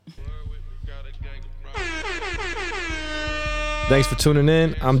Thanks for tuning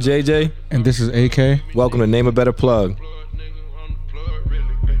in. I'm JJ. And this is AK. Welcome to Name a Better Plug.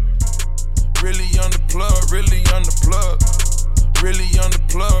 Really on the plug, really on the plug. Really on the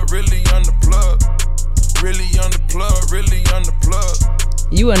plug, really on the plug. Really on the plug, really on the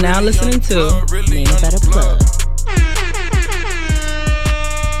plug. You are now listening to Name a Better Plug.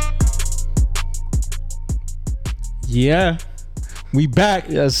 Yeah. We back.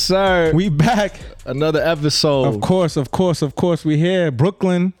 Yes, sir. We back. Another episode. Of course. We here.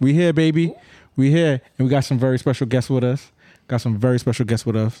 Brooklyn. We here, baby. We here. And we got some very special guests with us. Got some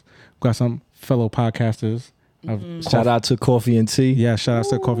fellow podcasters. Shout out to Coffee and Tea. Yeah, shout out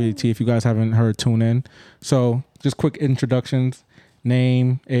to Coffee and Tea. If you guys haven't heard, tune in. So just quick introductions.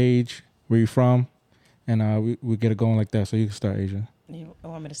 Name, age, where you from. And we get it going like that. So you can start, Asia. You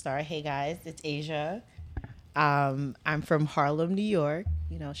want me to start? Hey guys, it's Asia. I'm from Harlem, New York.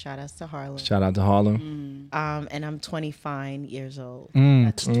 You know, shout outs to Harlem. Shout out to Harlem. And I'm 25 years old.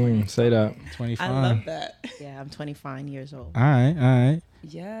 Say that. 25. I love that. Yeah, I'm 25 years old. All right.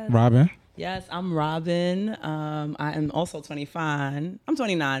 Yes. Robin. Yes, I'm Robin. I am also 25. I'm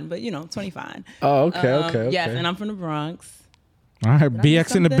 29, but 25. Oh, okay. Yes, and I'm from the Bronx. All right.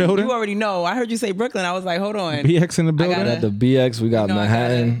 BX in the building. You already know. I heard you say Brooklyn. I was like, hold on. BX in the building. We got the BX, we got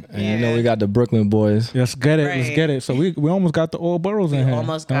Manhattan, and we got the Brooklyn boys. Let's get it. Right. Let's get it. So we almost got the all boroughs in here.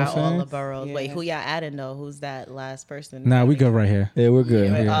 Almost Know got what I'm all saying? the boroughs. Yeah. Wait, who y'all adding though? Who's that last person? Nah, we good right here. Yeah, we're good.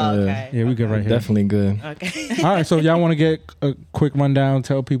 Okay. Yeah, we good right here. Definitely good. Okay. All right, so if y'all want to get a quick rundown,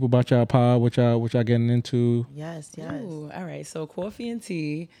 tell people about y'all pod, what y'all getting into. Yes. Ooh, all right. So Coffee and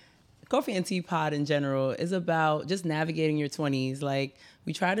Tea pod in general is about just navigating your 20s. Like,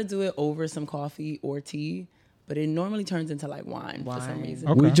 we try to do it over some coffee or tea, but it normally turns into like wine. For some reason.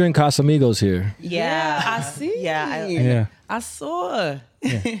 Okay. We drink Casamigos here. Yeah. I see. Yeah, I saw.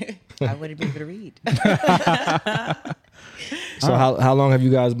 I wouldn't be able to read. So how long have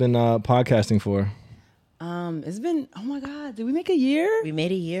you guys been podcasting for? It's been, oh my God, did we make a year? We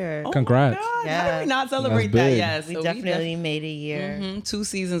made a year. Oh Congrats. my God, Yeah. how did we not celebrate That's that? big. Yes. We so definitely made a year. 2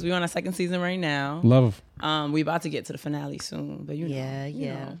 seasons. We're on our second season right now. Love. We about to get to the finale soon, but you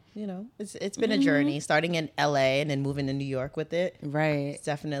know. You know, it's been a journey starting in LA and then moving to New York with it. Right. It's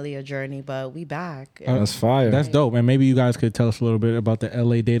definitely a journey, but we back. That's fire. That's dope. And maybe you guys could tell us a little bit about the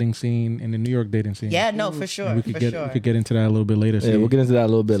LA dating scene and the New York dating scene. Yeah, no, for sure. We could get into that a little bit later. Yeah, we'll get into that a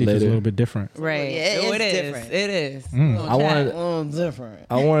little bit see if it's later. a little bit different. Right. Yeah, it is is. different. It is.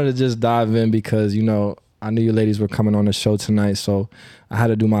 I wanted to just dive in because, I knew you ladies were coming on the show tonight, so I had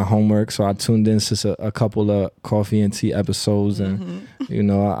to do my homework. So I tuned in since a couple of Coffee and Tea episodes, and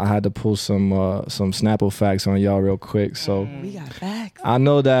I had to pull some Snapple facts on y'all real quick. So We got facts. I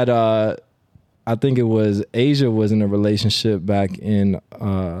know that I think it was Asia was in a relationship back in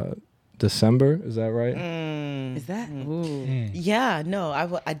December. Is that right? Is that? Ooh. Yeah, no,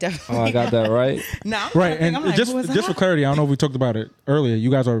 I definitely. Oh, I got that right. No. Right, and just for clarity, I don't know if we talked about it earlier.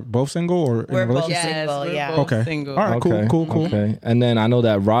 You guys are both single or in We're a both relationship? single, we're yeah. both Okay. single. All right, Okay, cool. Okay, and then I know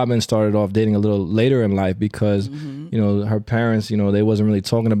that Robin started off dating a little later in life because her parents, they wasn't really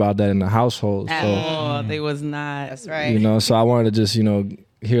talking about that in the household. At So all. They was not. That's right. so I wanted to just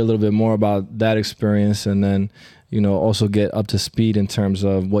hear a little bit more about that experience, and then also get up to speed in terms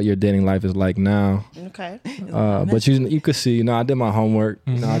of what your dating life is like now. Okay. But you could see, I did my homework.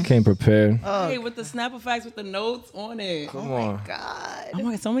 I came prepared. Hey, with the Snapple facts with the notes on it. Come on. God, Oh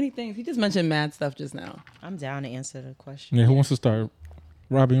my God, so many things. He just mentioned mad stuff just now. I'm down to answer the question. Yeah, who wants to start?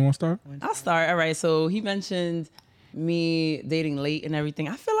 Robin, you want to start? I'll start. All right. So he mentioned me dating late and everything.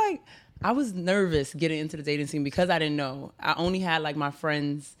 I feel like I was nervous getting into the dating scene because I didn't know. I only had like my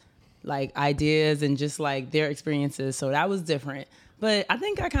friends' like ideas and just like their experiences. So that was different. But I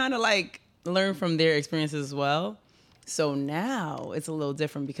think I kind of like learned from their experiences as well. So now it's a little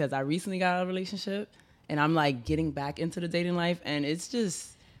different because I recently got out of a relationship and I'm like getting back into the dating life, and it's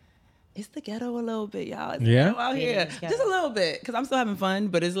the ghetto a little bit, y'all. It's the Yeah? ghetto out here. Just a little bit because I'm still having fun,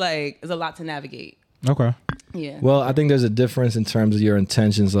 but it's a lot to navigate. Okay. Yeah. Well, I think there's a difference in terms of your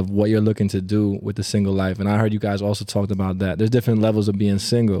intentions of what you're looking to do with the single life, and I heard you guys also talked about that. There's different levels of being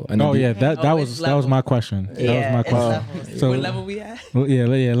single. And that it's was my question. Yeah, That was my it's question. levels. So what level we at? well,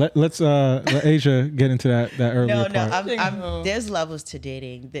 yeah. Let's let Asia get into that earlier No, part. there's levels to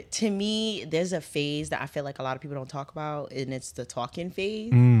dating. To me, there's a phase that I feel like a lot of people don't talk about, and it's the talking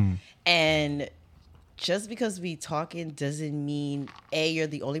phase. And just because we talking doesn't mean A, you're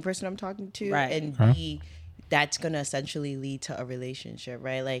the only person I'm talking to, Right. and B, that's gonna essentially lead to a relationship,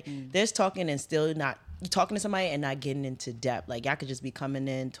 right? Like there's talking and still not talking to somebody and not getting into depth. Like y'all could just be coming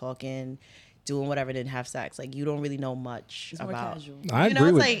in talking, doing whatever, then have sex. Like you don't really know much It's more about. casual. I You know, agree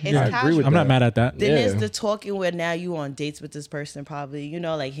it's with. like, it's I agree casual. with I'm not that. mad at that. Then Yeah. there's the talking where now you on dates with this person, probably, you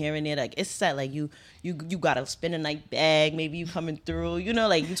know, like hearing it, like it's set, like you gotta spend a night bag, maybe you coming through, you know,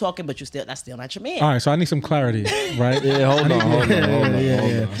 like you talking, but that's still not your man. All right, so I need some clarity, right? Yeah, hold on.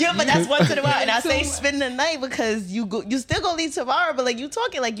 Yeah, but that's once in a while, and I say spend the night because you still gonna leave tomorrow, but like you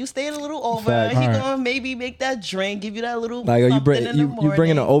talking, like you staying a little over, Fact. he Alright. gonna maybe make that drink, give you that little Like, are you something in the you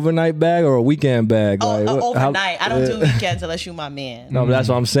bringing an morning. overnight bag or a weekend bag? Oh, Like, what- how- overnight. I don't do weekends unless you my man. No, but that's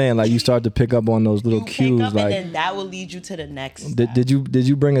what I'm saying. Like, you start to pick up on those little You pick cues. up, Like, and then that will lead you to the next. Step. did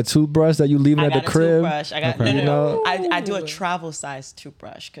you bring a toothbrush that you leaving I at got the a crib? toothbrush. I got Okay. no. You know? I do a travel size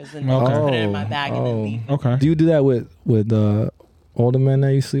toothbrush because then Okay. I put it in my bag and then leave. Okay. Do you do that with older men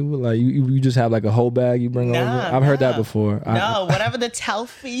that you sleep with? Like, you just have like a whole bag you bring over? I've heard that before. No, whatever the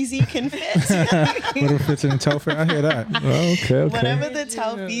Telfeezy can fit. Whatever fits in the Telfair, I hear that. Okay. Whatever the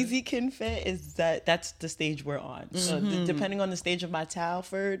Telfeezy can fit is that's the stage we're on. So depending on the stage of my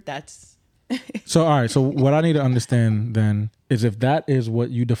Telford, that's So, all right. So, what I need to understand then is if that is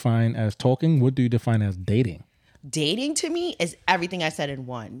what you define as talking, what do you define as dating? dating to me is everything I said in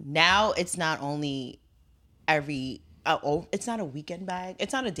one. Now it's not only it's not a weekend bag.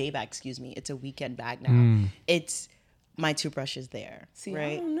 It's not a day bag, excuse me. It's a weekend bag now. It's my toothbrush is there. See,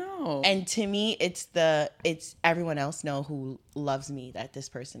 right? I don't know. And to me, it's everyone else know who loves me that this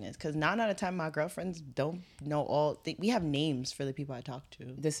person is. Because 9 out of 10, my girlfriends don't know we have names for the people I talk to.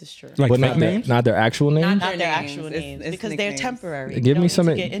 This is true. Like But fake names? not their actual names. Not their names. actual It's- names. it's Because they're nicknames. temporary. Give You me don't some.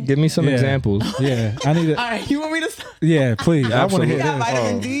 need to get into Give me some Yeah. examples. Yeah, I need All it. right, you want me to start? Yeah, please. I want to hear Absolutely. this. Got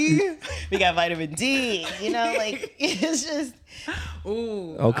vitamin D. We got vitamin D. You know, like it's just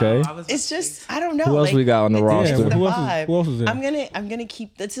Ooh. Okay. it's just I don't know. Who else like, we got on the it's roster? just the Who else is- vibe. who else is there? I'm gonna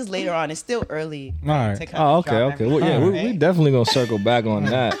keep this is later on. It's still early. All right. to kind Oh, of okay, drop okay. Well, yeah, everything, we right? definitely gonna circle back on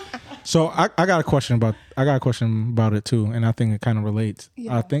that. So I got a question about it too, and I think it kind of relates.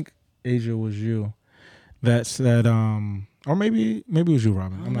 I think Asia was you that said, or maybe it was you,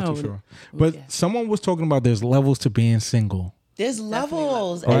 Robin. I'm not know. too sure. But someone was talking about there's levels to being single, There's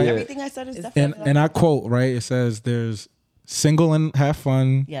levels. Right. And everything I said is and definitely I quote right. It says there's single and have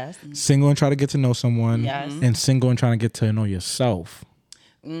fun, yes. single and try to get to know someone, Yes. and single and trying to get to know yourself.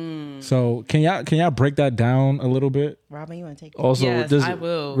 So can y'all break that down a little bit? Robin, you want to take it? Also, Yes, just I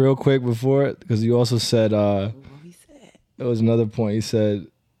will. real quick before it, because you also said What he said. there was another point. You said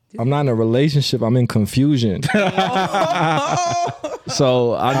I'm not in a relationship. I'm in confusion.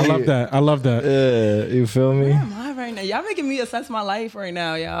 So I love that. I love that. Yeah, you feel me? Where am I right now? Y'all making me assess my life right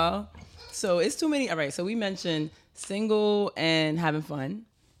now, y'all. So it's too many. All right. So we mentioned single and having fun.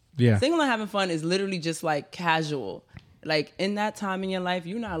 Yeah. Single and having fun is literally just like casual. Like in that time in your life,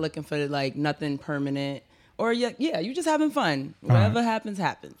 you're not looking for like nothing permanent. Or yeah, you just having fun. Whatever happens,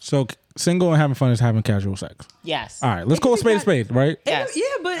 happens. So single and having fun is having casual sex. Yes. All right, let's call a spade, right? Yes. Yeah,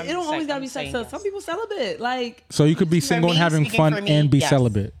 but I'm it don't always gotta be saying sex. yes. Some people celibate. Like So you could be single and me, having speaking fun for me, and be yes.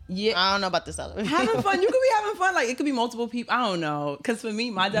 celibate. yeah. I don't know about this other. Having fun, you could be having fun. Like it could be multiple people. I don't know, because for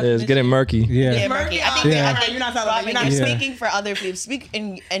me, my Yeah, definition. it's getting murky. Yeah. Yeah, Murky. Murky. I think Yeah. I think You're not celibate. Robin, You're you're not- speaking for other people. Speak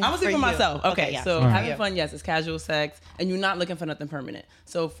and I'm gonna speak for you. myself. Okay, yeah. so Right. having Yeah. fun, yes, it's casual sex, and you're not looking for nothing permanent.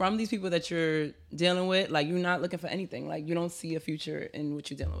 So from these people that you're dealing with, like you're not looking for anything. Like you don't see a future in what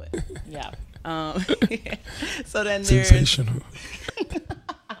you're dealing with. Yeah. So then there's.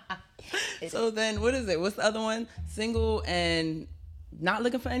 So then what is it? What's the other one? Single and not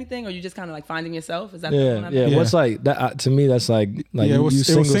looking for anything, or you just kind of like finding yourself? Is that the Yeah, one? yeah. Yeah. What's like that? To me, that's like Yeah, you, it was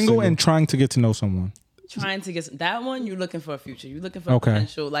you single and trying to get to know someone. Trying to get that one, you're looking for a future. You're looking for Okay.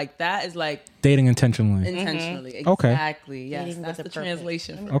 potential. Like that is like Dating intentionally. intentionally. Okay. Exactly. Yes, Dating that's with the a purpose.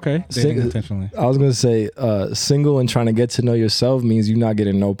 translation. Okay. Dating Single- intentionally. I was gonna say single and trying to get to know yourself means you're not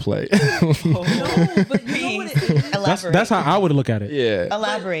getting no play. No, but you know what it is? Elaborate. That's how I would look at it. Yeah,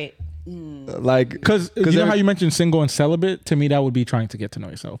 Elaborate. like Because you know there- how you mentioned single and celibate? To me, that would be trying to get to know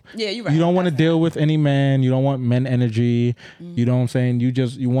yourself. Yeah, you're right. You don't want to That's deal with any man. You don't want men energy. You know what I'm saying?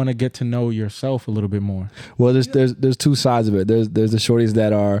 You want to get to know yourself a little bit more. Well, there's two sides of it. There's the shorties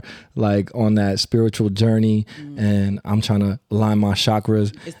that are like on that spiritual journey, and I'm trying to align my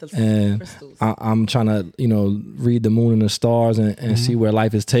chakras, It's the and crystals. I'm trying to read the moon and the stars and see where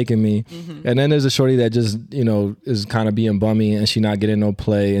life is taking me. And then there's a shorty that just is kind of being bummy, and she not getting no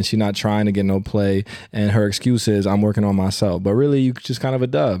play, and she not trying to get no play, and her excuse is I'm working on myself. But really, you just kind of a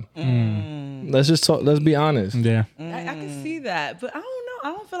dub. Let's just talk. Let's be honest. Yeah. I can see that, but I don't know.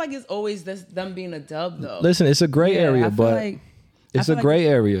 I don't feel like it's always them being a dub though. Listen, it's a gray Yeah, I area, feel but like- it's feel a like- gray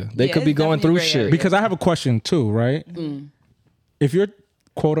area. They Yeah, could be it's going definitely through a gray shit. area. Because I have a question too, right? If you're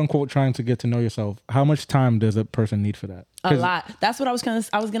quote unquote trying to get to know yourself, how much time does a person need for that? A lot. That's what I was gonna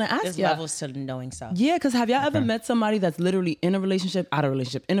ask There's you. levels to knowing stuff. Yeah, because have y'all ever met somebody that's literally in a relationship, out of a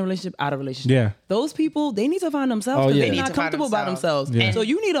relationship, in a relationship, out of a relationship? Yeah. Those people, they need to find themselves Oh, because yeah. they're They not need to find comfortable about themselves. themselves. So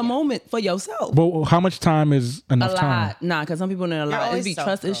you need a moment for yourself. But how much time is A enough time? lot. Nah, because some people need a lot. It'd always be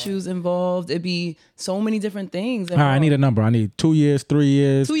trust self-growing. issues involved. It'd be so many different things. All right, I need a number. I need 2 years, 3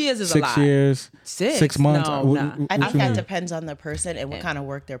 years. 2 years is a 6 lot. years. 6? 6 months. No, What- nah. what- I what think you that mean? depends on the person and what kind of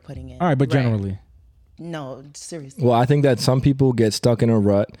work they're putting in. All right, but Right. generally. No, seriously. Well, I think that some people get stuck in a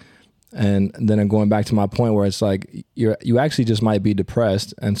rut, and then I'm going back to my point where it's like you actually just might be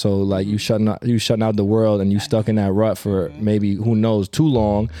depressed, and so like you shutting out the world, and you stuck in that rut for maybe who knows too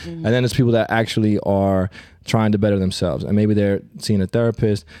long, and then there's people that actually are trying to better themselves, and maybe they're seeing a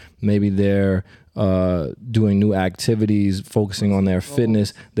therapist, maybe they're doing new activities, focusing on their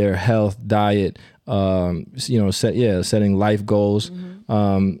fitness, their health, diet, setting life goals.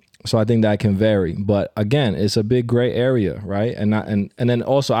 So I think that can vary, but again, it's a big gray area, right? And then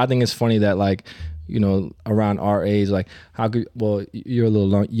also I think it's funny that like, around our age, like you're a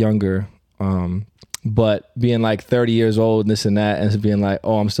little younger, but being like 30 years old, this and that, and being like,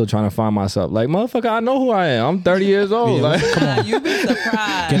 oh, I'm still trying to find myself. Like, motherfucker, I know who I am. I'm 30 years old. Yeah, like, come on. You'd be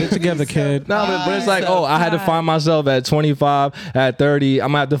surprised. Get it together, kid. no, but it's like, oh, I had to find myself at 25, at 30. I'm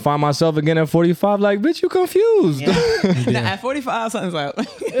gonna have to find myself again at 45. Like, bitch, you confused. At 45, something's like,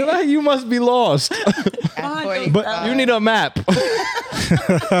 Like, you must be lost. At 40, But You need a map.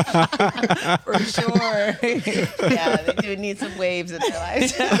 for sure. yeah, they do need some waves in their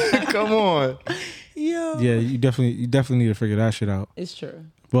lives. Come on. Yo. Yeah, you definitely need to figure that shit out. It's true.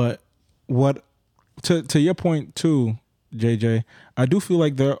 But what to your point too, JJ, I do feel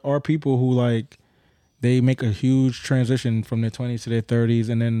like there are people who like they make a huge transition from their 20s to their 30s,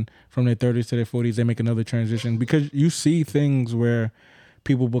 and then from their 30s to their 40s they make another transition, because you see things where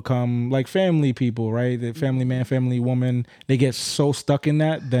people become like family people, right? The family man, family woman, they get so stuck in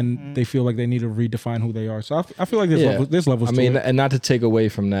that, then they feel like they need to redefine who they are. So I feel like there's levels I to mean, it. and not to take away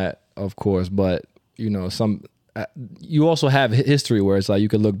from that, of course, but you also have history where it's like you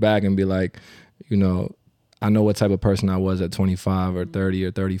could look back and be like, I know what type of person I was at 25 or 30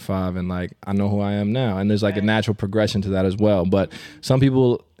 or 35, and like I know who I am now, and there's like a natural progression to that as well. But some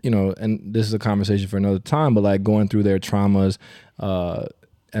people, and this is a conversation for another time, but like going through their traumas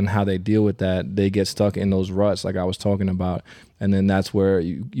and how they deal with that, they get stuck in those ruts like I was talking about, and then that's where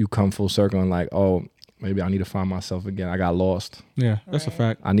you come full circle and like, oh, maybe I need to find myself again. I got lost. Yeah, that's a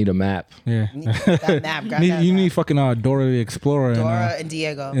fact. I need a map. Yeah. That map, grab that You map. need fucking Dora the Explorer Dora and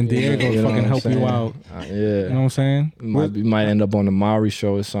Diego. and Diego You know fucking what help I'm you saying? out. Yeah. You know what I'm saying? Might end up on the Maori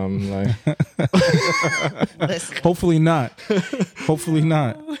show or something like. Listen, Hopefully not. Hopefully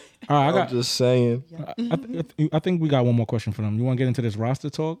not. All right, I'm just saying. I think we got one more question for them. You want to get into this roster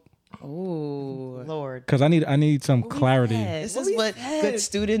talk? Ooh. Lord. Because I need some clarity. This is what good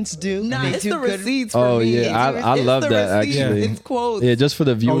students do. Nah, They it's do the good- receipts for Oh me. yeah, I It's love the that receipts. actually. It's quotes. Yeah, just for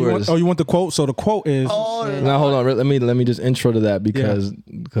the Oh, viewers. you want the quote? So the quote is. Now hold on, let me just intro to that because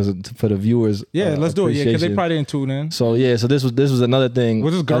for the viewers. Yeah, let's do it. Yeah, because they appreciation. probably didn't tune in. So yeah, so this was another thing.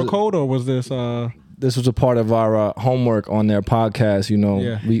 Was this girl code or was this? This was a part of our homework on their podcast.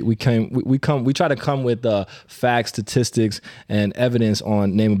 Yeah. We try to come with facts, statistics, and evidence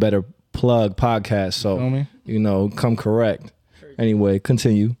on Name a Better Plug podcast. So Feel me? come correct. Anyway,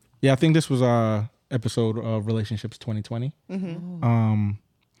 continue. Yeah, I think this was our episode of Relationships 2020.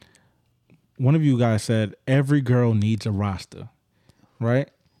 One of you guys said every girl needs a roster, right?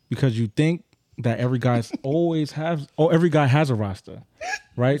 Because you think that every guy has a roster,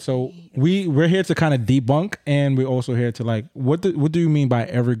 right? So we're here to kind of debunk, and we're also here to like, what do you mean by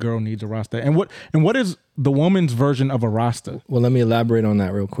every girl needs a roster, and what is the woman's version of a roster? Well, let me elaborate on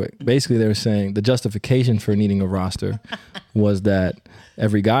that real quick. Basically, they were saying the justification for needing a roster was that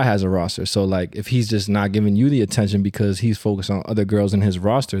every guy has a roster. So like, if he's just not giving you the attention because he's focused on other girls in his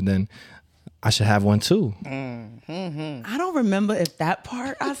roster, then I should have one too. I don't remember if that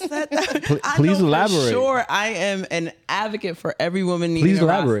part I said that. I Please know elaborate. For sure, I am an advocate for every woman needing Please a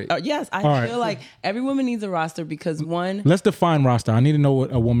elaborate. roster. Yes, I All right. feel like every woman needs a roster because one. Let's define roster. I need to know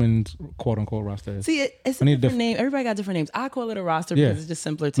what a woman's quote unquote roster is. See, it's a I need different name. Everybody got different names. I call it a roster Yeah. because it's just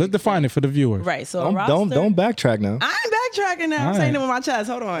simpler to Let's define it for the viewers. Right. So a Don't roster, don't backtrack now. I ain't backtracking now. I'm All saying right. it with my chest.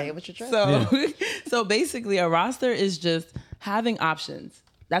 Hold on. Say it with your chest. So, so basically, a roster is just having options.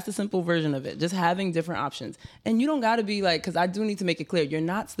 That's the simple version of it. Just having different options. And you don't got to be like, because I do need to make it clear, you're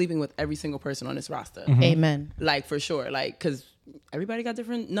not sleeping with every single person on this roster. Amen. Like, for sure. Like, because everybody got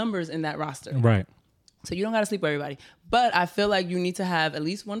different numbers in that roster. Right. So you don't got to sleep with everybody. But I feel like you need to have at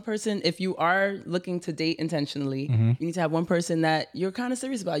least one person, if you are looking to date intentionally, you need to have one person that you're kind of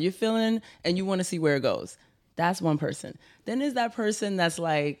serious about. You're feeling and you want to see where it goes. That's one person. Then there's that person that's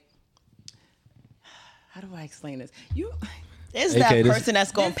like, how do I explain this? There's AK, that this- person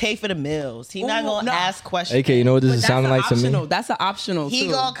that's gonna pay for the meals. He not gonna no. ask questions. AK, you know what this is That's sounding like to optional. me? That's an optional He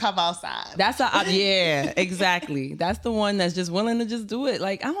too. gonna come outside. That's yeah, exactly. That's the one that's just willing to just do it.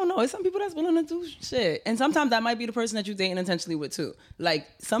 Like, I don't know. It's some people that's willing to do shit. And sometimes that might be the person that you're dating intentionally with too. Like,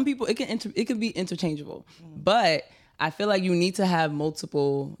 some people, it can be interchangeable. But I feel like you need to have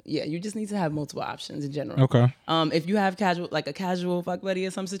multiple, you just need to have multiple options in general. Okay. If you have a casual fuck buddy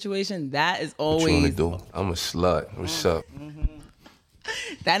or some situation, that is What you always wanna do? I'm a slut. What's up?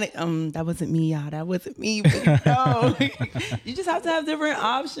 that wasn't me, y'all. That wasn't me. But you just have to have different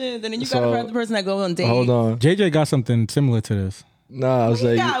options, and then you gotta So, have the person that goes on dates. Hold on. JJ got something similar to this. Nah, I was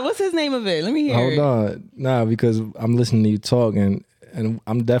like, God, what's his name of it? Let me hear hold it. on. Nah, because I'm listening to you talk and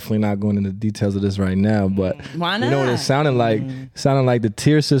I'm definitely not going into details of this right now, but Why you know what it not? sounded like? Sounded like the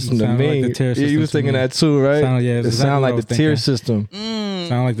tier system to Sounded me. like the tier you system was to thinking me. that too, right? Sounded- yeah, it's it exactly sounded what I like was the tier thinking. system.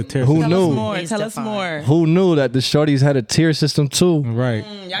 Sound like the tier Who system. Tell knew? us more. Please Tell us define. more. Who knew that the shorties had a tier system too? Right.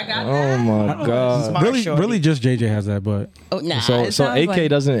 Y'all got Oh that? my god. Smart Really, shorty. really, just JJ has that, but Oh, nah. So it so sounds AK like-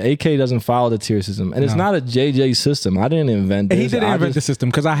 doesn't follow the tier system, and it's No. not a JJ system. I didn't invent this. he didn't I invent the just- system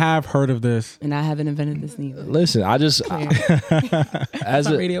because I have heard of this. And I haven't invented this neither. Listen, as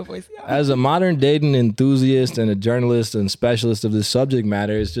My a radio voice. as a modern dating enthusiast and a journalist and specialist of this subject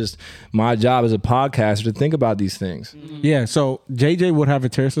matter, it's just my job as a podcaster to think about these things. Yeah, so JJ would have a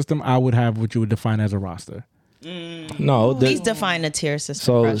tier system. I would have what you would define as a roster. No, Please define a tier system.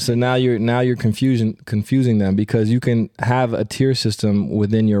 so Fresh. so now you're confusing them because you can have a tier system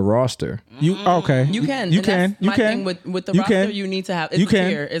within your roster. You okay? You can. You And can. that's You my can. thing with the You roster. can. You need to have. It's You a can.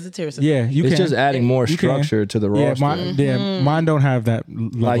 tier. It's a tier system. Yeah, you It's can. just adding more You can. structure to the Yeah, roster. mine don't have that level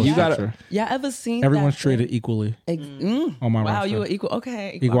Like, of you gotta- structure. Y'all ever seen? Everyone's that treated equally on my Wow, roster. you were equal.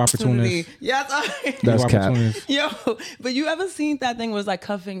 Okay, Equal opportunist. Yes. That's Equal cap. opportunities. Yo, but you ever seen that thing where it's like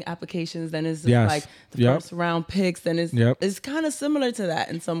cuffing applications? Then it's just Yes. like the Yep. first round picks. Then it's kind of similar to that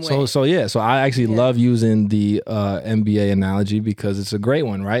in some way. So I actually love using the NBA analogy because it's a great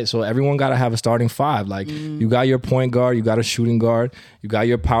one, right? So everyone got to have a starting five. Like you got your point guard, you got a shooting guard, you got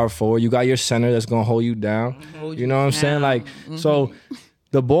your power forward, you got your center that's gonna hold you down. You know what I'm saying? Like so.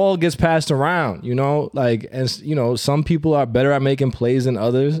 The ball gets passed around, you know, like, and you know, some people are better at making plays than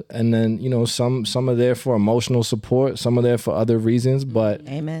others, and then you know, some are there for emotional support, some are there for other reasons, but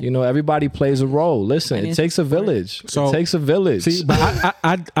Amen. you know, everybody plays a role. Listen, it takes a village. So- it takes a village. See, but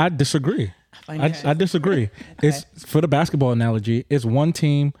I disagree. I disagree. It's for the basketball analogy. It's one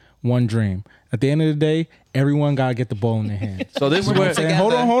team, one dream. At the end of the day, everyone gotta get the ball in their hand. So this is We're where together.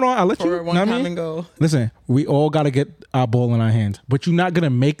 And hold on. I'll let you. For one know what I common mean? goal. Listen, we all got to get our ball in our hands, but you're not gonna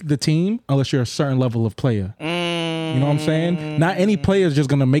make the team unless you're a certain level of player. You know what I'm saying? Not any player is just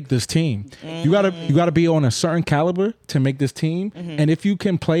gonna make this team. You gotta be on a certain caliber to make this team. And if you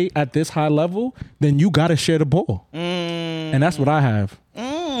can play at this high level, then you gotta share the ball. And that's what I have.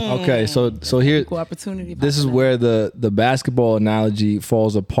 okay, so here Equal opportunity. this is where the basketball analogy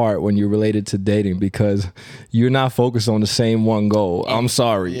falls apart when you're related to dating because you're not focused on the same one goal. I'm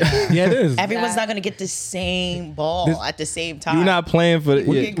sorry. Yeah, it is. Everyone's not gonna get the same ball at the same time. You're not playing for the,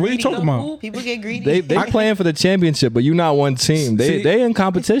 What are you talking about? People get greedy. they playing for the championship, but you're not one team. They in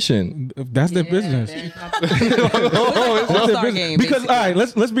competition. That's their business. All-Star game. Because all right,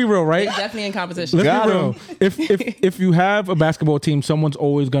 let's be real, right? Definitely in competition. Let's Got be real. him. If you have a basketball team, someone's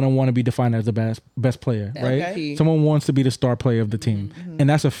always gonna want to be defined as the best player, right? Okay. Someone wants to be the star player of the team, and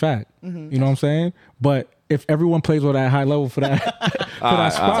that's a fact. You know what I'm saying? But if everyone plays with that high level for that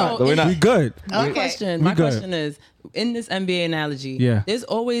spot, So we're not- we good. My Okay. question. We My good. question is: in this NBA analogy, Yeah. there's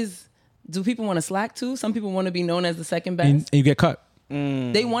always. Do people want to slack too? Some people want to be known as the second best. And you get cut.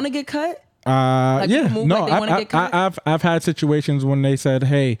 They want to get cut. Yeah, people move no, like they wanna get cut? I've had situations when they said,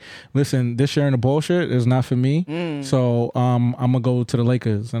 "Hey, listen, this sharing the bullshit is not for me, so I'm gonna go to the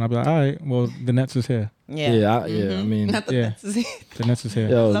Lakers," and I'll be like, "All right, well, the Nets is here. Yeah, I mean, Not the Yeah. best. The Nets is here."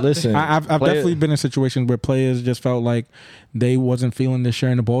 yo, listen. I've player- definitely been in situations where players just felt like they wasn't feeling the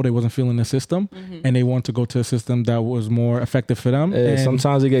sharing the ball, they wasn't feeling the system, and they want to go to a system that was more effective for them. Yeah, and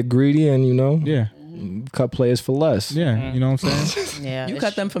sometimes they get greedy and you know yeah, cut players for less. you know what I'm saying? Yeah, You it's-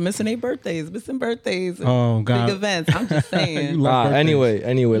 cut them for missing their birthdays, missing birthdays. Oh, God. Big events. I'm just saying. You love birthdays.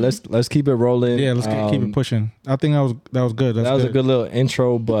 Anyway, let's keep it rolling. Yeah, let's keep it pushing. I think that was good. That was a good little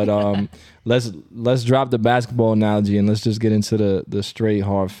intro, but let's drop the basketball analogy and let's just get into the straight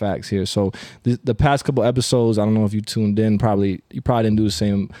hard facts here. So the past couple episodes, I don't know if you tuned in. You probably didn't do the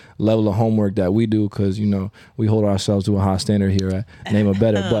same level of homework that we do because you know we hold ourselves to a high standard here at Name It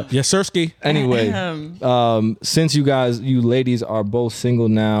Better. But Yes, Sirski. anyway, since you ladies are both single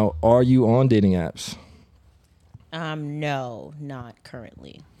now, are you on dating apps? No, not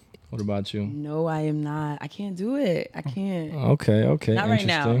currently. What about you? No, I am not. I can't do it. I can't. Okay. Not right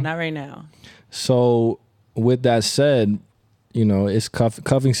now. Interesting. Not right now. So, with that said, you know, it's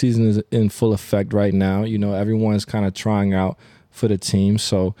cuffing season is in full effect right now. You know, everyone's kind of trying out for the team.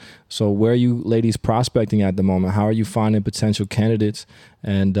 So where are you ladies prospecting at the moment? How are you finding potential candidates,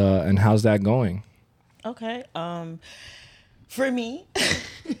 and how's that going? Okay. For me,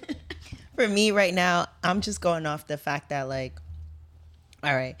 right now, I'm just going off the fact that, like,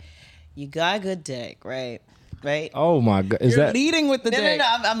 all right, you got good dick, right? Right? Oh my God, is You're that leading with the dick. No,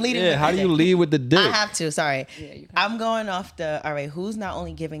 I'm leading. Yeah, with how the do you dick. lead with the dick? I have to. Sorry. Yeah, you can. I'm going off the, all right, who's not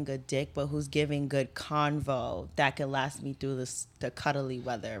only giving good dick, but who's giving good convo that could last me through the cuddly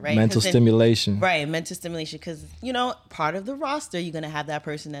weather, right? Mental 'Cause then- stimulation. Right, mental stimulation. Because, you know, part of the roster, you're going to have that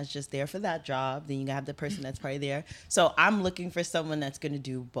person that's just there for that job. Then you're going to have the person that's probably there. So I'm looking for someone that's going to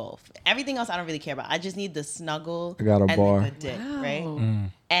do both. Everything else I don't really care about. I just need the snuggle I got a and bar. the good dick, right?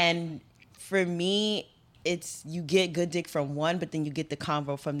 And for me, it's you get good dick from one, but then you get the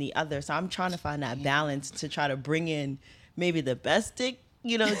convo from the other. So I'm trying to find that balance to try to bring in maybe the best dick,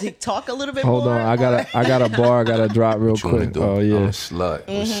 you know, to talk a little bit Hold more. on, I got a bar I got to drop real What you wanna quick. do? Oh I'm a yeah. slut.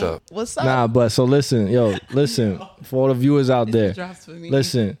 What's up? What's up? Nah, but so listen, for all the viewers out there, drops for me.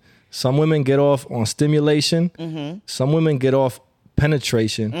 listen. Some women get off on stimulation. Some women get off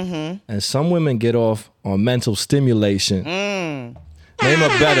penetration, and some women get off on mental stimulation. Name a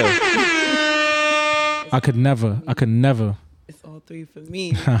better. I could never. It's all three for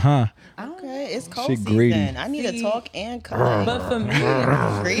me. Uh-huh. Okay, it's cold She season. greedy. I need to talk and cuddle. But for me,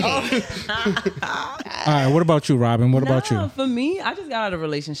 Greedy. All right, what about you, Robin? What about no, you? for me, I just got out of a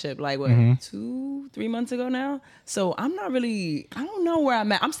relationship like what, Mm-hmm. 2-3 months ago now. So I'm not really. I don't know where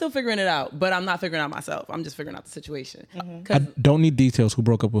I'm at. I'm still figuring it out, but I'm not figuring out myself. I'm just figuring out the situation. I Cause don't need details. Who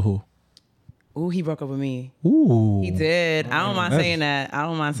broke up with who? ooh, he broke up with me. Ooh. He did. I don't mind That's- saying that. I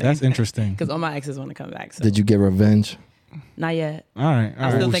don't mind saying That's that. interesting. Because all my exes want to come back. So Did you get revenge? not yet. All right. All I'm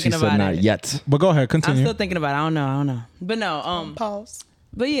right. still Ooh, thinking she said about not it. yet. But go ahead. I'm Continue. still thinking about it. I don't know. But no, Pause.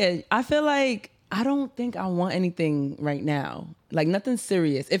 but yeah, I feel like I don't think I want anything right now. Like nothing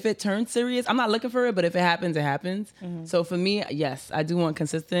serious. If it turns serious, I'm not looking for it, but if it happens, it happens. So for me, yes, I do want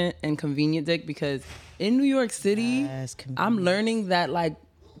consistent and convenient dick because in New York City, Yes, I'm learning that like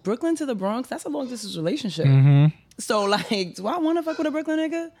Brooklyn to the Bronx, that's a long distance relationship. So like, do I want to fuck with a Brooklyn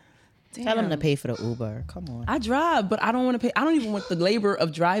nigga? Damn. Tell him to pay for the Uber. Come on. I drive, but I don't want to pay. I don't even want the labor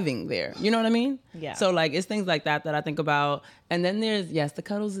of driving there. You know what I mean? Yeah. So like, it's things like that that I think about. And then there's, yes, the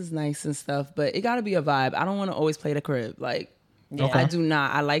cuddles is nice and stuff, but it got to be a vibe. I don't want to always play the crib. Like, I do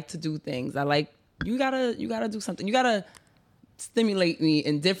not. I like to do things. I like, you gotta do something. You gotta stimulate me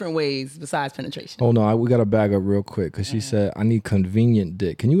in different ways besides penetration. Hold on, we got to bag up real quick because she said I need convenient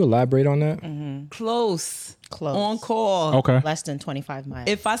dick. Can you elaborate on that? Close. Close. On call. Okay. Less than 25 miles.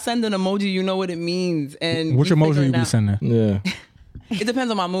 If I send an emoji, you know what it means. And Which we emoji figure you it be out. sending? Yeah. It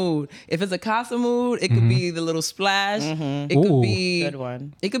depends on my mood. If it's a Casa mood, it could be the little splash. It Ooh. could be Good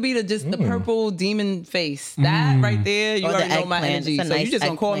one. It could be the purple demon face. That right there, you Or the already know my eggplant. energy. It's a So you nice just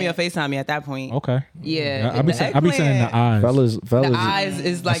gonna call me or eggplant. FaceTime me at that point. Okay. Yeah. I be sending the eyes. Fellas, The eyes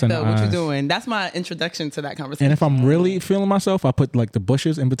is like send the the what you eyes. doing. That's my introduction to that conversation. And if I'm really feeling myself, I put like the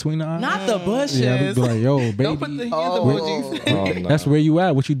bushes in between the eyes. not the bushes. Yeah, I be like, yo, baby. Don't put the hand emojis. Oh, no. That's where you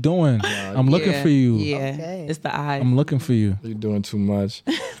at. What you doing? I'm looking Yeah, for you. Yeah. Okay. It's the eyes. I'm looking for you. You're doing too much.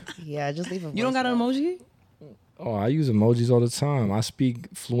 Yeah, just leave a You don't got an emoji? Oh, I use emojis all the time. I speak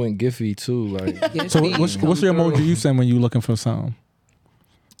fluent Giphy too. Like, So what's your emoji you send when you looking for something?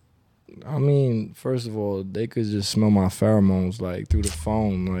 I mean, first of all, they could just smell my pheromones like through the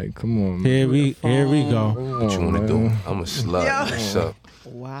phone. Like, come on, man. Here we go. What you wanna do? I'm a slut. What's up?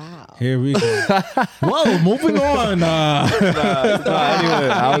 Wow. Here we go. Whoa, moving on. Anyway,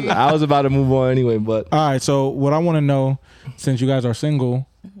 I was about to move on anyway, but All right, so what I want to know, since you guys are single,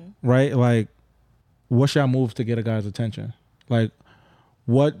 right? Like, what's your move to get a guy's attention? Like,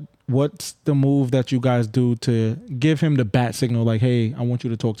 what's the move that you guys do to give him the bat signal? Like, hey, I want you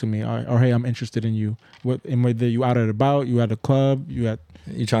to talk to me, or hey, I'm interested in you. And whether you out and about, you at a club, you at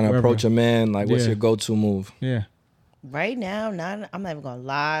you trying to Wherever. approach a man. Like, what's Yeah. your go-to move? yeah. Right now, I'm not even gonna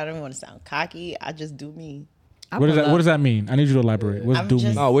lie. I don't want to sound cocky. I just do me. What does that mean? I need you to elaborate. What's I'm do me?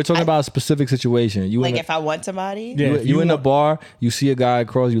 just- No, we're talking about a specific situation. You Like in a, if I want somebody, Yeah, you, if you you in a want- bar, you see a guy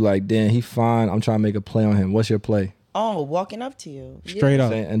across, you like, damn, he fine. I'm trying to make a play on him. What's your play? oh, walking up to you. Straight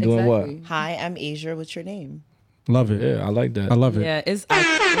up. And doing Exactly. Hi, I'm Asia. What's your name? Love it. what? Yeah, I like that. I love it. Yeah, it's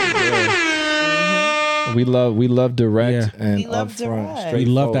We love direct and We love upfront. direct. We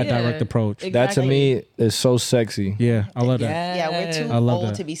love that straightforward. direct approach. That to me is so sexy. Yeah, I love that. Yeah, we're too I love old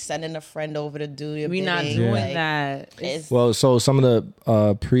that. to be sending a friend over to do your We not bidding. doing Like, that. It's, Well, so some of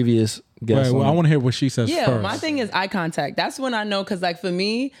the previous guests. Right, well, on- I want to hear what she says Yeah, first. my thing is eye contact. That's when I know, because like for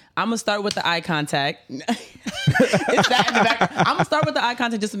me, I'm gonna start with the eye contact. It's that in the back. I'm gonna start with the eye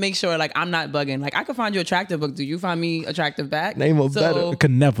contact just to make sure like I'm not bugging. Like I could find you attractive, but do you find me attractive back? Name a better.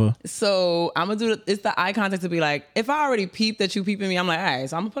 Could never. So I'm gonna do it's the eye contact to be like, if I already peeped that you peeping me, I'm like, all right,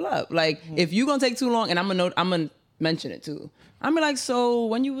 so I'm gonna pull up. Like if you gonna take too long, and I'm gonna mention it too. I'm like, so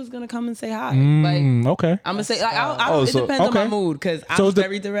when you was gonna come and say hi? Like Okay. I'm gonna say like Oh, it so- depends on my okay. mood because I'm So is the-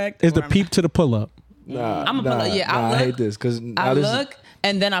 very direct. Is the or I'm peep to the pull up? Nah, I'm a pull up. Yeah, I I look- hate this because I look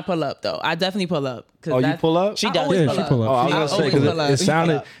and then I pull up though. I definitely pull up. Oh, you pull up? She I does. always Yeah, she pull up. Oh, I was I gonna say always because pull up. it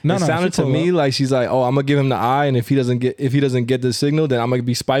sounded No, it no, sounded she to pull me up. like she's like, oh, I'm gonna give him the eye, and if he doesn't get the signal, then I'm gonna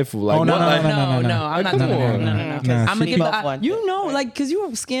be spiteful. Like, Oh, no, what? no, Like, no, no, no, no. No, I'm not Come doing that. on. No. Nah, I'm gonna she give the love eye. one You thing, know, right? like, cause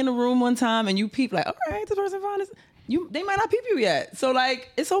you scan the room one time and you peep, like, all right, this person fine. They might not peep you yet, so like,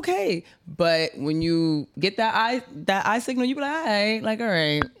 it's okay. But when you get that eye signal, you be like, all right, like, all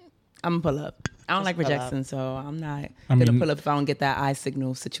right, I'm gonna pull up. I don't like pull up. rejection, so I'm not gonna pull up if I don't get that eye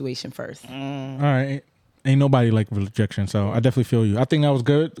signal situation first. All right. Ain't nobody like rejection, so I definitely feel you. I think that was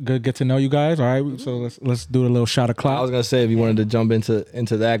good. Good get to know you guys. All right, so let's do a little shot of I clock. was gonna say if you wanted to jump into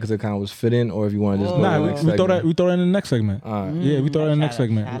that because it kind of was fitting, or if you wanted to just go Nah, to the we next throw that segment. in the next segment. All right. Yeah, we throw that in the next Shot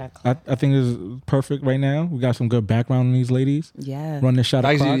segment. of I think this is perfect right now. We got some good background on these ladies. Yeah. Run this shot of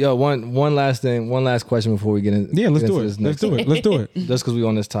Actually, clock. yo, one last thing, one last question before we get in. Yeah, let's get do into it. this Let's next do it. Let's do it. Just because we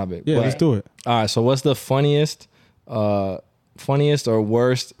on this topic. Yeah, But- let's do it. All right. So, what's the funniest or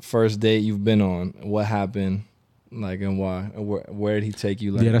worst first date you've been on? What happened? Like, and why? And where did he take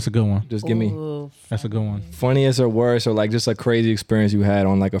you? Like, Yeah, that's a good one. just give me Ooh, That's a good one. funniest or worst, or like just a crazy experience you had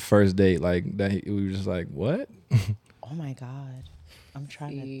on like a first date, like that we were just like, what? oh my God. I'm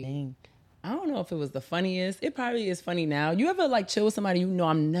trying to think. I don't know if it was the funniest. It probably is funny now. You ever like chill with somebody, you know,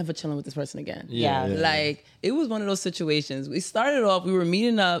 I'm never chilling with this person again. Yeah. Like it was one of those situations. We started off, we were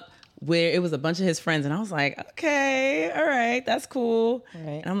meeting up where it was a bunch of his friends, and I was like, okay, all right, that's cool.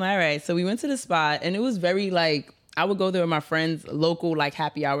 Right. And I'm like, all right. So we went to the spot, and it was very like, I would go there with my friends, local like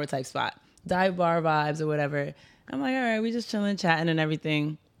happy hour type spot, dive bar vibes or whatever. I'm like, all right, we just chilling, chatting and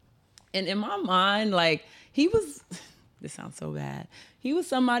everything. And in my mind, like he was, this sounds so bad. He was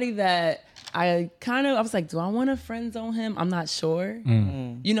somebody that I was like, do I want to friend zone him? I'm not sure.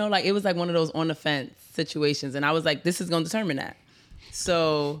 You know, like it was like one of those on the fence situations. And I was like, this is going to determine that.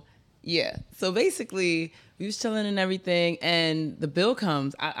 So yeah. So basically we was chilling and everything. And the bill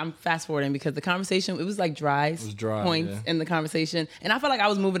comes. I'm fast forwarding because the conversation, it was like dry points in the conversation. And I felt like I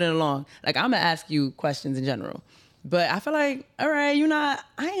was moving it along. Like I'm going to ask you questions in general. But I feel like, all right, I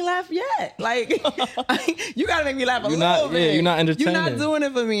ain't laughed yet. Like, you gotta make me laugh a little bit. Yeah, you're not entertaining. You're not doing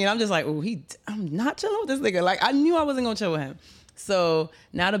it for me. And I'm just like, oh, I'm not chilling with this nigga. Like, I knew I wasn't gonna chill with him. So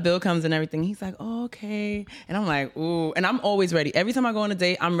now the bill comes and everything. He's like, oh, okay. And I'm like, ooh. And I'm always ready. Every time I go on a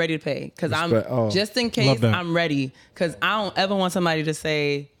date, I'm ready to pay. Because just in case, that. I'm ready. Because I don't ever want somebody to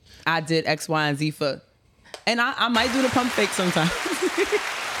say, I did X, Y, and Z for. And I might do the pump fake sometimes.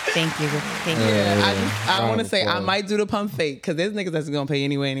 Thank you. I want to say I might do the pump fake because there's niggas that's gonna pay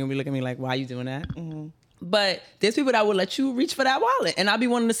anyway and they're gonna be looking at me like, why are you doing that? But there's people that will let you reach for that wallet, and I'll be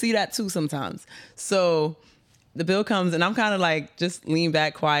wanting to see that too sometimes. So the bill comes and I'm kind of like just lean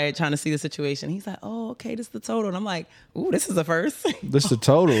back quiet trying to see the situation. He's like, oh, okay, this is the total. And I'm like, ooh, this is the first. This the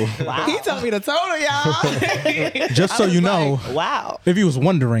total. Wow. He told me the total, y'all. Just so you know, Wow. if you was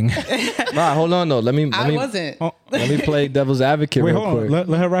wondering. Nah, hold on though. Let me I wasn't. let me play devil's advocate Wait, real hold on. quick.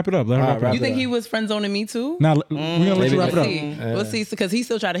 Let her wrap it up. Let her wrap it up. You think he was friend zoning me too? Now, we're going to let you wrap it Maybe. up. We'll see, because he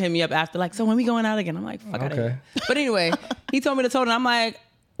still tried to hit me up after, like, so when we going out again? I'm like, fuck out of Okay. here. But anyway, he told me the total, and I'm like,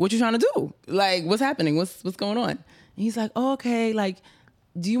 what you trying to do? Like, what's happening? What's going on? And he's like, oh, okay, like,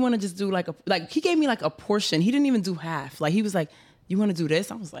 do you want to just do he gave me like a portion. He didn't even do half. Like, he was like, you want to do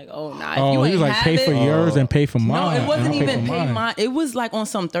this? I was like, oh, nah. If you Oh, he ain't was like, have pay for it- yours and pay for No, mine. it wasn't and I'll even for pay mine. It was like on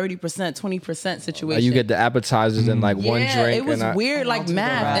some 30%, 20% situation. You get the appetizers and like one Yeah, drink. it was and weird, like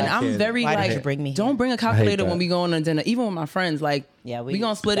math. And I'm very Why did like, you bring me don't here? bring a calculator that. when we go on a dinner, even with my friends. Like, Yeah, we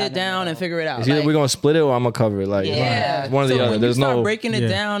gonna split it gotta down know. and figure it out. It's either Like, we're gonna split it or I'm gonna cover it. Like, yeah, one or the so other. when There's you start no. breaking it Yeah.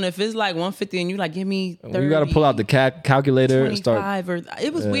 down, if it's like 150 and you like give me 30, You got to pull out the calculator and start. 25 or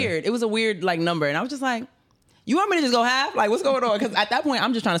it was weird. It was a weird like number, and I was just like, you want me to just go half? Like, what's going on? Because at that point,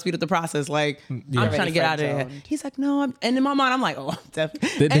 I'm just trying to speed up the process. Like, I'm trying to get out of there. friend-zoned. He's like, no. And in my mind, I'm like, oh,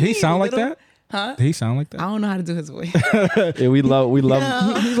 definitely. Did he sound like that? Huh? Did he sound like I that? don't know how to do his voice. Yeah, we love.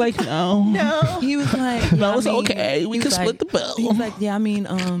 He's like, no. He was like, No, yeah, it's okay. We he can was split the bill. He was like, yeah, I mean,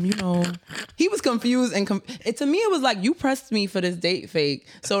 you know, he was confused and to me it was like, you pressed me for this date fake,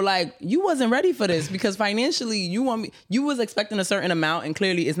 so like you wasn't ready for this because financially you was expecting a certain amount and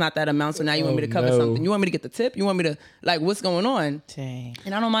clearly it's not that amount, so now you want me to cover something. You want me to get the tip? You want me to like what's going on? Dang.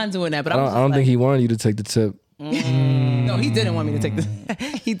 And I don't mind doing that, but I don't think he wanted you to take the tip. No, he didn't want me to take this.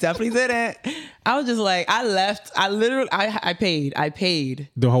 He definitely didn't. I was just like, I left. I literally, I paid.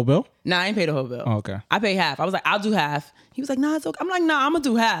 The whole bill? Nah, I ain't paid the whole bill. Oh, okay. I paid half. I was like, I'll do half. He was like, nah, it's okay. I'm like, nah, I'm gonna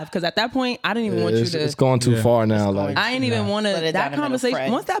do half. Cause at that point, I didn't even want you to. It's gone too far now. Like I ain't even want to, Let it that down a conversation.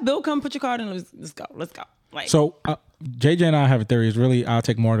 middle, Once that bill come, put your card in, let's go. Like, So JJ and I have a theory. It's really, I'll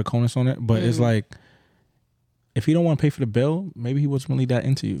take more of the conus on it, but it's like, if he don't want to pay for the bill, maybe he wasn't really that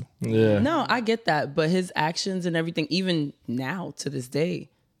into you. yeah. no, I get that. But his actions and everything, even now to this day,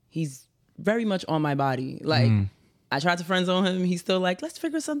 he's very much on my body. Like, I tried to friend zone him. He's still like, let's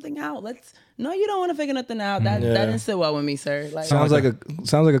figure something out. No, you don't want to figure nothing out. That didn't sit well with me, sir. Like, Sounds like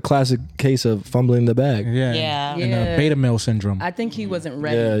a classic case of fumbling the bag. Yeah. Yeah. And beta male syndrome. I think he wasn't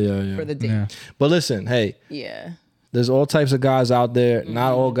ready Yeah. for the date. Yeah. But listen, hey, Yeah. there's all types of guys out there.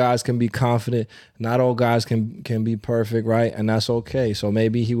 Not all guys can be confident. Not all guys can be perfect, right? And that's okay. So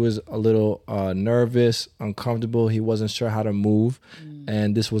maybe he was a little nervous, uncomfortable. He wasn't sure how to move,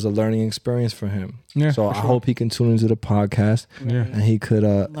 and this was a learning experience for him. Yeah, so for I sure. hope he can tune into the podcast, Yeah. and he could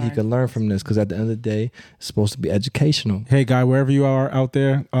learn from this, because at the end of the day, it's supposed to be educational. Hey, guy, wherever you are out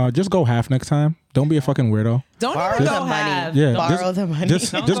there, just go half next time. Don't be a fucking weirdo. Don't Borrow even the go money. half. Yeah, Borrow the money.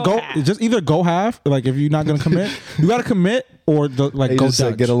 Just Don't just go go. half. Just either go half. Like if you're not gonna commit, you gotta commit, or He go just said,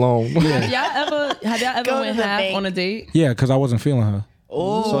 Dutch. get along. Have y'all ever Go to went the half bank. on a date? Yeah, because I wasn't feeling her.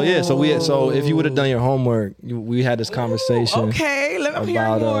 So if you would have done your homework, we had this conversation. Okay, let me hear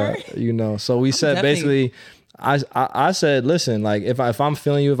About more. so we said Definitely. basically, I said, listen, like if I'm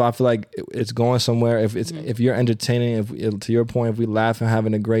feeling you, if I feel like it's going somewhere, if you're entertaining, to your point, if we laugh and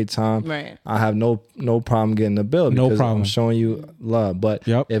having a great time, Right. I have no problem getting the bill, No because problem. I'm showing you love. But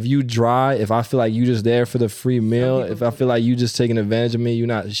Yep. if you dry, if I feel like you just there for the free meal, if I feel like you just taking advantage of me, you're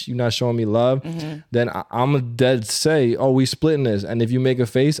not showing me love, then I'm a dead say, oh, we splitting this. And if you make a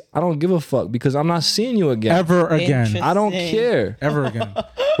face, I don't give a fuck, because I'm not seeing you again. Ever again. I don't Interesting. care. Ever again.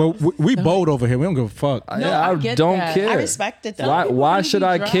 Well, we bold over here. We don't give a fuck. I get don't that. care. I respect it though. Why really should be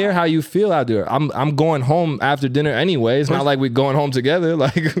I dry. care how you feel out there? I'm going home after dinner anyway. It's not like we're going home together.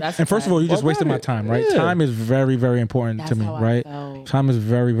 Like, That's And first of all, you just Well, wasted my right. time, right? Yeah. Time is very, very important to That's me, how I right? felt. Time is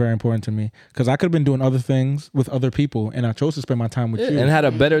very, very important to me because I could have been doing other things with other people, and I chose to spend my time with you. and had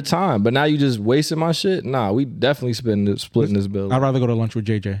a better time. But now you just wasted my shit. Nah, we definitely splitting this bill. I'd rather go to lunch with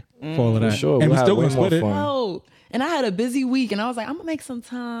JJ for all of that. sure. And We'll we still have gonna way more split it. fun. Oh, and I had a busy week, and I was like, I'm gonna make some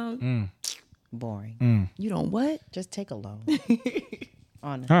time. Boring. You don't what? Just take a loan.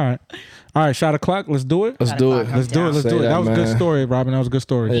 Honest. All right. Shot o'clock. Let's do it. Let's do it. Let's do it. Let's Say do it. That was a good man. story, Robin. That was a good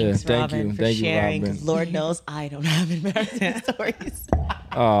story. Yeah, Thanks, thank Robin, you. for Thank you, sharing. Robin. 'Cause Lord knows I don't have embarrassing stories.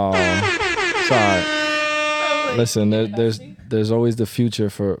 Oh, sorry. Listen, there's always the future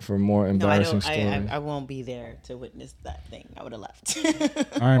for more No, I embarrassing don't. stories. I won't be there to witness that thing. I would have left.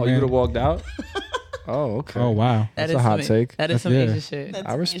 All right, Oh, you man. would have walked out? Oh, okay. Oh, wow. That's a hot take. That is some Yeah. Asian shit.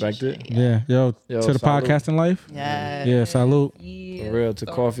 I respect it. Yeah. Yo, Yo, to the salute. podcasting life. Yeah. Yeah, salute. For real, to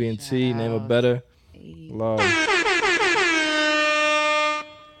coffee and tea, name it better. Love.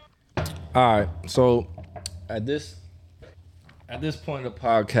 All right, so at this point of the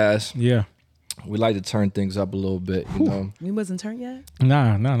podcast, Yeah. we like to turn things up a little bit. You know, We wasn't turned yet.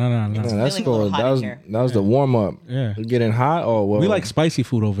 Nah. Man, that's feeling a cool. little hot in here. That was the warm up. Yeah. We getting hot or what? We like spicy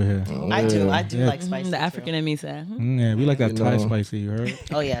food over here. I do like Yeah. spicy. The too. African in me said, Yeah, we like that You Thai know. spicy, you heard?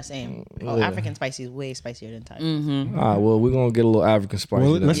 Oh yeah, same. Oh, Yeah. African spicy is way spicier than Thai. All right, well, we're gonna get a little African spicy.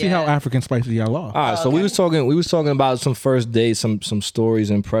 Well, then. let's see how Yeah. African spicy y'all are. All right, so we was talking about some first dates, some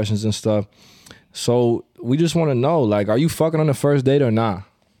stories, impressions, and stuff. So we just want to know, like, are you fucking on the first date or not?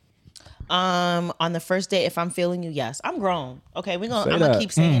 On the first date, if I'm feeling you, yes. I'm grown. Okay, I'm Say gonna that.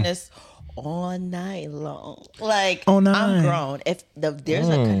 keep saying this all night long. Like All night. I'm grown. If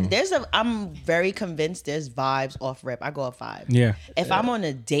I'm very convinced there's vibes off rip. I go a 5. Yeah. If I'm on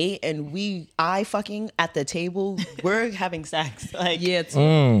a date and I fucking at the table, we're having sex. Like yeah, two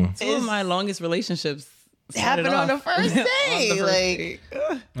of my longest relationships happened on the first day. Like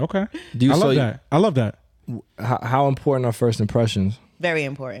Okay. Do you- I so love you- that. I love that. How important are first impressions? very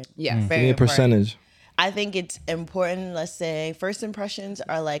important. Yeah. Very Give me a important. percentage. I think it's important. Let's say first impressions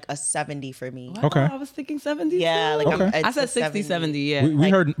are like a 70 for me. Okay. I was thinking 70. Yeah, like Okay. it's I said a 60, 70. Yeah.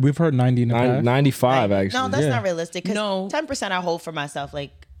 we've heard 90 in the past. 95 actually. No, that's Yeah. not realistic. Because No. 10% I hold for myself. Like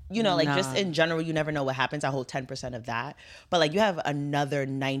you know, like just Nah. in general, you never know what happens. I hold 10% of that. But like you have another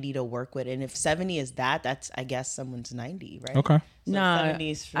 90 to work with. And if 70 is that's, I guess, someone's 90, right? Okay. So Nah,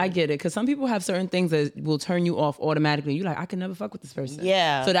 70 is I get it. Because some people have certain things that will turn you off automatically. You're like, I can never fuck with this person.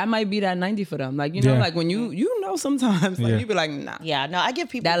 Yeah. So that might be that 90 for them. Like, you know, Yeah. like when you know sometimes, like Yeah. you be like, nah. Yeah, no, I give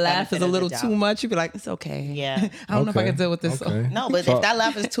people That laugh benefit is a of the little doubt. too much. You be like, it's okay. Yeah. I don't know if I Okay. can deal with this. Okay. No, but So- if that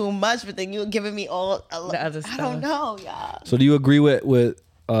laugh is too much, but then you're giving me all The other I don't stuff. know, yeah. So do you agree with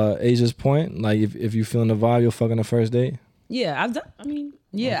Asia's point? Like if you feeling the vibe, you'll fuck on the first date. Yeah, I've done. I mean,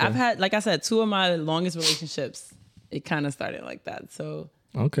 yeah, I've had, like I said, 2 of my longest relationships. It kind of started like that. So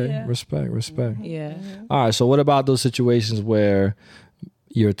Okay, Yeah. respect. yeah, All right. So what about those situations where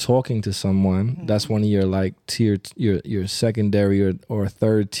you're talking to someone that's one of your like tier, your secondary or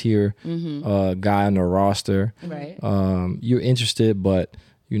third tier guy on the roster? right. You're interested, but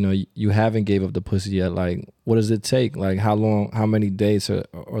you know you haven't gave up the pussy yet. Like, what does it take? Like, how long? How many dates? Or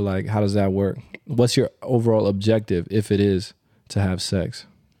like, how does that work? What's your overall objective, if it is to have sex?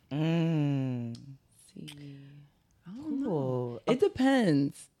 Ooh. It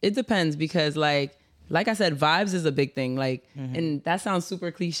depends. It depends because like I said, vibes is a big thing. Like, and that sounds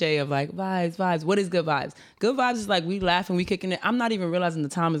super cliche of like vibes. What is good vibes? Good vibes is like we laughing, we kicking it. I'm not even realizing the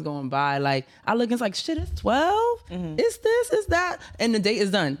time is going by. Like I look and it's like, shit, it's 12. It's this, it's that, and the date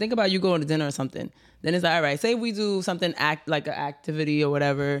is done. Think about you going to dinner or something. Then it's like, all right, say we do something like an activity or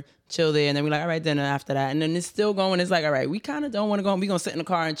whatever, chill there, and then we like, all right, dinner after that, and then it's still going. It's like, all right, we kind of don't want to go home. We gonna sit in the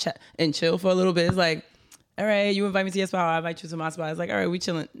car and chat and chill for a little bit. It's like, all right, you invite me to your spot, I invite you to my spot. It's like, all right, we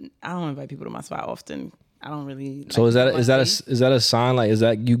chilling. I don't invite people to my spot often. I don't really. So is that a sign? Like, is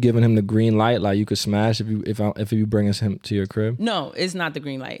that you giving him the green light? Like you could smash if you bring him to your crib? No, it's not the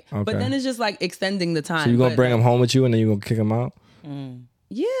green light. Okay. But then it's just like extending the time. So you gonna But, bring him home with you and then you gonna kick him out?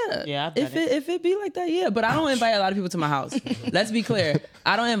 Yeah. Yeah, I've done if it be like that, yeah. But I don't invite a lot of people to my house. Let's be clear.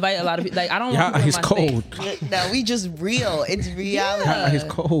 I don't invite a lot of people. Like I don't. Yeah, want he's people in my cold. space. No, we just real. It's reality. He's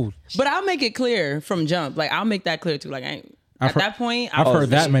cold. But I'll make it clear from jump. Like I'll make that clear too. Like I ain't, I've at heard- that point, I've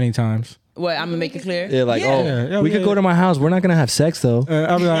heard that many times. What I'm gonna make it clear. Yeah, like Yeah, we yeah, could go yeah. to my house. We're not gonna have sex though.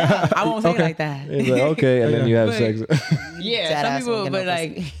 I'll be like, I won't say it like that. It's like, okay, and then you have But- sex. Yeah, Dead some ass people, won't but get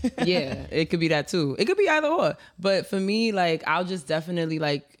like, yeah, it could be that too. It could be either or. But for me, like, I'll just definitely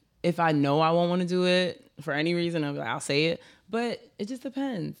like, if I know I won't want to do it for any reason, I'll say it. But it just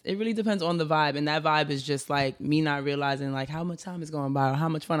depends. It really depends on the vibe, and that vibe is just like me not realizing like how much time is going by or how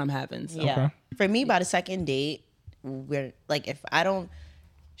much fun I'm having. So. Yeah. Okay. For me, by the second date, we're like, if I don't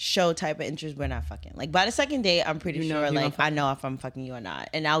show type of interest, we're not fucking. Like by the second date, I'm pretty You know sure if you like gonna I know if I'm fucking you or not,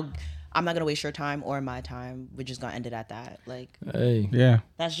 and I'm not gonna waste your time or my time. We're just gonna end it at that. Like Hey, yeah.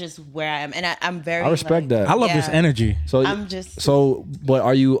 that's just where I am, and I'm very. I respect like, that. I love this Yeah. energy. So I'm just- but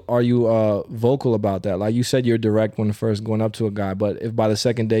are you vocal about that? Like you said, you're direct when first going up to a guy, but if by the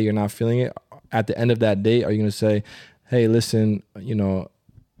second day you're not feeling it, at the end of that date, are you gonna say, "Hey, listen, you know,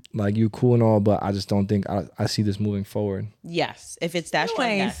 like you cool and all, but I just don't think I see this moving forward." Yes, if it's that You strong.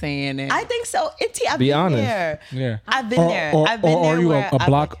 ain't yes. saying it. I think so. I've Be been honest. there. Yeah. I've been there. Or, I've been or there are you where a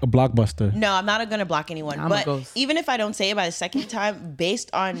blockbuster? No, I'm not gonna block anyone. I'm a but ghost. even if I don't say it by the second time, based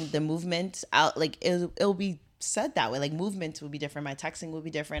on the movements, out like it'll be said that way. Like movements will be different. My texting will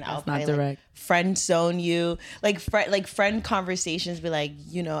be different. I'll not probably like direct. friend zone you. Like friend conversations be like,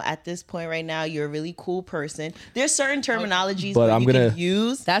 you know, at this point right now, you're a really cool person. There's certain terminologies But where I'm you gonna- can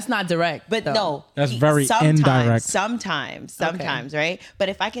use. That's not direct. But though. no, That's very indirect. Sometimes, right? But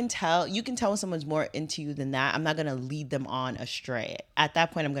if I can tell, you can tell when someone's more into you than that. I'm not gonna lead them on astray. At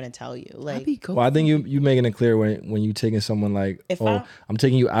that point, I'm gonna tell you, I like, be cool. Well, I think you making it clear when you taking someone like, If oh, I'm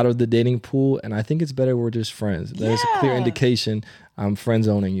taking you out of the dating pool, and I think it's better we're just friends. There's a clear Yeah. indication I'm friend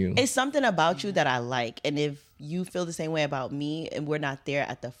zoning you. it's something about you that I like, and if you feel the same way about me and we're not there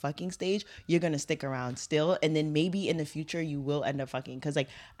at the fucking stage, you're gonna stick around still, and then maybe in the future you will end up fucking. Because like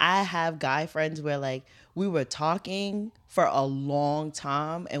I have guy friends where like we were talking for a long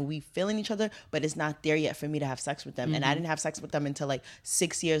time and we feeling each other, but it's not there yet for me to have sex with them. And I didn't have sex with them until like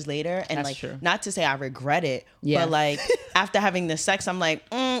 6 years later. And That's like, true. not to say I regret it, Yeah. but like after having the sex, I'm like,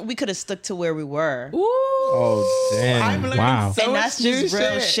 we could have stuck to where we were. Ooh. Oh damn! Wow. And that's just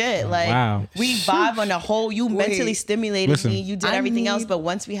real shit. Like Wow. we vibe on the whole. You mentally stimulated Listen. me. You did I everything else. need- But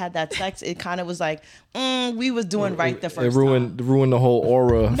once we had that sex, it kind of was like we was doing right the It first ruined time. the whole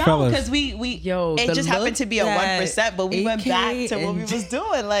aura. No, Fellas. because we Yo, it the just happened look to be a that 1%, but we went back AK to what we and- was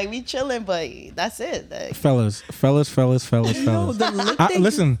doing. Like we chilling, but that's it. Like, Fellas. No, the look they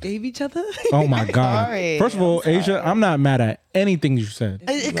Listen. gave each other. Oh my God. sorry. First of all, Asia, I'm not mad at anything you said,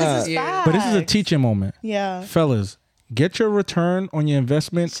 because it's Yeah. facts. but this is a teaching moment. Yeah. Fellas, get your return on your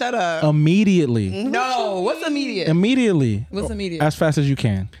investment Shut up. immediately. No, what's immediate? Immediately. What's immediate? As fast as you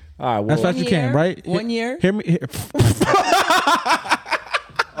can. All right, well, As fast as you can, right? 1 year. Hear me.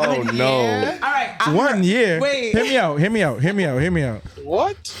 oh no. All right. 1 year. Wait. Hear me out.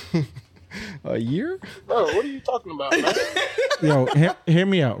 What? A year? Bro, what are you talking about, man? Yo, hear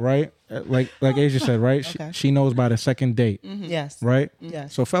me out, right? Like Asia said, right? Okay. She knows by the second date, Yes. right?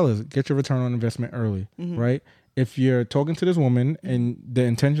 Yes. So fellas, get your return on investment early, right? If you're talking to this woman and the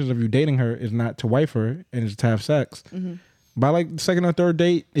intentions of you dating her is not to wife her and is to have sex, by like the second or third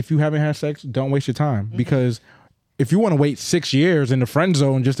date, if you haven't had sex, don't waste your time because if you want to wait 6 years in the friend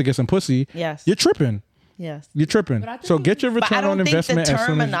zone just to get some pussy, Yes. you're tripping. Yes. You're tripping. So get your But I return don't on think investment the as soon as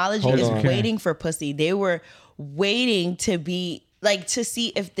terminology Hold is on. waiting for pussy. They were waiting to be like to see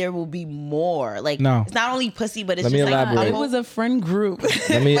if there will be more. Like No. it's not only pussy, but it's Let me just like elaborate. It was a friend group.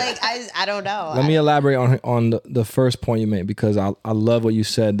 Let me like I don't know. let me elaborate on the first point you made because I love what you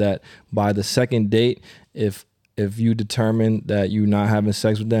said that by the second date, if you determine that you're not having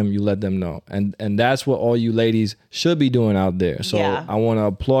sex with them, you let them know. And that's what all you ladies should be doing out there. So Yeah. I want to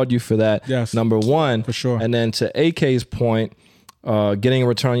applaud you for that. Yes. Number one. For sure. And then to AK's point, getting a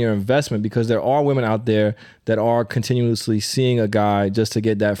return on your investment because there are women out there that are continuously seeing a guy just to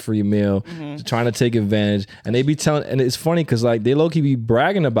get that free meal, trying to take advantage. And they be telling, and it's funny because like they low-key be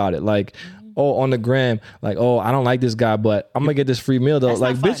bragging about it. Like, oh, on the gram, like, oh, I don't like this guy, but I'm gonna get this free meal though. That's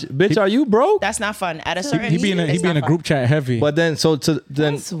Like, not bitch, are you broke? That's not fun. At a certain he be in a group chat heavy. But then,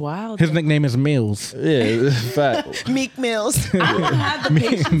 That's wild. his nickname is Mills. yeah, fact. Meek Mills. I don't have the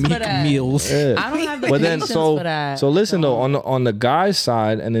patience for Meek that. Mills. Yeah. I don't have the But then, patience so for that. so listen though, on the guy's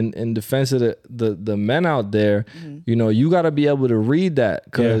side, and in defense of the men out there, you know, you got to be able to read that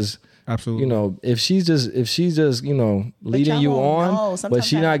because. Absolutely. You know, if she's just you know leading y'all you won't on, know. but Sometimes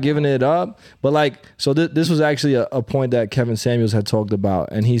she that not giving it up. But like, so this was actually a point that Kevin Samuels had talked about,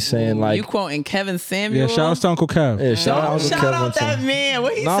 and he's saying you like, quoting Kevin Yeah, Samuels? shout out to Uncle Kev. yeah, shout out to Shout Kevin out that Samuels. man.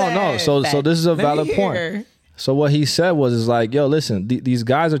 What he No, said? no. So this is a Let me valid point. hear. So what he said was like, yo, listen, these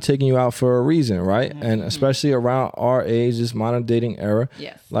guys are taking you out for a reason, right? And especially around our age, this modern dating era,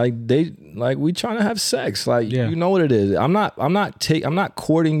 Yes. like we trying to have sex, like Yeah. you know what it is. I'm not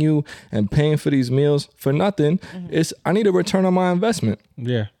courting you and paying for these meals for nothing. It's I need a return on my investment.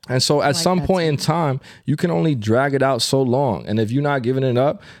 Yeah. And so at some that point in time, you can only drag it out so long. And if you're not giving it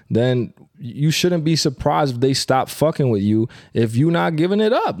up, then you shouldn't be surprised if they stop fucking with you if you're not giving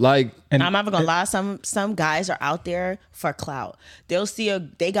it up. Like, And I'm not even gonna lie. Some guys are out there for clout. They'll see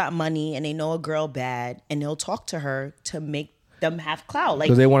they got money and they know a girl bad, and they'll talk to her to make them have clout. Like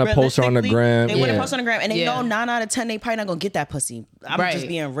 'Cause they wanna post her on the realistically, gram. They want to Yeah. post on the gram, and they Yeah. know 9 out of 10 they probably not gonna get that pussy. I'm Right. just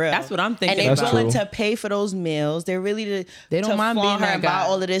being real. That's what I'm thinking And they're about. willing That's to pay for those meals. They're really They don't to mind flaunt being her that and buy guy.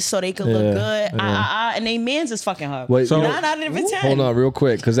 all of this so they can Yeah, look good. yeah. And they mans is fucking her. Wait, So- 9 out of 10. hold on real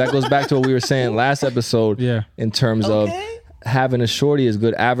quick, because that goes back to what we were saying last episode. Yeah. In terms Okay. of having a shorty is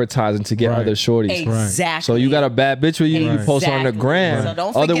good advertising to get Right. other shorties. Exactly. So you got a bad bitch with you, you post her on the Exactly. gram. So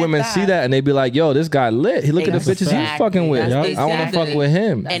don't Other forget women that. see that and they be like, yo, this guy lit. He look at the bitches he's Exactly. fucking with. That's the I want to standard. fuck with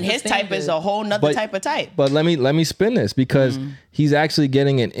him. And his type is standard. a whole nother But- type of type. But let me spin this because he's actually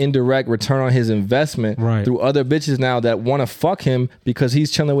getting an indirect return on his investment Right. through other bitches now that want to fuck him because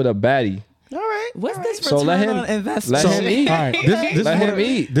he's chilling with a baddie. All right. What's this So return let him- on investment? let him eat. All right. This Let is him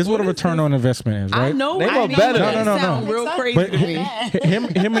eat. This is what a return on investment is, I right? know. Name I a know better. that No. sound real crazy But to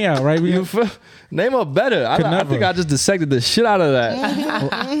me. hear me out, right? You name a better. I never. think I just dissected the shit out of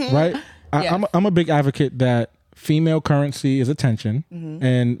that. Right? Yes. I'm a big advocate that female currency is attention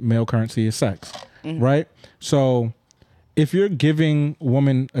and male currency is sex, right? So if you're giving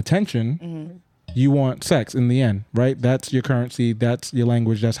woman attention, you want sex in the end, right? That's your currency, that's your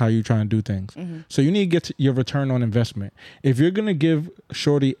language, that's how you try and do things. So you need to get to your return on investment. If you're gonna give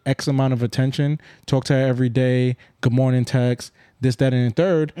shorty X amount of attention, talk to her every day, good morning text, this, that, and the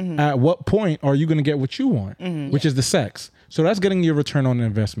third, at what point are you gonna get what you want, which is the sex? So that's getting your return on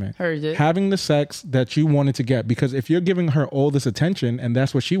investment. Heard it. Having the sex that you wanted to get. Because if you're giving her all this attention and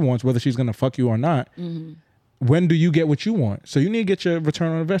that's what she wants, whether she's gonna fuck you or not, when do you get what you want? So you need to get your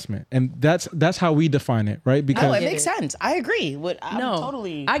return on investment. And that's how we define it, right? No, Because it makes sense. I agree. I'm No,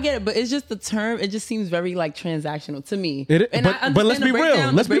 totally. I get it, but it's just the term. It just seems very like transactional to me. it, And I but let's understand be the real.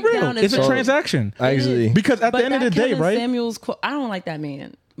 breakdown. Let's The be real. breakdown is It's a very- transaction. Actually, Because at the But end of the that day, Kevin right? Samuels quote, I don't like that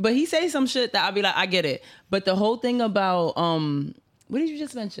man. But he say some shit that I'll be like, I get it. But the whole thing about what did you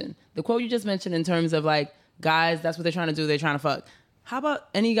just mention? The quote you just mentioned in terms of like guys, that's what they're trying to do. They're trying to fuck. How about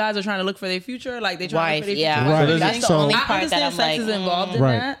any guys are trying to look for their future? Like they trying Wife, to look for their yeah. future. Right. So That's the So- only I part that understand I'm sex like, is involved in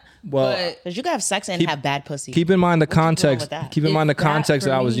Right. that. Well, but because you can have sex and have bad pussy. keep in mind the What you doing context. with that? Keep in mind the It's that context for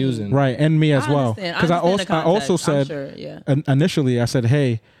that I was me. using. Right, and me as I well. understand. Because I understand the also context. I'm said sure, yeah. initially I said,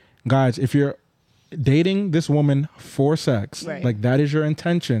 hey, guys, if you're dating this woman for sex, Right. like that is your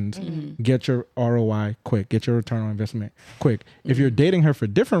intentions, get your ROI quick, get your return on investment quick. If you're dating her for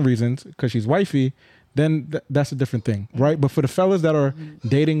different reasons, because she's wifey, then that's a different thing, right? But for the fellas that are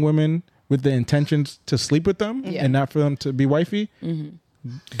dating women with the intentions to sleep with them and not for them to be wifey,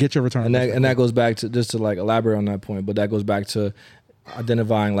 get your return. And that goes back to, just to like elaborate on that point, but that goes back to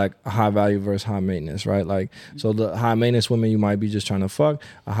identifying like high value versus high maintenance, right? Like, so the high maintenance women you might be just trying to fuck.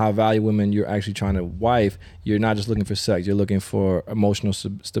 A high value women you're actually trying to wife. You're not just looking for sex. You're looking for emotional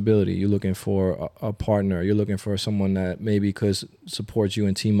stability. You're looking for a partner. You're looking for someone that maybe could support you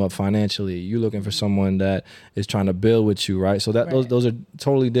and team up financially. You're looking for someone that is trying to build with you, right? So that those are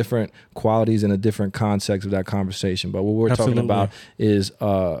totally different qualities and a different context of that conversation. But what we're talking about is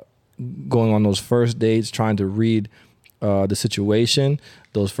going on those first dates, trying to read the situation,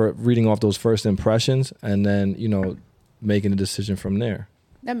 reading off those first impressions, and then making a decision from there.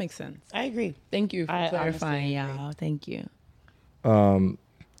 That makes sense. I agree. Thank you for I clarifying, honestly agree. y'all. Thank you.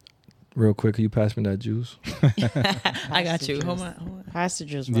 Real quick, can you pass me that juice? I got you. Hold on. Pass the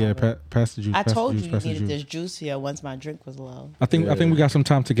juice. Yeah, Robert. pass the juice. I pass the told juice, you pass the needed juice. this juice here once my drink was low. I think we got some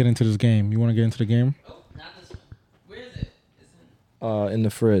time to get into this game. You want to get into the game? Not this one. Where is it? It's In the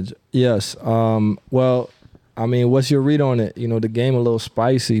fridge. Yes. Well, I mean, what's your read on it? The game a little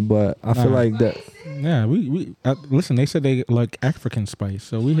spicy, but I feel like that. Yeah, we listen. They said they like African spice,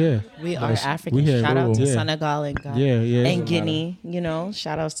 so we here. We are African. we here. Shout out to Yeah. Senegal and Ghana. Yeah. And Guinea.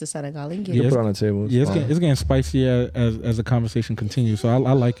 Shout outs to Senegal and You Guinea. can put it on the table. Yeah, fine. it's getting spicier as the conversation continues. So I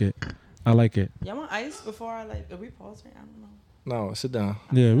like it. I like it. Y'all want ice before I are we pausing? I don't know. No, sit down.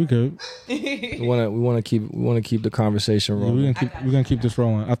 Yeah, we good. We want to keep the conversation Yeah, rolling. we're gonna keep this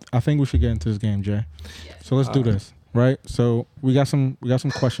rolling. I think we should get into this game, Jay. So let's do this, right? So we got some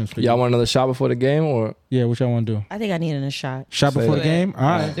questions for you. Y'all want another shot before the game, or Yeah, what y'all want to do? I think I need a shot. Shot Say before that. the game. All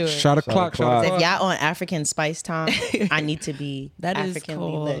right, Do it. shot a clock. Shot a If clock. y'all on African spice time, I need to be That is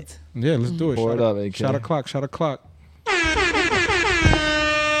Africanly cold. lit. Yeah, let's do it. pour Shot it a- up, AK. Shot a clock. Shot a clock.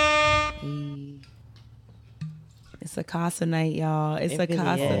 It's a casa night, y'all. It's It a really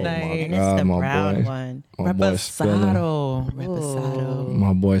casa is. night. And it's God, the my brown boy. one. My boy spilling. Reposado.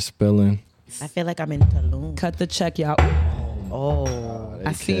 My boy spilling. I feel like I'm in Tulum. Cut the check, y'all. Oh.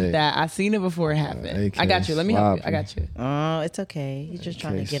 I seen that. I seen it before it happened. AK I got you. Let me help you. I sloppy. got you. Oh, it's okay. He's just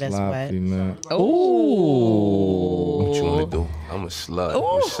trying to get us sloppy, wet. man. What you want to do? I'm a slut.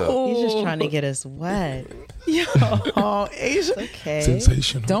 What's up? He's just trying to get us wet. Oh, Asia. Okay.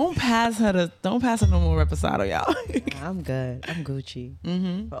 Sensational. Don't pass her no more reposado, y'all. I'm good. I'm Gucci.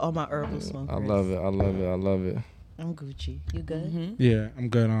 For all my herbal smokers. I love it. I love it. I'm Gucci. You good? Yeah, I'm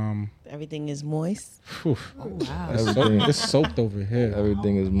good. Everything is moist. Whew. Wow. Everything, It's soaked over here.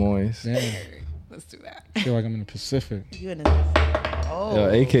 everything is moist. Damn, Let's do that. I feel like I'm in the Pacific. You in the Oh.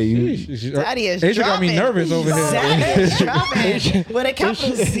 Yo, AK, you. Daddy is Asia got me dropping. nervous over here. Daddy is dropping. With a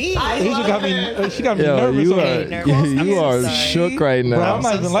capital C. Asia got me. She got me Yo, nervous you over are here. you are sorry. shook right Bro, now. I'm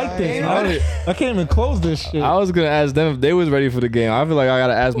not even like this. I can't even close this shit. I was gonna ask them if they was ready for the game. I feel like I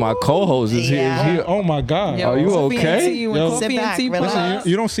gotta ask my co-host. Is Yeah. he? Oh my god. Are you Coffee and okay? tea, when Yo, coffee sit and back, tea relax. plus. Listen,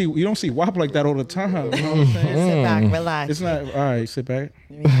 you don't see WAP like that all the time. You know what I'm saying? Sit back, relax. It's not all right. Sit back.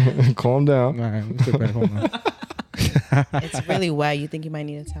 Calm down. All right, sit back. Hold on. It's really wet. You think you might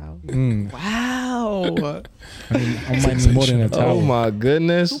need a towel? Wow. I might need more than a towel. Oh my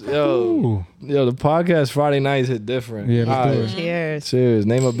goodness, Ooh. yo, the podcast Friday nights hit different. Yeah, let's do All it. Cheers. Cheers.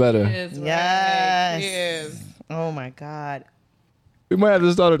 Name it better. Yes. Yes. Oh my God. We might have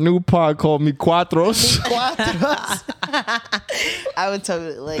to start a new pod called Mi Cuatros. I would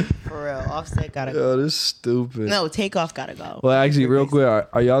totally, like, for real. Offset gotta go. Yo, this is stupid. No, Takeoff gotta go. Well, actually, real quick,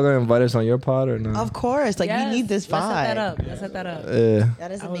 are y'all gonna invite us on your pod or not? Of course. Like, we need this Let's set that vibe. up. Let's set that up. Yeah. That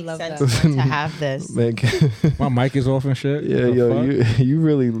doesn't I would make love sense that. not to have this. Make, My mic is off and shit. yeah, The yo, fuck? you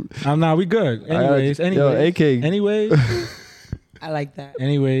really. Nah, we good. Anyways, Yo, AK. anyways, I like that.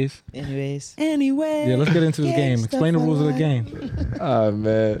 anyways. Anyways. Anyway. Yeah, let's get into this game. Gangsta Explain the rules of the for game. Ah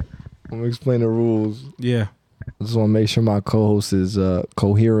man, I'm gonna explain the rules. Yeah. I just want to make sure my co-host is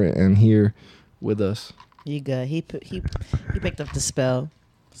coherent and here with us. You good. He picked up the spell.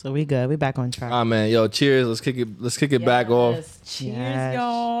 So we good. We back on track. Ah man, yo, cheers. Let's kick it back off. Cheers, Yes.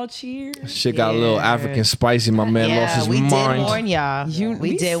 y'all. Cheers. Shit got a little Cheers. African spicy. My man lost his we mind. did warn y'all.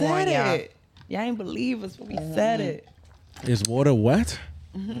 we did said warn y'all. it. Y'all ain't believe us, but we said it. Is water wet?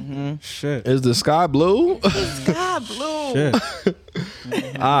 Shit. Is the sky blue? God blue. Shit.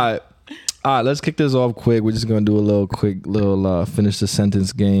 All right, let's kick this off quick. We're just gonna do a little quick finish the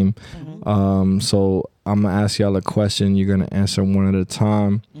sentence game. So I'm gonna ask y'all a question. You're gonna answer one at a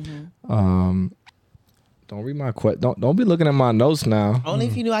time. Don't read my don't be looking at my notes now. Only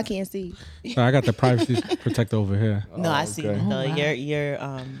if you knew I can't see. So I got the privacy protector over here. No, I see. okay. No, Oh, wow. your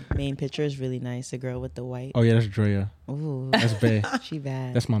main picture is really nice. The girl with the white. Oh yeah, that's Drea. Ooh, That's Bae. she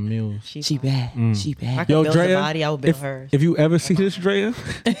bad. That's my muse. She bad. She If I bad. could Yo, build the Drea, body, I would build her. If you ever see this, Drea,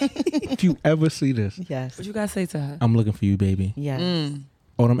 if you ever see this, Yes. What you gotta say to her? I'm looking for you, baby. Yes.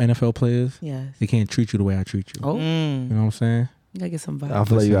 All them NFL players, Yes. they can't treat you the way I treat you. Oh, You know what I'm saying? you gotta get some I vibe.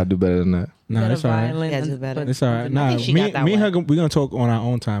 feel like you gotta do better than that. Nah, it's all right. Yeah, do better. It's all right. Nah, think she me got that and her, one. we gonna talk on our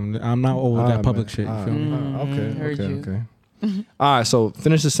own time. I'm not over that public shit. You feel me? Okay, heard okay, you. okay. All right, so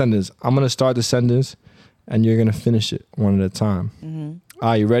finish the sentence. I'm gonna start the sentence, and you're gonna finish it one at a time. All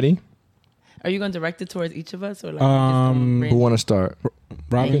right, you ready? Are you gonna direct it towards each of us or like? Who want to start?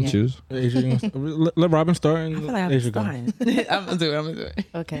 Robin, You can choose. Asia, let Robin start and I feel like I'm Asia go. starting. I'm gonna do it. I'm gonna do it.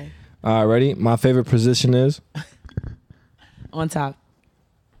 Okay. All right, ready? My favorite position is. On top.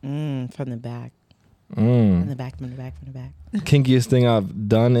 From the back. From the back. From the back. From the back. Kinkiest thing I've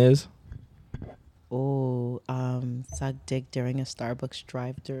done is. Oh, suck dick during a Starbucks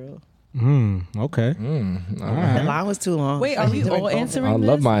drive-through. Okay. The All right. line was too long. Wait, are we all answering I this?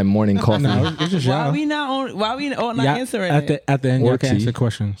 love my morning coffee. No, it's just Why y'all. we not on? Why we all not Yeah, answering at it? the end, Or y'all can tea. answer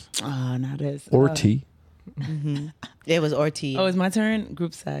questions. Oh, not this. Or tea. It was Ortiz. Oh, it's my turn.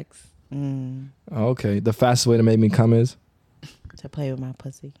 Group sex. Okay. The fastest way to make me come is. To play with my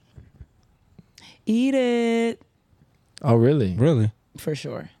pussy. Eat it Oh, really? Really? for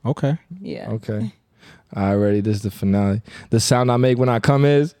sure. Okay. Yeah. Okay. All right, ready? This is the finale. The sound I make when I come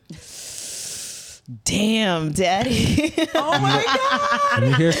is. Damn, daddy. Oh my god! Let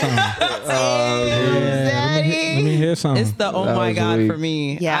me hear something. Let me hear something. It's the oh That my was god weak. for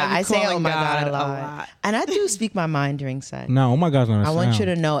me. Yeah, be I say oh calling my God a God lot. And I do speak my mind during sex. No, oh my God's not a I sound. want you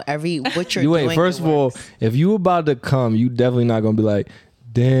to know what you're You doing. wait. First it of all, works. if you about to come, you definitely not gonna be like,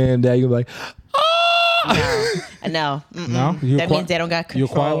 "Damn, dad." You're like, No. No? You That qui- means they don't got You a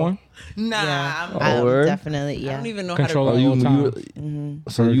control. quiet one? Nah, Yeah. I'm- Oh, word? Definitely, yeah. I don't even know Control how "Oh, to. all you." time.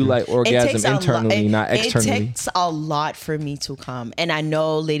 So you like orgasm internally, not externally. It takes a lot for me to come, and I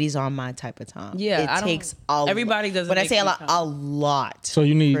know ladies are my type of time. Yeah, I it don't- takes a. everybody doesn't When I make say a me lot, come. a lot. So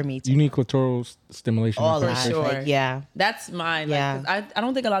you need for me to you need clitoral stimulation. all For that. sure. Like, yeah. That's mine. Yeah. Like, 'cause I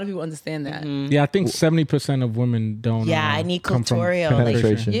don't think a lot of people understand that. Yeah, I think 70% of women don't. Yeah, I need come from clitoral, like-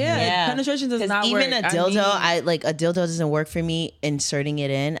 Penetration. Yeah, penetration does 'Cause not even work. a dildo, a dildo doesn't work for me. Inserting it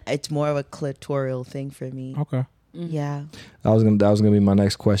in, it's more of a clitoral thing for me. Okay. Yeah. That was gonna be my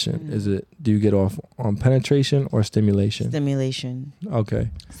next question. Is it? Do you get off on penetration or stimulation? Stimulation. Okay.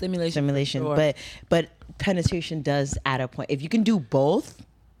 Stimulation. for sure. But penetration does at a point. If you can do both,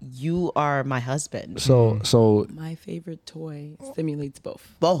 you are my husband. So my favorite toy stimulates both.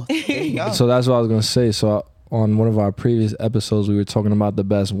 Both. There you go. so that's what I was gonna say. So on one of our previous episodes, we were talking about the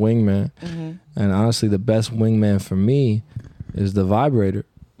best wingman, and honestly, the best wingman for me is the vibrator.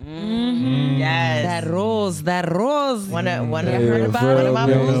 Yes. That rose. One of my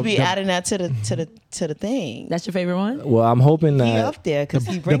yeah. moves be adding that to the thing. That's your favorite one? Well, I'm hoping He that. up there because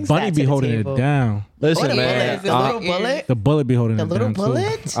he The brings bunny that be to the holding table. it down. Listen, Oh, the man. bullet, the little bullet, The bullet be holding the it little down. too.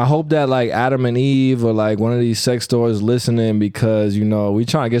 bullet. I hope that like Adam and Eve or like one of these sex stores listening because we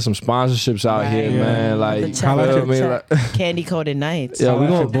trying to get some sponsorships out here, Right. man. Like, The you check, feel check, me? check. Like- Candy coated nights. Yeah, we Shout out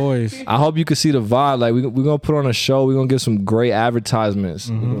gonna- to boys. I hope you can see the vibe. Like we're gonna put on a show. We're gonna get some great advertisements.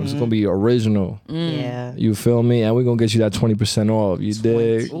 It's gonna be original. Yeah. You feel me? And we're gonna get you that 20% off. You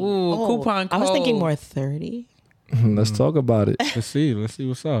dig? Ooh, Oh, coupon code. I was thinking more 30. Let's talk about it. Let's see what's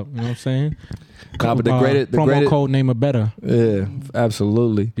up. You know what I'm saying? Nah, but the promo greatest, code name a better. yeah,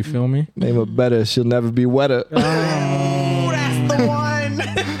 absolutely. You feel me? Name her better. She'll never be wetter. That's the one.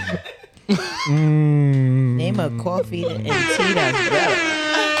 Name a coffee and tea that's better.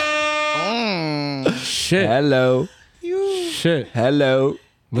 Shit. Hello, Shit. hello.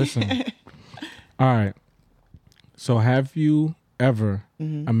 Listen. All right. So have you ever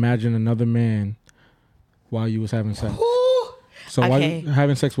imagined another man while you was having sex? So while Okay. you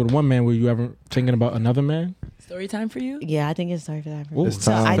having sex with one man, were you ever thinking about another man? Story time for you? Yeah, I think it's time for that. Ooh, It's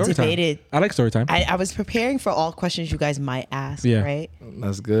So time. I Story time. debated. I like story time. I was preparing for all questions you guys might ask, Yeah. right?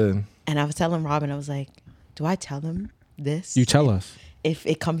 That's good. And I was telling Robin, I was like, do I tell him this? You tell us. If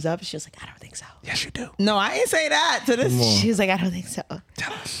it comes up, she was like, I don't think so. Yes, you do. No, I ain't say that to this. She was like, I don't think so.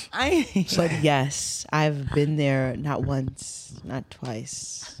 I ain't. But yes, I've been there not once, not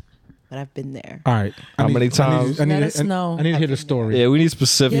twice, but I've been there. All right. How many times? I need Let us know. I need to hear the story. Yeah, we need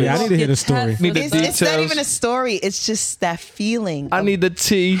specifics. Yeah, I need to hear the story. Need the It's not details. even a story. It's just that feeling. I of need the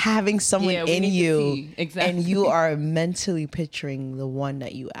tea. having someone Yeah, we in need the you, tea. Exactly. and you are mentally picturing the one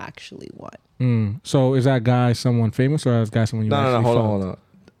that you actually want. So is that guy someone famous or is that guy someone you No, actually hold fucked?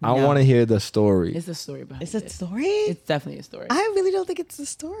 on. I No. want to hear the story. It's a story behind It's it. a story. It's definitely a story. I really don't think it's a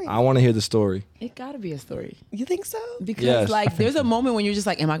story. I want to hear the story. It gotta be a story You think so? because Yes. like there's a moment when you're just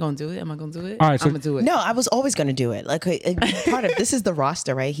like, am I gonna do it? Am I gonna do it? All right, so- I'm gonna do it. No, I was always gonna do it. Like part of this is the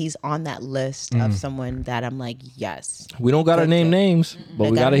roster, right? He's on that list of someone that I'm like, yes. We don't gotta Good name dick. names, but we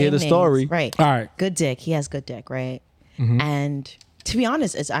Gotta gotta hear name the names. story. Right. All right. Good dick. He has good dick, right? And to be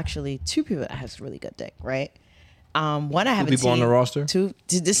honest, it's actually two people that has really good dick, right? One I haven't people on seen. the roster? Two.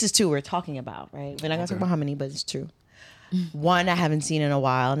 This is two we're talking about, right? We're not gonna talk about how many, but it's two. One I haven't seen in a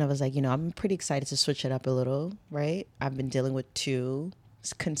while, and I was like, I'm pretty excited to switch it up a little, right? I've been dealing with two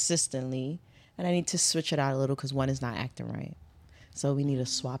consistently, and I need to switch it out a little because one is not acting right. So we need to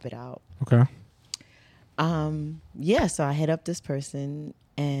swap it out. Okay. Yeah, so I hit up this person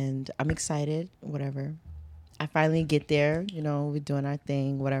and I'm excited, whatever. I finally get there, we're doing our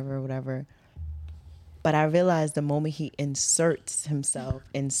thing, whatever. But I realized the moment he inserts himself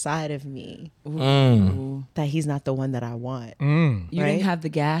inside of me that he's not the one that I want. You right? didn't have the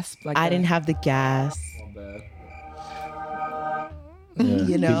gasp. Like I the- didn't have the gas.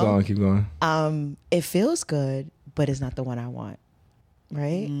 Yeah, keep going. It feels good, but it's not the one I want.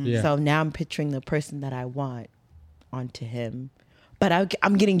 Right? Yeah. So now I'm picturing the person that I want onto him. But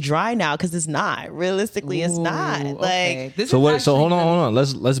I'm getting dry now because it's not. Realistically, it's not. Ooh, Like, okay. This So is what? So actually hold on.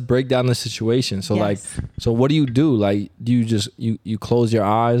 Let's break down the situation. So Yes. so what do you do? Like, do you just you close your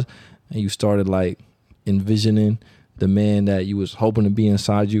eyes and you started like envisioning the man that you was hoping to be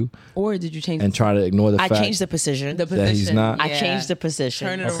inside you, Or did you change and try to ignore the I fact changed the position. the position? that he's not- I Yeah. changed the position.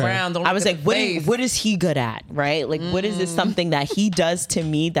 Turn it Okay. around. Don't I was look like, at what the is, face. what is he good at, right? Like, what is this something that he does to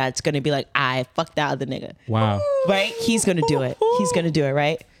me that's going to be like, I fucked that other nigga, Wow. right? He's going to do it. He's going to do it,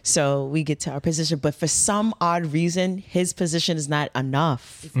 right? So we get to our position, but for some odd reason, his position is not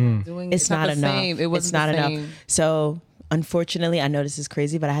enough. Doing- It's not the enough. Same. It wasn't It's not the enough. same. So unfortunately, I know this is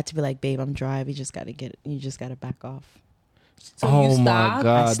crazy, but I had to be like, babe, I'm dry. You just got to back off. So you oh my stopped?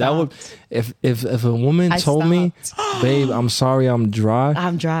 god, that would if a woman I told me, babe, I'm sorry, I'm dry.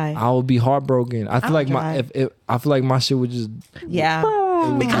 I'm dry. I would be heartbroken. I feel I'm like dry. I feel like my shit would just Yeah.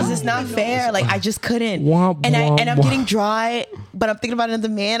 Because it's not fair. Like I just couldn't. Womp, and I'm womp, getting dry, but I'm thinking about another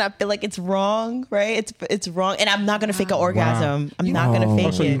man. I feel like it's wrong, right? It's wrong. And I'm not gonna fake an orgasm. I'm not gonna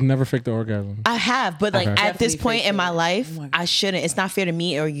fake So it. you've never faked the orgasm. I have, but like Okay. at this Definitely point faked in my it. life, Oh my God. I shouldn't. It's not fair to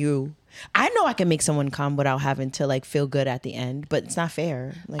me or you. I know I can make someone come without having to like feel good at the end, but it's not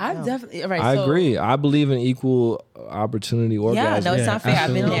fair. Like I've no. definitely right. I so- agree. I believe in equal opportunity Yeah, orgasm. no, it's Yeah, not fair.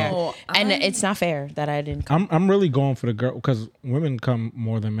 I've been absolutely. there, No, and I'm- it's not fair that I didn't come. I'm really going for the girl because women come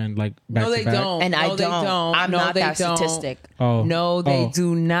more than men, like back No, to they back. don't. And I No, they don't. don't. I'm No, not they that don't. statistic. Oh, No, they Oh.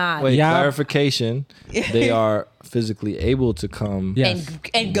 do not. Wait, Yeah. clarification. They are physically able to come. Yes.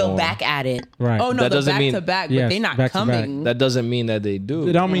 And go More. back at it. Right. Oh no, That the doesn't back mean- to back, but Yes, they not back to back. coming. That doesn't mean that they do.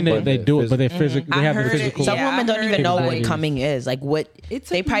 It don't mean that but they do it, but they physically. physically I they have the heard it. physical. Some Yeah, women I don't heard even know what capabilities. coming is. Like what It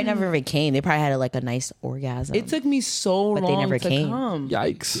they took probably me- never even came. They probably had like a nice orgasm. It took me so But they long never to came. come.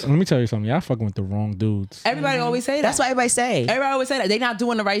 Yikes. Let me tell you something. Y'all fucking with the wrong dudes. Everybody always say that. That's what everybody say. Everybody always say that. They not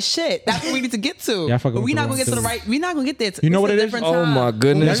doing the right shit. That's what we need to get to. Yeah, I fucking but with we the not gonna wrong get to the dudes. right. We not gonna get there. You know It's what a it is? different Oh time. my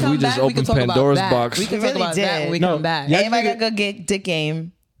goodness, When we come just back, opened can talk about Pandora's that. box. We can We talk really about that when we did. come No, back. yeah. Everybody nigga- got to get dick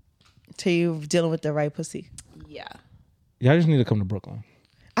game till you dealing with the right pussy. Yeah. Y'all just need to come to Brooklyn.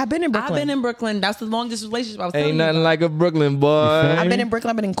 I've been in Brooklyn. I've been in Brooklyn. That's the longest relationship I was telling Ain't you nothing about. like a Brooklyn boy. I've been in Brooklyn.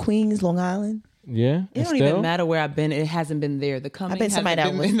 I've been in Queens, Long Island. Yeah. It don't even matter where I've been. It hasn't been there. The coming I've been hasn't somebody that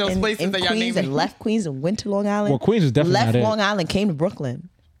been was in those in places that y'all Queens named. and left Queens and went to Long Island. Well, Queens is definitely left not it. Long Island, came to Brooklyn.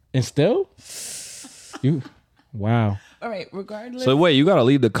 And still, you, wow. All right. Regardless. So wait, you gotta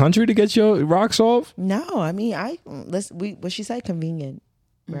leave the country to get your rocks off? No, I mean what she said, convenient,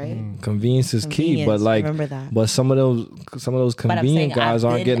 right? Convenience is key, but Convenience, like, remember that. but some of those But I'm saying convenient guys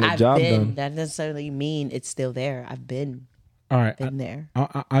I've aren't been- getting the I've job been. done. That doesn't necessarily mean it's still there. I've been All right. there.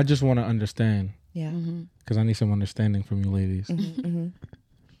 I just want to understand Yeah. because I need some understanding from you ladies. Mm-hmm,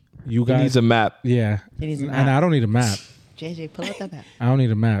 You He guys, needs a map. yeah. He needs a And map. I don't need a map. JJ, pull up that map. I don't need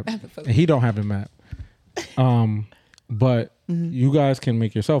a map. And he don't have a map. But Mm-hmm. you guys can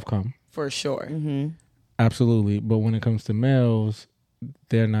make yourself come. for sure. Absolutely. But when it comes to males,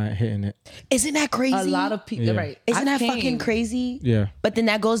 they're not hitting it. Isn't that crazy? A lot of people. Yeah. Right. Isn't I that came- fucking crazy? Yeah. But then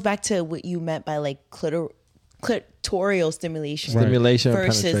that goes back to what you meant by like clitoral stimulation. Right. Stimulation and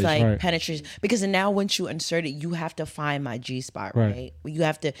Versus penetration. like Right. penetration, because now once you insert it, you have to find my G spot, right? Right. You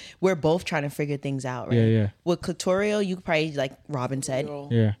have to. We're both trying to figure things out, right? Yeah, yeah. With clitoral, you could probably, like Robin said,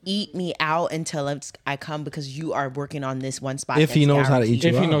 Yeah. eat me out until I come because you are working on this one spot. If he that's knows how to eat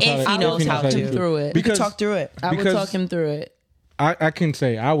guaranteed. you If he out. knows how If to, he knows how to. eat it. Through it. We could Because- talk through it. I would because- talk him through it. I can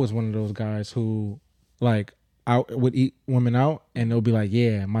say I was one of those guys who, like, I would eat women out, and they'll be like,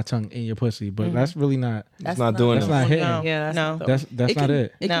 "Yeah, my tongue in your pussy," but that's really not. That's not doing That's it. not hitting. No. Yeah, No. That's not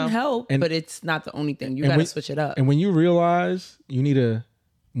it. It No. can help, And- but it's not the only thing. You and gotta when- switch it up. And when you realize you need to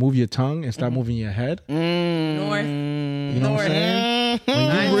move your tongue and start moving your head, North, you know what I'm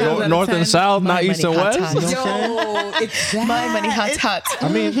saying? North and south, not east and west. Yo, it's that. My money hot. I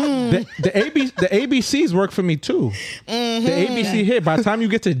mean, the ABCs work for me too. The ABC hit. By the time you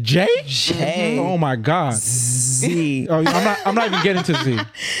get to J, oh my God. Z. Oh, I'm not even getting to Z.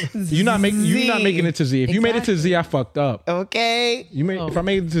 You're not making it to Z. If you made it to Z, I fucked up. Okay. If I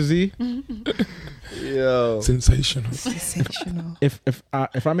made it to Z, Yo. Sensational. Sensational.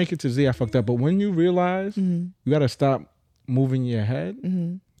 if I make it to Z, I fucked up. But when you realize you gotta stop moving your head,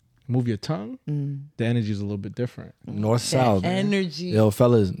 move your tongue, the energy is a little bit different. North south. Energy. Yo,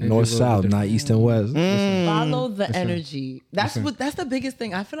 fellas, north south, not east and west. Follow the energy. That's the biggest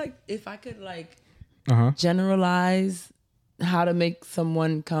thing. I feel like if I could like Uh-huh. generalize how to make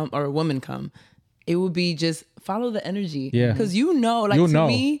someone come or a woman come, it would be just follow the energy. Yeah. Because you know, like You'll to know.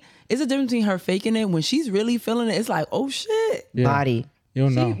 me, it's a difference between her faking it when she's really feeling it. It's like, oh shit. Yeah. Body. You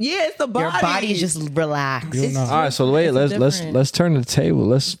don't know. Yeah, it's the body. Your body is just relaxed. You don't know. All right, so wait, It's let's different. turn the table.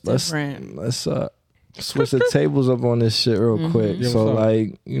 Let's different. switch the tables up on this shit real quick. Yeah, So what's up?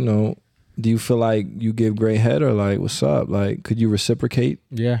 like, you know, do you feel like you give great head or like what's up? Like, could you reciprocate?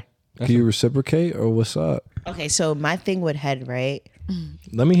 Yeah. Could you reciprocate or what's up? Okay, so my thing with head, right?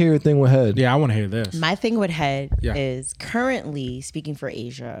 Let me hear your thing with head. Yeah, I want to hear this. My thing with head Yeah. is currently speaking for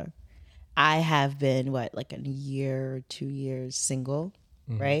Asia. I have been like a year, 2 years single,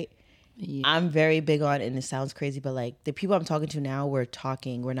 right? Yeah. I'm very big on, and it sounds crazy, but like the people I'm talking to now, we're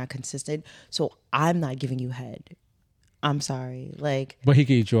not consistent. So I'm not giving you head. I'm sorry. Like, But he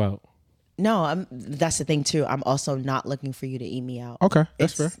can eat you out. no, that's the thing too. I'm also not looking for you to eat me out. Okay,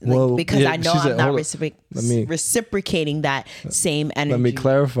 that's It's fair. like, Well, because yeah, I know she I'm said- not hold on. Let me- reciprocating that same energy. Let me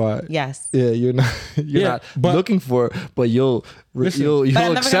clarify. Yes. Yeah, you're not Yeah, not but- looking for it, but you'll Listen, you'll But I'm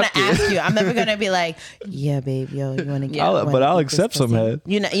never gonna accept it. ask you. I'm never gonna be like, yeah, babe, yo, you wanna get I'll accept some head.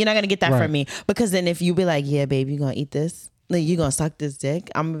 You're not gonna get that Right. from me. Because then if you be like, yeah, babe, you gonna eat this? Like, you gonna suck this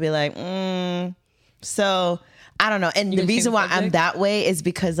dick? I'm gonna be like, So I don't know. And the gonna reason change why the I'm subject? that way is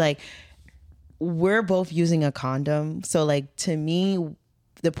because like we're both using a condom. So like to me,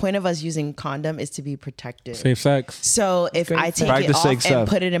 the point of us using condom is to be protected. Safe sex. So if I take Practice it off safe and sex.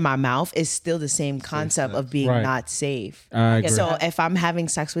 put it in my mouth, it's still the same concept of being Right. not safe. I agree. So if I'm having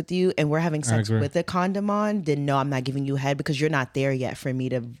sex with you and we're having sex agree. with a condom on, then no, I'm not giving you head because you're not there yet for me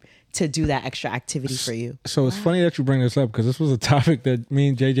to do that extra activity for you. So it's funny that you bring this up because this was a topic that me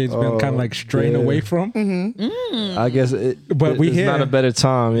and JJ's been kind of like straying yeah. away from. I guess But we it's here. not a better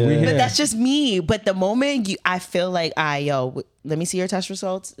time. Yeah. We here. But that's just me. But the moment I feel like, let me see your test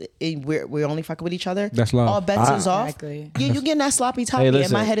results. We're only fucking with each other. That's love. All bets is off. Exactly. You getting that sloppy toppy, and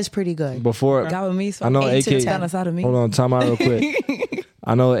listen. my head is pretty good. Before Got with me, so I know 8 to AK. 10. outside of me. Hold on, time out real quick.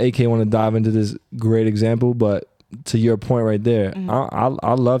 I know AK want to dive into this great example, but to your point right there,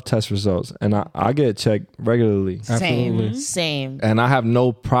 I love test results, and I get checked regularly, Absolutely. Same. and I have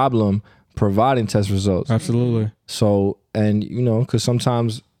no problem providing test results. Absolutely. So, and you know, because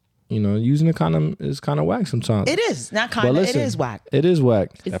sometimes, you know, using a condom is kind of whack sometimes. It is not But kind of. It listen, is whack. It is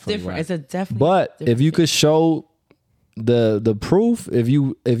whack. It's Definitely different. right. It's a definitely. But different if you could show the proof, if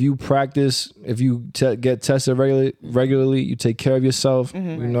you practice, if you get tested regularly, you take care of yourself. You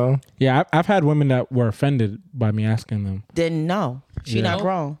know, Yeah, I've had women that were offended by me asking them. Then no, she Yeah. not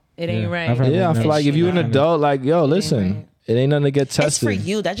grown. it ain't Yeah. right. I've had yeah. I women feel that- like if you're an adult, like yo, listen, right. it ain't nothing to get It's tested. for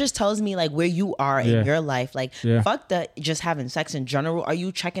you. That just tells me like where you are Yeah. in your life. Like Yeah. fuck that. Just having sex in general. Are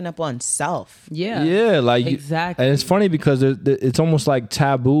you checking up on self? Yeah. Yeah, like Exactly. and it's funny because it's almost like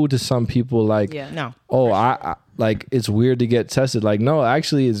taboo to some people. Like, Yeah. No. oh, I like it's weird to get tested. Like, no,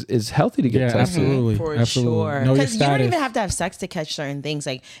 actually, it's healthy to get Yeah, tested. absolutely. For Absolutely. sure. Know your Because you don't status. even have to have sex to catch certain things.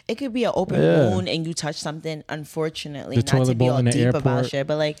 Like it could be an open Yeah. wound and you touch something. Unfortunately, The not to toilet be bowl all in the deep about airport. shit,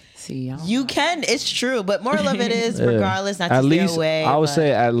 but like See, y'all. you can. It's true. But moral of it is, Yeah. regardless, not to At stay least away. I would but-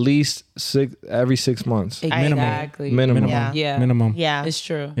 say at least every 6 months. Exactly. Minimum. Yeah. Yeah. Minimum. yeah. It's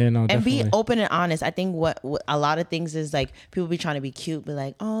true. Yeah, no, And definitely. be open and honest. I think what a lot of things is like people be trying to be cute, be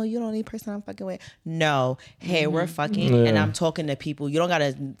like, oh, you the only person I'm fucking with. No, hey, we're fucking, and Yeah. I'm talking to people. You don't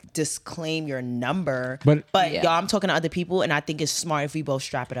gotta disclaim your number, But- yo, I'm talking to other people, and I think it's smart if we both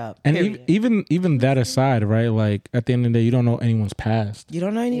strap it up. And period. even that aside, right? Like at the end of the day, you don't know anyone's past. You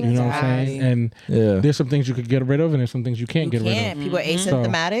don't know You anyone. know what I'm saying? And Yeah. there's some things you could get rid of, and there's some things you can't get rid Yeah, of. people are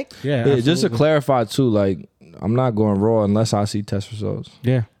asymptomatic. Yeah, Yeah, just to absolutely. clarify too, like I'm not going raw unless I see test results.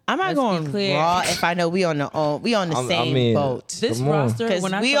 Yeah, I'm not Let's be going clear. raw if I know we on the same boat. This Come on. roster, Because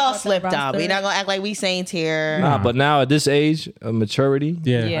when I we talk all about that slipped up. roster- We're not gonna act like we saints here. Nah, but now at this age of maturity,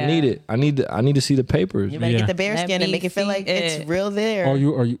 Yeah. Yeah. I need it. I need to see the papers. You better Yeah. get the bear Let skin and me make it feel see like it's it. real there. Are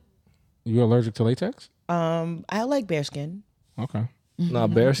you allergic to latex? I like bear skin. Okay. Nah,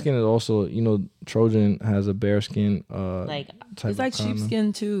 bearskin is also, Trojan has a bearskin Like type It's like of condom.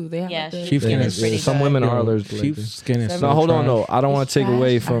 sheepskin too. They have Yeah, like the- Sheepskin Yeah, is pretty some good. women Yo, are allergic to latex. sheepskin is so No, hold on. trash. No, I don't want to take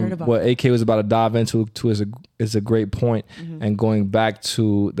away trash. I heard from about what AK was about to dive into. Is a great point. Mm-hmm. And going back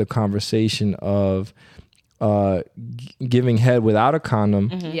to the conversation of giving head without a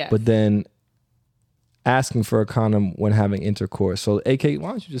condom, Yes. but then asking for a condom when having intercourse. So AK, why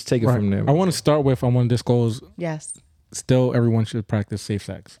don't you just take it Right. from there? I want to start with, I want to disclose, yes, still everyone should practice safe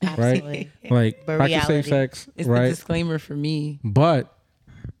sex, absolutely. right? Like But practice reality. safe sex, It's the right? disclaimer for me. But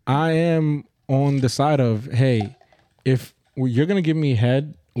I am on the side of, hey, if you're going to give me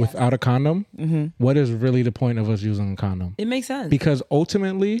head without a condom, what is really the point of us using a condom? It makes sense. Because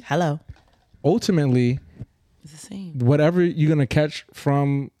ultimately, Hello. It's the same. whatever you're going to catch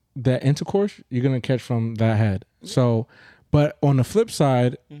from that intercourse, you're going to catch from that head. So, but on the flip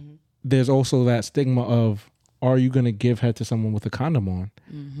side, there's also that stigma of, are you going to give head to someone with a condom on?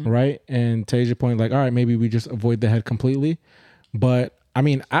 Right? And to your point, like, all right, maybe we just avoid the head completely. But I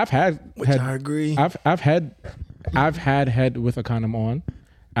mean, I've had head, I agree. I've had head with a condom on,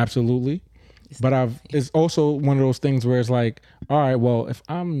 absolutely. But it's also one of those things where it's like, all right, well, if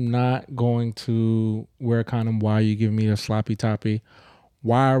I'm not going to wear a condom, why are you giving me a sloppy toppy?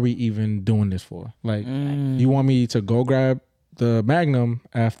 Why are we even doing this for? Like, you want me to go grab the Magnum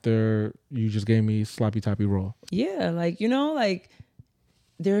after you just gave me sloppy toppy roll? Yeah, like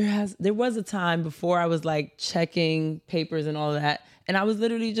there was a time before I was like checking papers and all that, and I was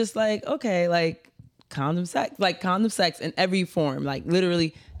literally just like, okay, like condom sex in every form, like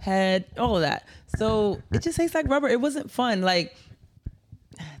literally head, all of that. So it just tastes like rubber. It wasn't fun. Like,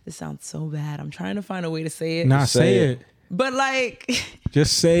 this sounds so bad. I'm trying to find a way to say it. Nah, Say say it. it. But like,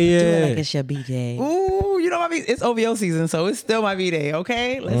 Just say Do it it. like it's your B-day. ooh, you know what I mean? It's OVO season, so it's still my B-day,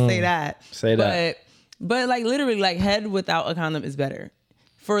 okay? Let's say that. Say that. But like literally, like head without a condom is better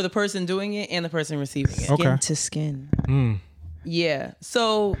for the person doing it and the person receiving it. Okay. Skin to skin. Yeah.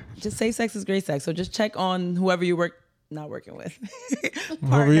 So just safe sex is great sex. So just check on whoever you not working with.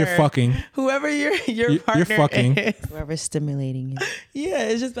 Whoever you're Partner. fucking. Whoever your You're partner fucking. is. Whoever's stimulating you. Yeah,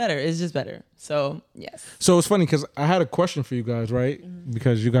 it's just better. It's just better. So yes. So it's funny because I had a question for you guys, right?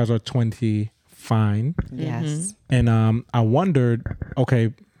 Because you guys are 20 fine. Yes. And I wondered,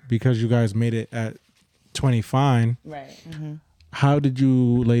 okay, because you guys made it at 20 fine, Right. how did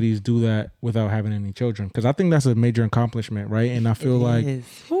you ladies do that without having any children? Because I think that's a major accomplishment, right? And I feel like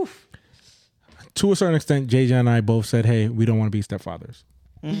to a certain extent, JJ and I both said, hey, we don't want to be stepfathers.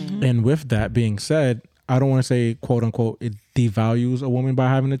 And with that being said, I don't want to say, quote unquote, it devalues a woman by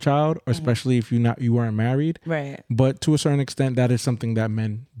having a child, especially if you weren't married. Right. But to a certain extent, that is something that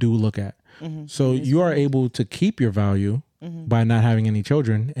men do look at. So you are able to keep your value by not having any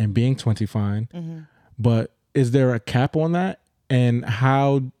children and being 20 fine. But is there a cap on that? And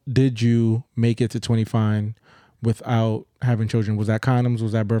how did you make it to 20 fine without having children? Was that condoms?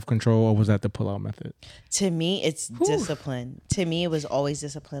 Was that birth control? Or was that the pull-out method? To me, it's discipline. To me, it was always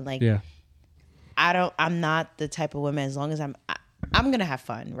discipline. Like, Yeah. I'm not the type of woman, as long as I'm gonna have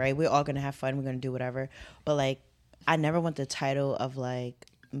fun, right? We're all gonna have fun. We're gonna do whatever. But like, I never want the title of like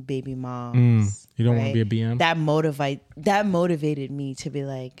baby moms. You don't want right? to be a BM? That motivated me to be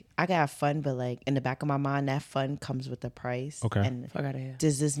like, I gotta have fun, but like in the back of my mind, that fun comes with a price. Okay. And Fuck out of here.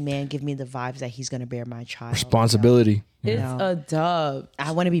 does this man give me the vibes that he's gonna bear my child? Responsibility. It's No. a dub.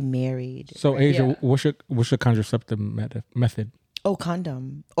 I want to be married. So, Asia, Yeah. what's your contraceptive method? Oh,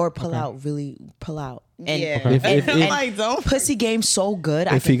 condom or pull out. Really pull out. And, Yeah. If- and like, don't. pussy game so good.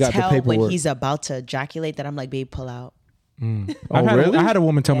 I If he can got the tell when paperwork. he's about to ejaculate that I'm like, babe, pull out. Oh, really? I had a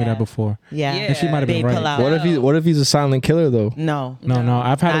woman tell me Yeah. that before. Yeah, And she might have been babe, pull right. out. What if he's a silent killer though? No, No,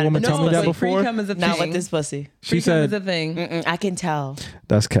 I've had a Not- woman no, tell me that but before. Pre-cum is a thing. not with this pussy. She Pre-cum is said, a thing. I can tell.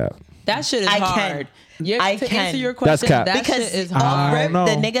 That's cap. That shit is I can. hard. I to can. answer your That's question, cap. that Because shit is I hard. don't know.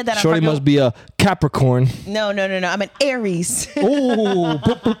 the nigga that Shorty I'm must be a Capricorn. No. I'm an Aries. ooh,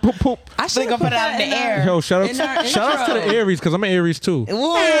 poop, poop, poop, poop. I should gonna put it out in the air. Yo, shout In our out to the intro. Aries because I'm an Aries too.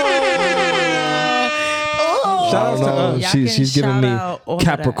 Shout I out don't to know. us. Y'all She's can giving me shout out all of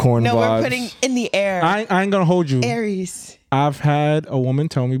that. Capricorn No, vibes. we're putting in the air. I ain't gonna hold you. Aries. I've had a woman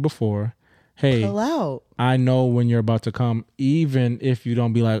tell me before, hey, Pull out. I know when you're about to come, even if you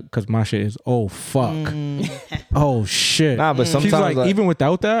don't be like, because my shit is, oh, fuck. Oh, shit. Nah, but She's sometimes like, even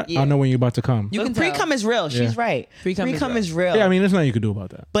without that, Yeah. I know when you're about to come. You can Pre-cum tell. is real. She's right. Pre-cum is is real. Yeah, I mean, there's nothing you can do about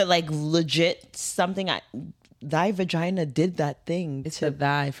that. But like legit something thy vagina did that thing. It's a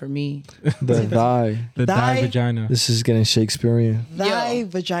thigh for me. The thigh. The Thy- thy vagina. This is getting Shakespearean. Thy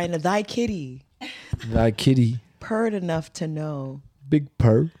vagina, thy kitty. Thy kitty. Purred enough to know. Big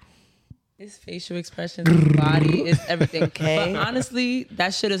purr. His facial expressions, his body, is everything. Okay. But honestly,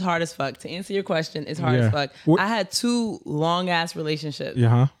 that shit is hard as fuck. To answer your question, it's hard Yeah. as fuck. What- I had 2 long ass relationships. Yeah,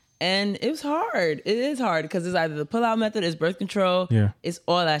 huh? And it was hard. It is hard because it's either the pull-out method, it's birth control. Yeah. It's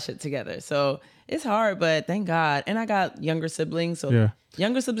all that shit together. So it's hard, but thank God. And I got younger siblings. So Yeah.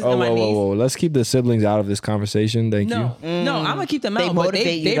 younger siblings Oh, and my whoa, niece. whoa, whoa. Let's keep the siblings out of this conversation. Thank No, you. no, I'm gonna keep them They out. but motivate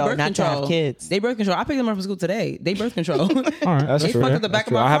they you, though, birth not to have control. kids. They birth control. I picked them up from school today. They birth control. All right. That's They true. fucked up the back That's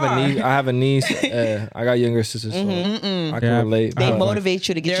of my true. car. I have a niece. I got younger sisters, so I can Yeah. relate. They but motivate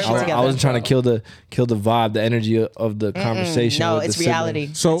you to get your shit I together. wasn't trying to kill the vibe, the energy of the conversation. No, with it's the reality.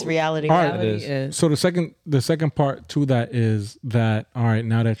 siblings. So it's reality. all right. Reality is. is- So the second part to that is that, all right,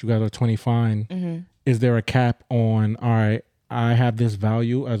 now that you guys are 20 fine, is there a cap on, all right, I have this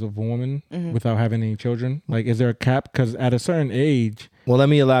value as a woman without having any children? Like, is there a cap? Because at a certain age, Well, let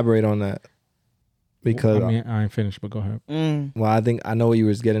me elaborate on that because I mean, I ain't finished, but go ahead. well, I think I know what you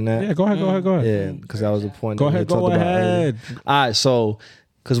was getting at. Yeah, go ahead. Yeah, because that was the point. Go that we ahead, had talked go about earlier. ahead. All right, so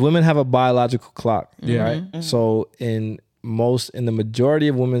because women have a biological clock, Yeah. right? So in the majority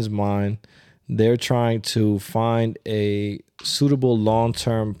of women's mind, they're trying to find a suitable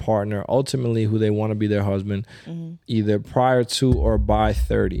long-term partner, ultimately who they want to be their husband, either prior to or by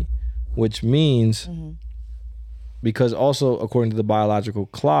 30, which means because also according to the biological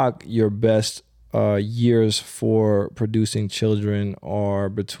clock, your best years for producing children are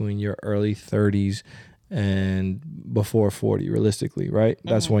between your early 30s and before 40, realistically, right?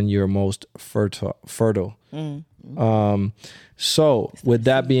 That's when you're most fertile. So with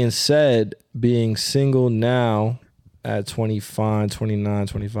that being said, being single now at 25, 29,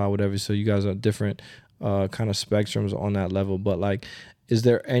 25, whatever, so you guys are different kind of spectrums on that level, but like, is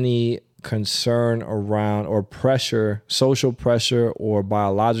there any concern around or pressure, social pressure or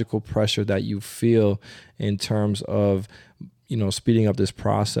biological pressure that you feel in terms of, you know, speeding up this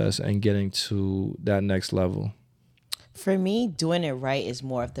process and getting to that next level? For me, doing it right is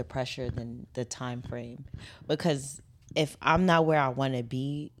more of the pressure than the time frame. Because if I'm not where I want to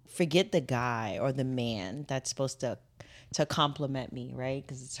be, forget the guy or the man that's supposed to compliment me, right?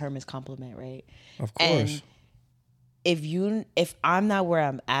 Because the term is compliment, right? Of course. And if I'm not where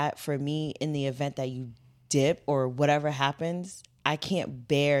I'm at, for me, in the event that you dip or whatever happens, I can't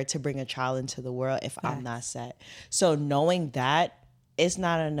bear to bring a child into the world if I'm not set. So knowing that, it's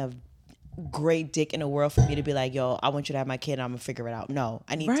not enough great dick in the world for me to be like, yo, I want you to have my kid and I'm gonna figure it out. No,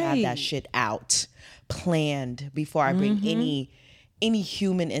 I need to have that Right. shit out, planned before I bring any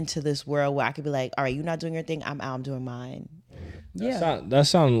human into this world where I could be like, all right, you're not doing your thing, I'm out, I'm doing mine. That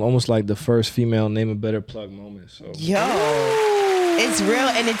sounds almost like the first female name a better plug moment. So Yo, it's real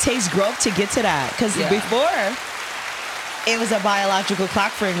and it takes growth to get to that. Because before, it was a biological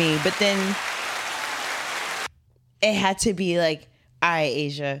clock for me. But then it had to be like, all right,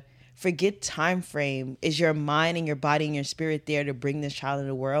 Asia, forget time frame. Is your mind and your body and your spirit there to bring this child into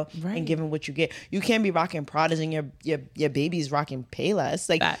the world and give him what you get? You can't be rocking Pradas and your baby's rocking Payless.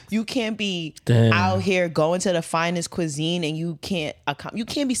 Like, Facts. you can't be Damn. out here going to the finest cuisine and you can't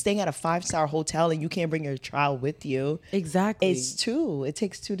be staying at a 5-star hotel and you can't bring your child with you. Exactly. It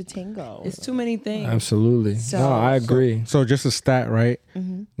takes two to tango. It's too many things. absolutely. No, I agree. So just a stat, right?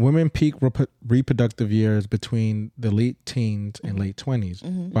 Women peak reproductive years between the late teens and late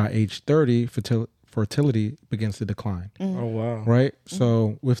 20s. By age 30, fertility begins to decline. Oh wow. Right?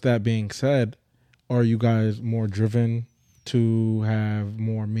 So with that being said, are you guys more driven to have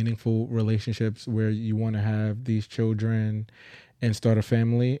more meaningful relationships where you want to have these children and start a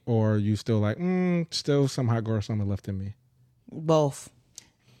family? Or are you still like, still some hot girl summer left in me? Both.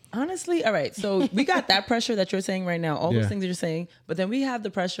 Honestly, all right. So we got that pressure that you're saying right now, all Yeah. those things that you're saying, but then we have the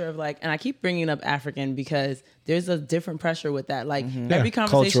pressure of like, and I keep bringing up African because there's a different pressure with that. Like every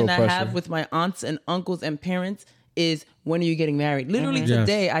conversation Cultural I have pressure. with my aunts and uncles and parents is, when are you getting married? Literally Yes.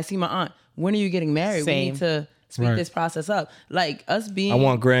 today, I see my aunt. When are you getting married? We Same. need to speed Right. this process up. Like us being, I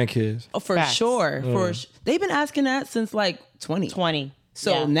want grandkids. oh, for Facts. sure, they've been asking that since like 20.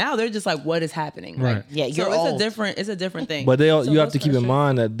 So Yeah. now they're just like, what is happening? Right. Like, Yeah, you're so old. it's a different thing. But So you have those to keep in pressure-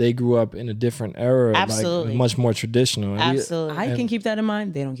 mind that they grew up in a different era, Absolutely. like much more traditional. And Absolutely. I can keep that in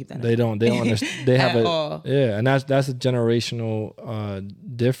mind. They don't keep that in mind. They don't understand. They have At a all. yeah, and that's a generational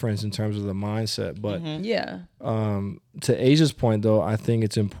difference in terms of the mindset. But Yeah. To Asia's point, though, I think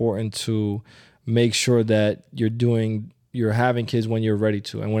it's important to make sure that you're having kids when you're ready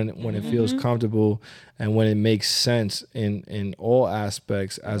to, and when it feels comfortable, and when it makes sense in all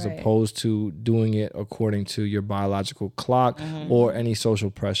aspects, as opposed to doing it according to your biological clock or any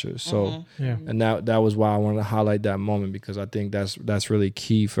social pressures. So, and that was why I wanted to highlight that moment, because I think that's really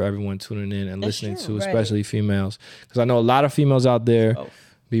key for everyone tuning in and listening to, especially females, because I know a lot of females out there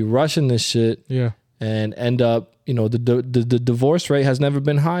be rushing this shit, and end up, the divorce rate has never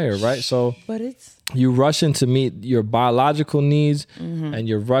been higher, right? So, but it's you rushing to meet your biological needs, and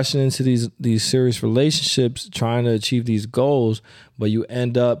you're rushing into these serious relationships trying to achieve these goals, but you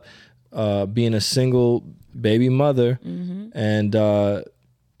end up being a single baby mother, and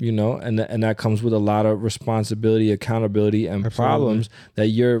and that comes with a lot of responsibility, accountability, and problems that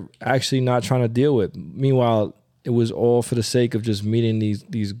you're actually not trying to deal with. Meanwhile, it was all for the sake of just meeting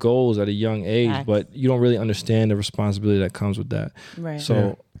these goals at a young age, but you don't really understand the responsibility that comes with that. Right.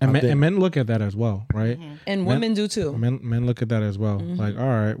 So, and men look at that as well, right? And women do too. Men look at that as well. Like, all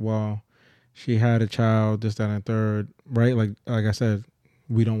right, well, she had a child, this, that, and third, right? Like I said,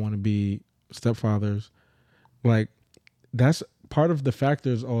 we don't want to be stepfathers. Like, that's part of the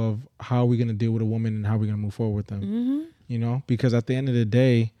factors of how we're going to deal with a woman and how we're going to move forward with them. Because at the end of the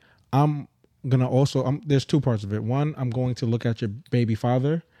day, there's two parts of it. One, I'm going to look at your baby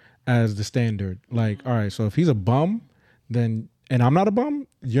father as the standard. Like, all right, so if he's a bum, then, and I'm not a bum,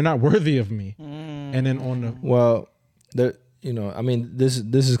 you're not worthy of me. And then this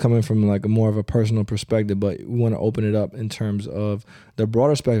is coming from like a more of a personal perspective, but we want to open it up in terms of the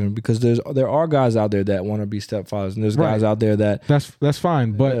broader spectrum, because there are guys out there that want to be stepfathers, and there's guys out there that's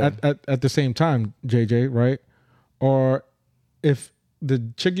fine. But at the same time, JJ, right? Or if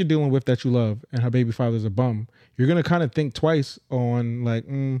the chick you're dealing with that you love and her baby father's a bum, you're going to kind of think twice on like,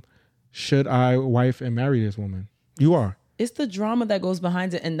 should I wife and marry this woman? You are. It's the drama that goes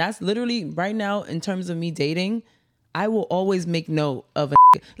behind it. And that's literally right now, in terms of me dating, I will always make note of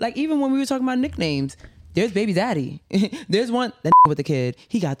like, even when we were talking about nicknames, there's baby daddy. There's one, that with the kid,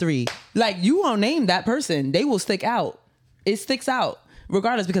 he got 3. Like, you won't name that person. They will stick out. It sticks out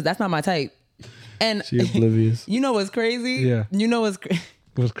regardless, because that's not my type. And she oblivious. You know what's crazy? Yeah. You know what's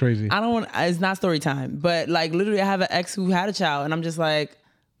crazy? It's not story time, but like literally I have an ex who had a child, and I'm just like,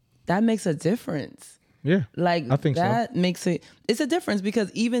 that makes a difference. Yeah. Like, I think that makes it's a difference,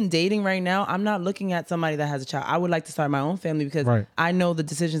 because even dating right now, I'm not looking at somebody that has a child. I would like to start my own family, because I know the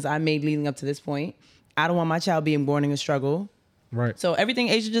decisions I made leading up to this point. I don't want my child being born in a struggle. Right. So everything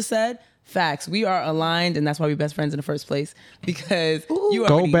Asia just said, facts. We are aligned, and that's why we're best friends in the first place, because you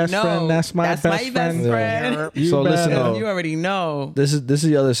already best know. friend. That's my best friend. Yeah. So listen, you already know. This is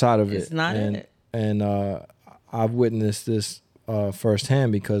the other side of it. It's not it. And I've witnessed this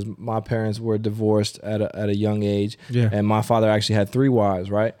firsthand, because my parents were divorced at a young age, and my father actually had 3 wives,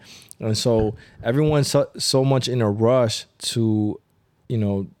 right? And so everyone's so much in a rush to,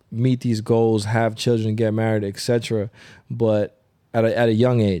 meet these goals, have children, get married, etc. But at a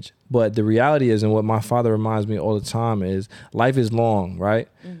young age. But the reality is, and what my father reminds me all the time is, life is long, right?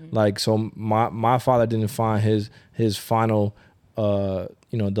 Like, so my father didn't find his final, the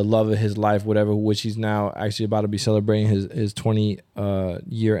love of his life, whatever, which he's now actually about to be celebrating his 20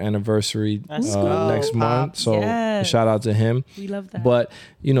 year anniversary next month. So shout out to him. We love that. But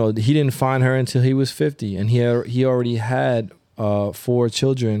he didn't find her until he was 50, and he already had 4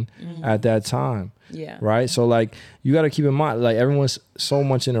 children at that time. Yeah. Right. So like, you got to keep in mind, like, everyone's so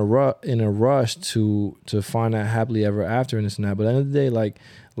much in a rush to find that happily ever after and this and that. But at the end of the day, like,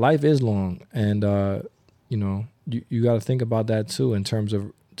 life is long, and you got to think about that too, in terms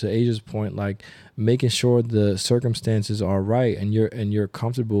of, to Asia's point, like, making sure the circumstances are right, and you're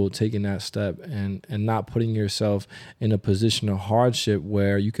comfortable taking that step, and not putting yourself in a position of hardship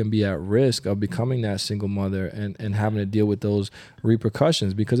where you can be at risk of becoming that single mother and having to deal with those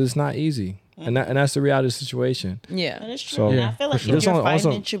repercussions, because it's not easy. And that's the reality of the situation. Yeah. That is true. So, and I feel like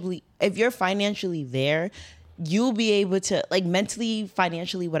if you're financially there, you'll be able to, like, mentally,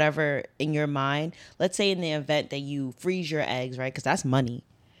 financially, whatever in your mind. Let's say in the event that you freeze your eggs, right? Because that's money.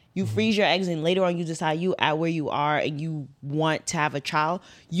 You freeze your eggs, and later on you decide you at where you are and you want to have a child.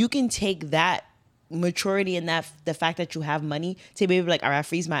 You can take that maturity in that the fact that you have money to be able to like, all right, I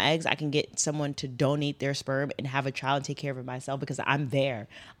freeze my eggs, I can get someone to donate their sperm and have a child and take care of it myself because I'm there.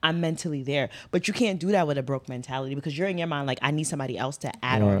 I'm mentally there. But you can't do that with a broke mentality because you're in your mind like, I need somebody else to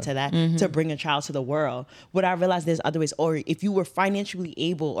add on to that to bring a child to the world. But I realized there's other ways. Or if you were financially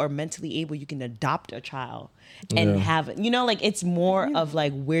able or mentally able, you can adopt a child and have, you know, like it's more of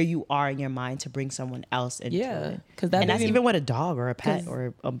like where you are in your mind to bring someone else into it. Because that And that's even with a dog or a pet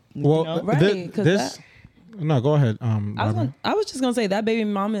or a, Well, you know? Right, 'cause this. No, go ahead. I was just gonna say that baby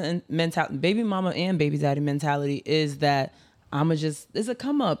mama and baby daddy mentality is that it's a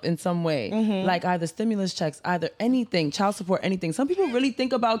come up in some way, like either stimulus checks, either anything, child support, anything. Some people really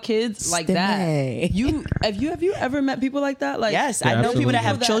think about kids like that. Have you ever met people like that? Like, Yes, I know people that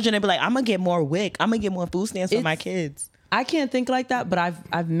have children and be like, I'm gonna get more WIC, I'm gonna get more food stamps for my kids. I can't think like that, but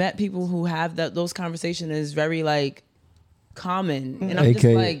I've met people who have those conversations is very like common, and I'm just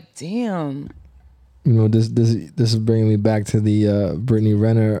like, damn. You know, this is bringing me back to the Brittany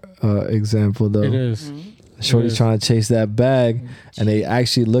Renner example, though. It is. Shorty's trying to chase that bag, and they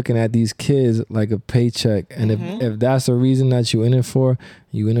actually looking at these kids like a paycheck. And if that's the reason that you in it for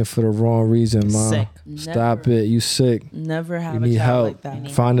the wrong reason, Mom. Sick. Stop it. You sick. Never have You a need child help. like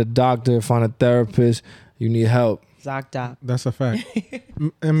that. Find a doctor. Find a therapist. You need help. ZocDoc. That's a fact.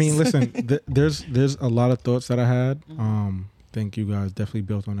 I mean, listen, there's a lot of thoughts that I had. Think you guys definitely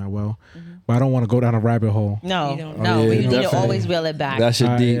built on that well, but I don't want to go down a rabbit hole. No, yeah, we need to definitely. always reel it back. That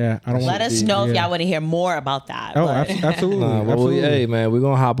should deep. Yeah, I don't Let us know if y'all want to hear more about that. Oh, but- absolutely. Well, hey man, we're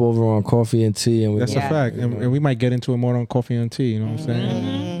gonna hop over on coffee and tea, and That's a fact, and we might get into it more on coffee and tea. You know what I'm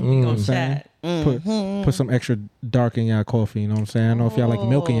saying? We You know gonna what I'm saying? chat. Put some extra dark in y'all coffee. You know what I'm saying? I don't know if y'all like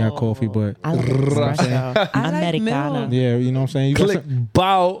milk in y'all coffee, but I like espresso. I like Americano. milk. yeah, you know what I'm saying. click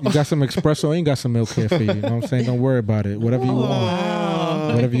bow. You got some espresso and got some milk here for you. You know what I'm saying? Don't worry about it. Whatever you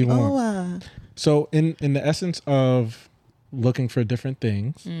want. Whatever you want. So in the essence of looking for different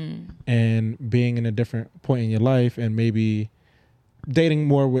things and being in a different point in your life and maybe dating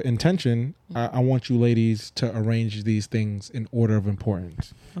more with intention, I want you ladies to arrange these things in order of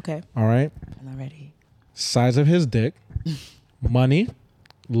importance. Okay, All right? I'm ready. Size of his dick, money,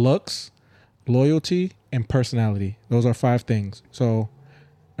 looks, loyalty, and personality. Those are 5 things. So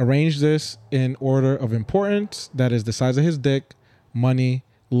arrange this in order of importance. That is the size of his dick, money,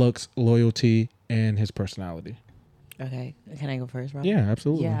 looks, loyalty, and his personality. Okay, can I go first, Rob? Yeah,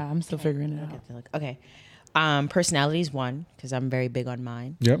 absolutely. Yeah, I'm still figuring it out. Okay. Personality is 1 because I'm very big on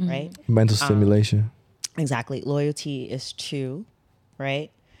mine. Yep. Right. Mental stimulation. Exactly. Loyalty is 2. Right.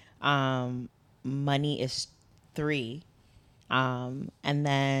 Money is 3. And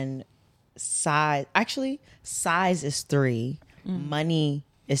then size. Actually, size is 3. Money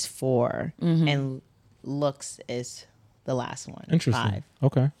is 4, and looks is the last one. Interesting. 5.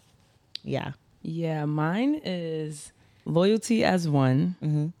 Okay. Yeah. Yeah, mine is loyalty as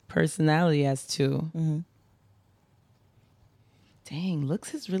 1, personality as 2. Dang,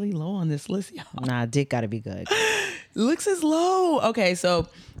 looks is really low on this list, y'all. Nah, dick gotta be good. Looks is low. Okay, so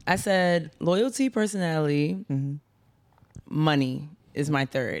I said loyalty, personality, money is my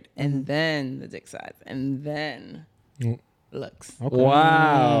 3rd, and then the dick size, and then looks. Okay.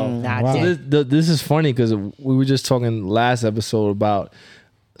 Wow. Nah, Wow. dick. This is funny because we were just talking last episode about.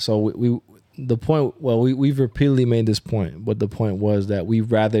 So we've repeatedly made this point, but the point was that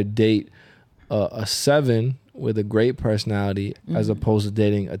we'd rather date a 7 with a great personality as opposed to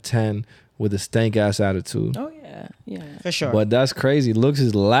dating a 10 with a stank ass attitude. Oh yeah. For sure. But that's crazy. Looks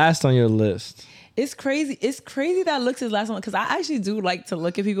is last on your list. It's crazy. It's crazy that looks is last one because I actually do like to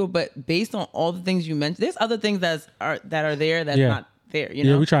look at people, but based on all the things you mentioned, there's other things that are there that's not there. You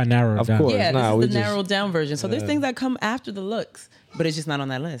know? Yeah, we try to narrow it Of down. course. Yeah, Nah, this we is the just- narrowed down version. So there's things that come after the looks, but it's just not on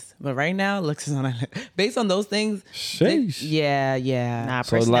that list. But right now, looks is on that list. Based on those things, Sheesh. yeah. Nah,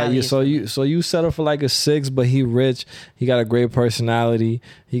 So like personality. you settle for like a 6, but he rich. He got a great personality.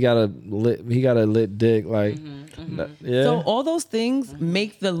 He got a lit dick. Like, yeah. So all those things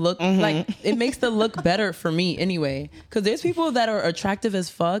make the look like it makes the look better for me anyway. Because there's people that are attractive as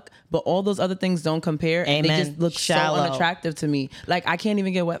fuck, but all those other things don't compare, and they Amen. just look Shallow. so unattractive to me. Like I can't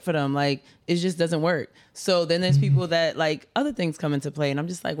even get wet for them. Like it just doesn't work. So then there's people that like other things come into play, and I'm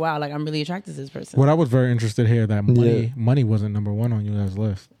just like, wow, like I'm really attracted to this person. What I was very interested here that money wasn't number 1 on you guys'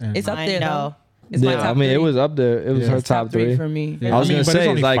 list. And It's up I there know. though. It's my Yeah, top I mean, three. it was up there. It was her It's top 3 for me. Yeah, I was I mean, gonna but it's say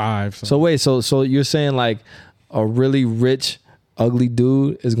only like 5, so wait, so you're saying like a really rich, ugly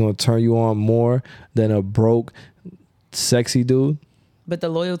dude is gonna turn you on more than a broke, sexy dude? But the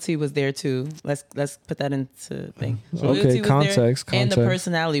loyalty was there too. Let's put that into thing. Okay, Loyalty was context, there, and the context.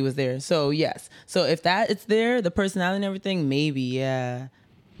 personality was there. So yes. So if that it's there, the personality and everything, maybe yeah.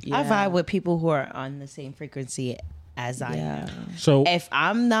 I vibe with people who are on the same frequency as I am. So If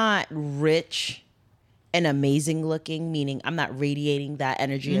I'm not rich and amazing looking, meaning I'm not radiating that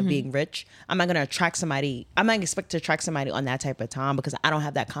energy of being rich, I'm not gonna attract somebody. I'm not expect to attract somebody on that type of time because I don't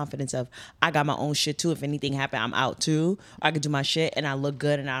have that confidence of I got my own shit too. If anything happened, I'm out too. Or I could do my shit and I look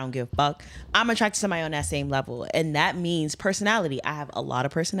good and I don't give a fuck. I'm attracted to somebody on that same level, and that means personality. I have a lot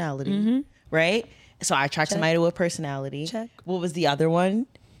of personality, right? So I attract somebody with personality. Check. What was the other one?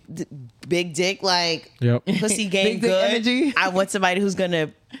 Big dick, like Yep. pussy game Big dick good. energy. I want somebody who's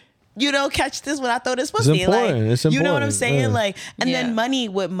gonna, catch this when I throw this pussy. important. Like, It's you know what I'm important. saying? Yeah. Like, and Yeah. then money.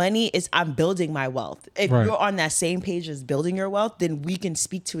 With money is I'm building my wealth. If Right. you're on that same page as building your wealth, then we can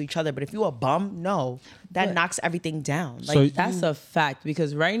speak to each other. But if you're a bum, no, that knocks everything down. Like, So- That's a fact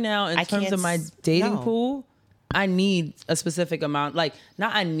because right now, in I terms can't of my dating no. pool, I need a specific amount. Like,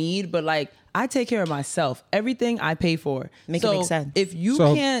 not I need, but like I take care of myself. Everything I pay for. Make it make sense. If you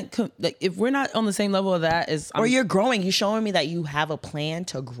So- can't, like, if we're not on the same level of that, or you're growing. You're showing me that you have a plan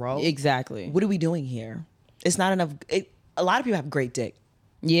to grow. exactly. What are we doing here? It's not enough. A lot of people have great dick.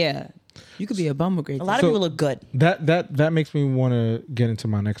 Yeah, you could be a bum with great. A lot So- of people look good. that makes me want to get into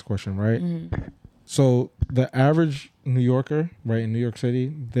my next question, right? So the average New Yorker, right, in New York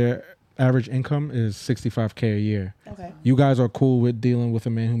City, their average income is $65K a year. Okay. You guys are cool with dealing with a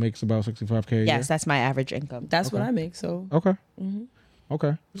man who makes about $65K a year? Yes, that's my average income. That's what I make. So Okay.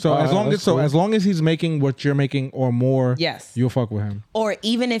 Okay. So Alright, as long as that's cool. as long as he's making what you're making or more, yes, you'll fuck with him. Or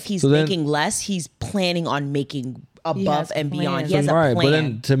even if he's So then- making less, he's planning on making above has and beyond. plans. He has a Right, plan. but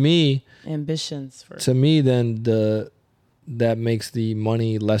then to me, ambitions for. then that makes the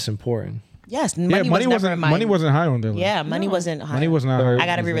money less important. Yes, Money wasn't high on their list. Yeah, money wasn't high. Money was not. Third. high I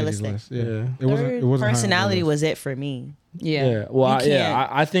gotta on be this lady's realistic. list. Yeah. Yeah. It wasn't. It wasn't high on their Personality list. was it for me. Yeah, Well, You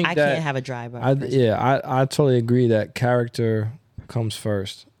can't- I think I that can't have a drive. I totally agree that character comes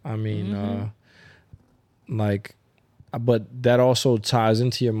first. I mean, like, but that also ties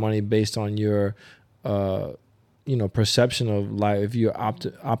into your money based on your, perception of life. If you're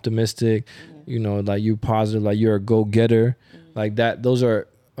optimistic, like you're positive, like you're a go-getter, like that. Those are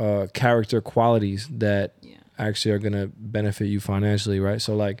character qualities that actually are gonna benefit you financially, right?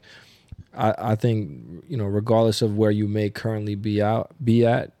 So like, I think regardless of where you may currently be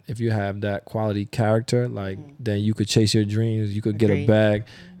at, if you have that quality character, like then you could chase your dreams, you could get a Agreed. bag,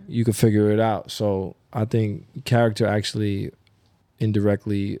 you could figure it out. So I think character actually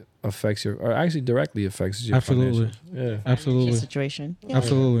indirectly affects directly affects your Absolutely. financials. Yeah. Absolutely. Situation. Yeah.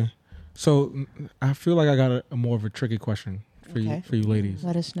 Absolutely. So I feel like I got a more of a tricky question for Okay. you ladies,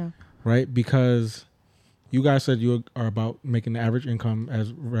 Let us know. right? Because you guys said you are about making the average income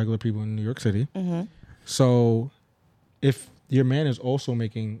as regular people in New York City. Mm-hmm. So if your man is also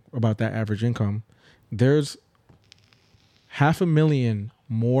making about that average income, there's 500,000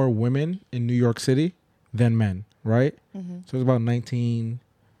 more women in New York City than men, right? Mm-hmm. So there's about 19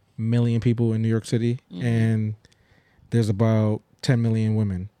 million people in New York City, and there's about 10 million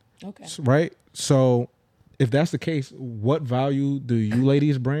women, okay. right? So if that's the case, what value do you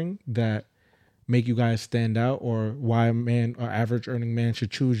ladies bring that make you guys stand out, or why a man or average earning man should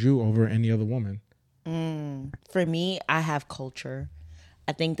choose you over any other woman? For me, I have culture.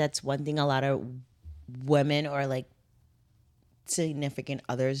 I think that's one thing a lot of women or like significant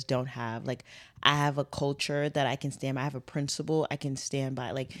others don't have. Like, I have a culture that I can stand by. I have a principle I can stand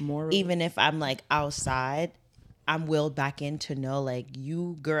by. Like, Moral. even if I'm like outside, I'm willed back in to know, like,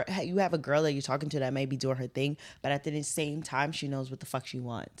 you have a girl that you're talking to that may be doing her thing, but at the same time, she knows what the fuck she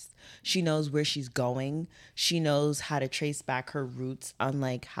wants. She knows where she's going. She knows how to trace back her roots on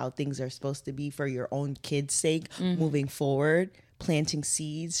like how things are supposed to be for your own kids' sake moving forward, planting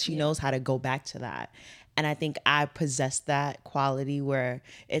seeds. She knows how to go back to that. And I think I possess that quality where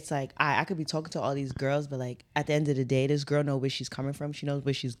it's like I could be talking to all these girls, but like at the end of the day, this girl knows where she's coming from. She knows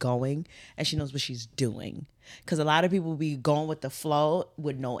where she's going, and she knows what she's doing. Because a lot of people be going with the flow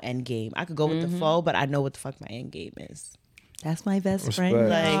with no end game. I could go with the flow, but I know what the fuck my end game is. That's my best Respect. friend.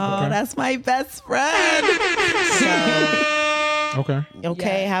 Like, Oh, that's my best friend. Okay.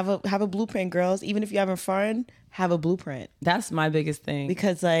 okay, Yeah. have a blueprint, girls. Even if you're having fun, have a blueprint. That's my biggest thing.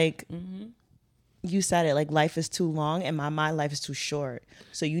 Because like you said it, like life is too long, and my mind, life is too short.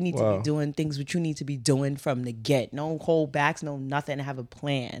 So you need to Wow. be doing things what you need to be doing from the get. No holdbacks, no nothing. Have a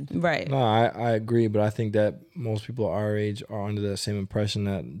plan. Right. No, I agree, but I think that most people our age are under that same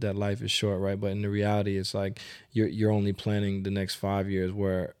impression that life is short, right? But in the reality, it's like you're only planning the next 5 years,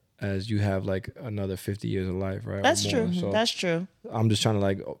 where as you have like another 50 years of life, right? That's Or more. true. So That's true. I'm just trying to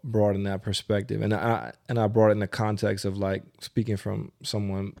like broaden that perspective, and I brought it in the context of like speaking from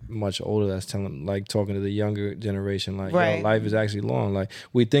someone much older that's talking to the younger generation, like, Right. yo, life is actually long. Like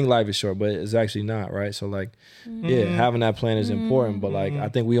we think life is short, but it's actually not, right? So like, yeah, having that plan is important, but like I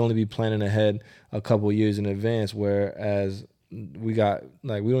think we only be planning ahead a couple of years in advance, whereas we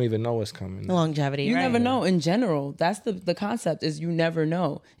don't even know what's coming. Longevity. You right? never know in general. That's the concept is you never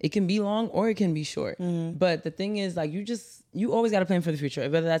know. It can be long or it can be short. But the thing is like you always got to plan for the future.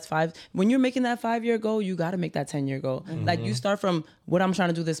 Whether that's 5, when you're making that 5-year goal, you got to make that 10-year goal. Like you start from what I'm trying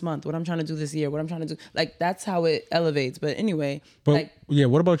to do this month, what I'm trying to do this year, what I'm trying to do. Like that's how it elevates. But anyway, But like yeah,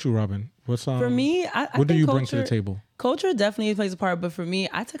 what about you, Robin? What's for me, I what do think you bring to the table? Culture definitely plays a part, but for me,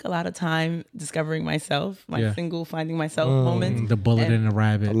 I took a lot of time discovering myself, my single finding myself moments. The bullet And in the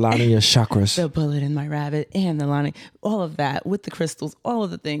rabbit. Aligning your chakras. the bullet in my rabbit and the lining, all of that with the crystals, all of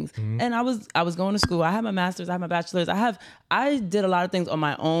the things. And I was going to school. I had my master's, I had my bachelor's. I did a lot of things on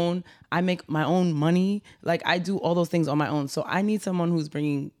my own. I make my own money. Like I do all those things on my own. So I need someone who's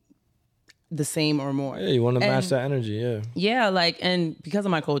bringing the same or more. Yeah, you want to match that energy, yeah. Yeah, like, and because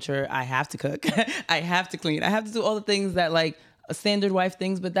of my culture, I have to cook. I have to clean. I have to do all the things that like a standard wife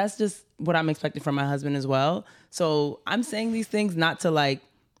things, but that's just what I'm expecting from my husband as well. So I'm saying these things not to like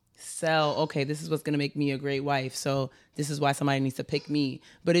sell, okay, this is what's going to make me a great wife. So this is why somebody needs to pick me.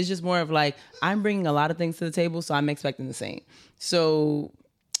 But it's just more of like, I'm bringing a lot of things to the table, so I'm expecting the same. So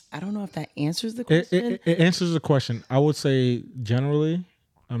I don't know if that answers the question. It answers the question. I would say generally,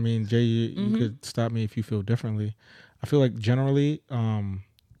 I mean, Jay, you could stop me if you feel differently. I feel like generally,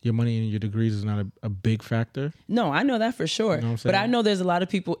 your money and your degrees is not a big factor. No, I know that for sure. You know what I'm but I saying? know there's a lot of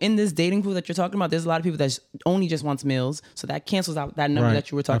people in this dating pool that you're talking about. There's a lot of people that only just wants meals. So that cancels out that number Right. that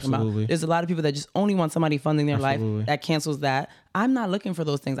you were talking Absolutely. about. There's a lot of people that just only want somebody funding their Absolutely. life. That cancels that. I'm not looking for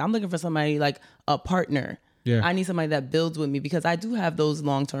those things. I'm looking for somebody like a partner. Yeah. I need somebody that builds with me because I do have those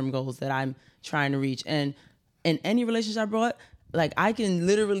long-term goals that I'm trying to reach. And in any relationship I brought, like I can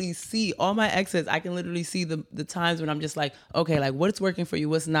literally see all my exes. I can literally see the times when I'm just like, okay, like what's working for you,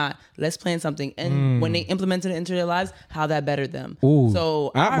 what's not. Let's plan something. And when they implemented it into their lives, how that bettered them. Ooh.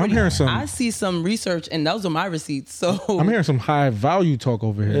 So I'm hearing some- I see some research, and those are my receipts. So I'm hearing some high value talk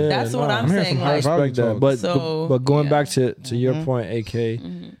over here. that's what I'm hearing saying. some high Like, value Respect that. talk. But So, but going yeah. back to your point, AK,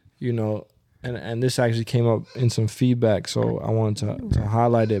 you know, and this actually came up in some feedback, so I wanted to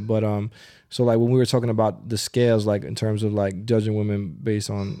highlight it. But so like when we were talking about the scales, like in terms of like judging women based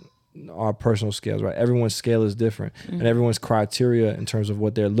on our personal scales, right? Everyone's scale is different, and everyone's criteria in terms of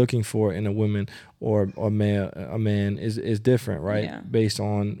what they're looking for in a woman or a man is different, right? Yeah. Based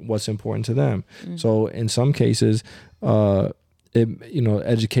on what's important to them. So in some cases,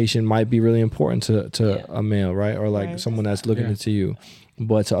 education might be really important to a male, right? Or like someone that's looking Yeah. into you,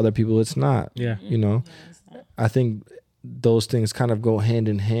 but to other people it's not. Yeah. You know, I think those things kind of go hand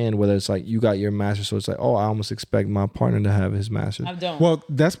in hand. Whether it's like you got your master's, so it's like, oh, I almost expect my partner to have his master's. I don't. Well,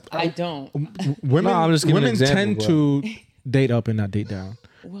 that's I don't. women. No, I'm just giving an women example, tend but- to date up and not date down,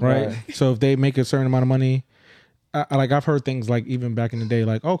 right? So if they make a certain amount of money, like I've heard things like even back in the day,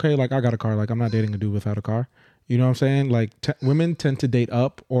 like okay, like I got a car, like I'm not dating a dude without a car. You know what I'm saying? Like women tend to date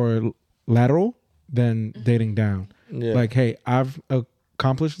up or lateral than dating down. Yeah. Like, hey, I've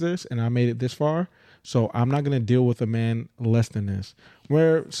accomplished this and I made it this far, so I'm not gonna deal with a man less than this.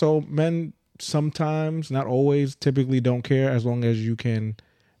 So men sometimes, not always, typically don't care as long as you can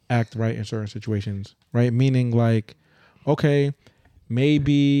act right in certain situations, right? Meaning like, okay,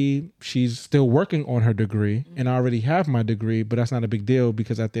 maybe she's still working on her degree and I already have my degree, but that's not a big deal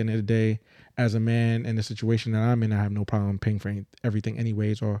because at the end of the day, as a man in the situation that I'm in, I have no problem paying for everything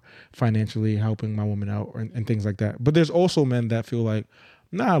anyways, or financially helping my woman out and things like that. But there's also men that feel like,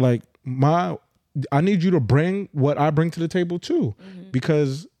 nah, like I need you to bring what I bring to the table too.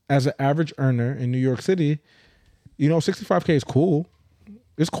 Because as an average earner in New York City, you know, $65K is cool.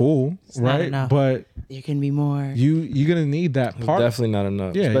 It's cool, not right? enough. But There can be more. you're gonna need that It's part. definitely not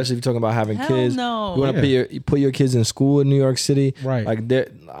enough. Yeah. Especially if you're talking about having Hell kids. no. You want to put your kids in school in New York City. Right. Like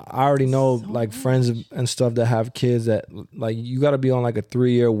I already know like friends and stuff that have kids that like you got to be on like a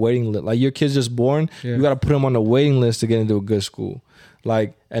 3-year waiting list. Like your kid's just born, Yeah. you got to put them on the waiting list to get into a good school.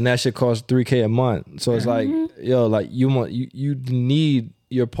 Like, and that should cost $3K a month. So it's like, yo, like you need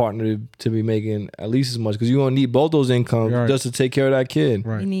your partner to be making at least as much because you're gonna need both those incomes Right. just to take care of that kid.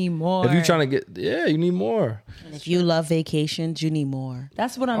 Right. You need more. If you're trying to you need more. And if you love vacations, you need more.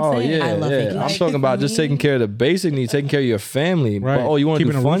 That's what I'm Oh saying. yeah, I love it. I'm Like, talking about just taking care of the basic needs, taking care of your family. Right. But, you want to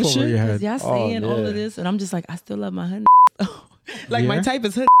Keeping do a fun roof over shit? your head. Y'all saying all yeah. of this, and I'm just like, I still love my honey. Like my Yeah. type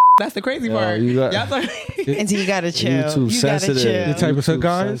is hood. That's the crazy Yo, part. you got- Y'all thought- And so you gotta chill. You too gotta sensitive. chill. Your type of hood too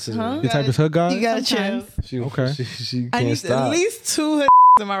guys? sensitive. Your type is hood guy? You gotta chill. Sometimes. She, Okay. She I can't need stop. at least 2 hood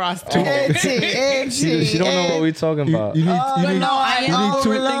in my roster. She don't know what we're talking about. You need, But you need, no, I you am need two.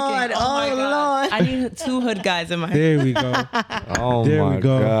 overthinking. Oh my God. I need 2 hood guys in my head. There we go. Oh There we my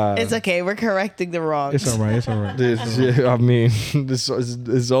go. God. It's okay. We're correcting the wrongs. It's all right. It's all right. I mean,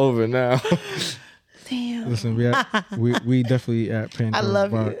 it's over now. Damn. Listen, we definitely at Pandora. I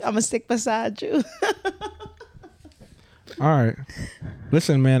love you. Box. I'm gonna stick beside you. All right.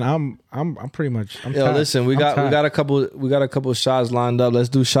 Listen, man, I'm pretty much. I'm Yo, tired. listen, we I'm got tired. a couple shots lined up. Let's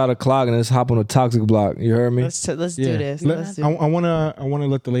do shot o'clock and let's hop on the toxic block. You heard me? Let's do Yeah. this. Let- Let's do I it. wanna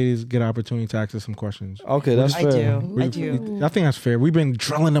let the ladies get an opportunity to ask us some questions. Okay, that's I fair. do. I do. I think that's fair. We've been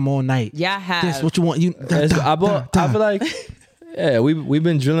drilling them all night. Yeah, I have. This what you want? You. I feel like, yeah, we've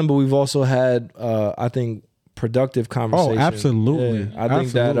been drilling, but we've also had, I think, productive conversations. absolutely. Yeah, I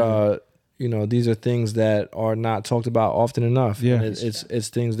think that, Absolutely. these are things that are not talked about often enough. Yeah. And it's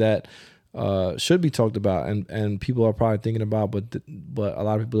things that should be talked about, and people are probably thinking about, but a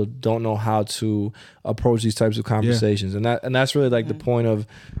lot of people don't know how to approach these types of conversations, and that's really like the point of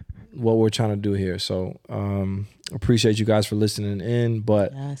what we're trying to do here. So appreciate you guys for listening in,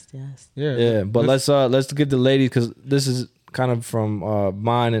 but Yes, yes. yeah, but let's get the ladies, because this is kind of from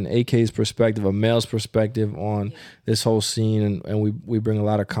mine and AK's perspective, a male's perspective on this whole scene, and we bring a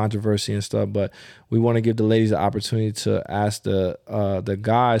lot of controversy and stuff, but we want to give the ladies the opportunity to ask the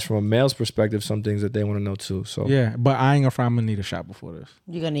guys from a male's perspective some things that they want to know too. So Yeah, but I ain't gonna front. I'm gonna need a shot before this.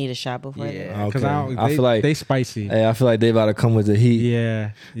 You're gonna need a shot before this. because Okay. I feel like they spicy. Hey, I feel like they about to come with the heat.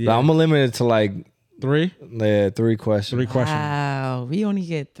 Yeah, But I'm gonna limit it to like 3 3 questions. 3 questions, Wow, we only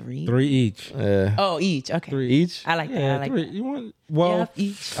get 3. 3 each. Yeah. Oh, each. Okay. 3 Each? I like that. Yeah, I like 3. that. You want? Well, Yeah,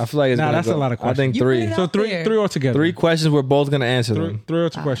 each. I feel like it's Nah, gonna that's go- a lot of I think questions. You put 3. it so out 3 there. 3 altogether. 3 questions. We're both gonna answer 3 them. 3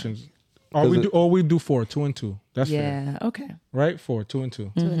 questions. Does Or we do 4, 2 and 2. That's fair, Yeah. Okay. right? 4, 2 and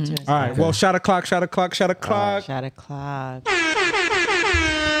 2. 2 and 2. All right. Well, shot o'clock. Shot o'clock.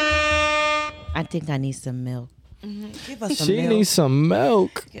 I think I need some milk. Give us some She milk. needs some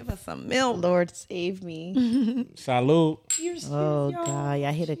milk. Give us some milk. Lord save me. Salute. Oh God,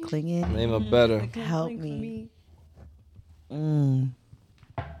 y'all hear the clinging? Name it better. Help me. Oh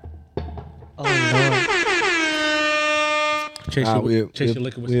Lord. Chase your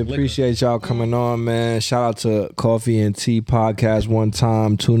liquor with we some liquor. appreciate y'all coming on, man. Shout out to Coffee and Tea Podcast one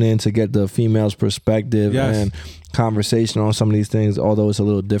time. Tune in to get the female's perspective Yes. and conversation on some of these things, although it's a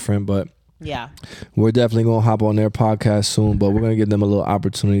little different. But Yeah. we're definitely going to hop on their podcast soon. But we're going to give them a little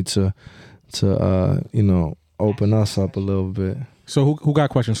opportunity to open us up a little bit. So who got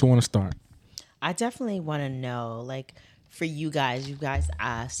questions? Who want to start? I definitely want to know, like, for you guys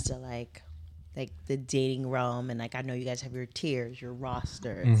asked to like the dating realm, and like I know you guys have your tiers, your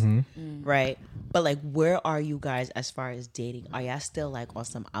rosters, right? But like, where are you guys as far as dating? Are y'all still like on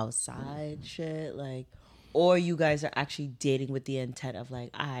some outside shit, like, or you guys are actually dating with the intent of like,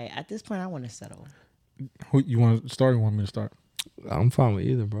 at this point I want to settle? Who you want to start? Or you want me to start? I'm fine with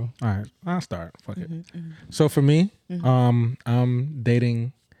either, bro. All right, I'll start. Fuck it. So for me, I'm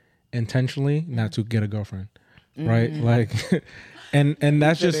dating intentionally, not to get a girlfriend, right? Like, and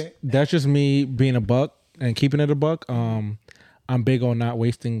that's just me being a buck and keeping it a buck. I'm big on not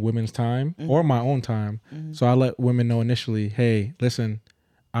wasting women's time or my own time. So I let women know initially, hey, listen,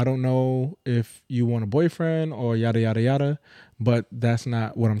 I don't know if you want a boyfriend or yada yada yada, but that's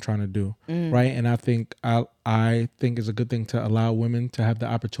not what I'm trying to do, right? And I think it's a good thing to allow women to have the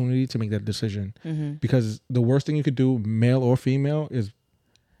opportunity to make that decision, because the worst thing you could do, male or female, is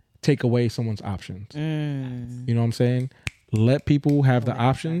take away someone's options. You know what I'm saying? Let people have the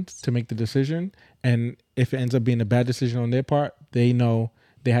options to make the decision, and if it ends up being a bad decision on their part, they know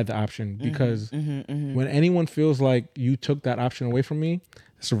they had the option. Because when anyone feels like you took that option away from me,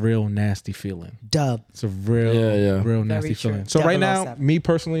 it's a real nasty feeling. Dub. It's a real nasty true. feeling. So right now, 007. me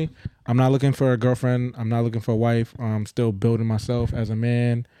personally, I'm not looking for a girlfriend. I'm not looking for a wife. I'm still building myself as a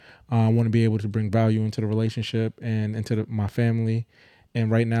man. I want to be able to bring value into the relationship and into my family. And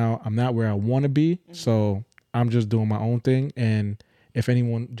right now, I'm not where I want to be. So I'm just doing my own thing. And if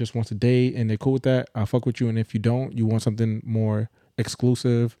anyone just wants to date and they're cool with that, I'll fuck with you. And if you don't, you want something more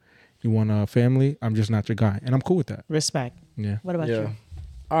exclusive, you want a family, I'm just not your guy. And I'm cool with that. Respect. Yeah. What about you?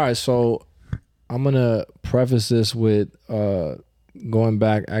 All right, so I'm gonna preface this with going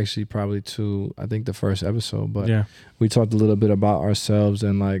back actually probably to I think the first episode, but Yeah. we talked a little bit about ourselves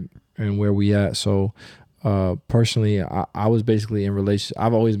and where we at. So personally, I was basically in relationship.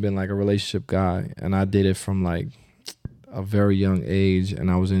 I've always been like a relationship guy, and I dated from like a very young age, and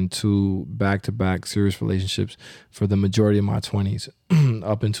I was in 2 back-to-back serious relationships for the majority of my 20s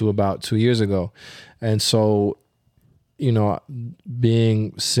up until about 2 years ago. And so, you know,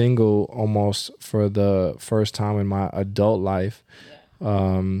 being single almost for the first time in my adult life,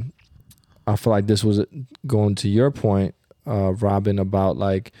 I feel like this was going to your point, Robin, about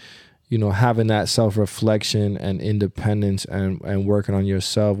like, you know, having that self-reflection and independence and working on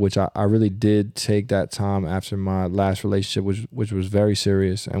yourself, which I really did take that time after my last relationship, which was very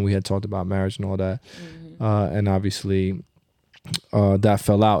serious. And we had talked about marriage and all that. And obviously that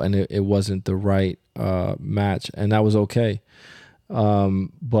fell out, and it wasn't the right match, and that was okay.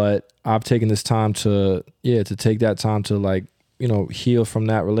 But I've taken this time to take that time to, like, you know, heal from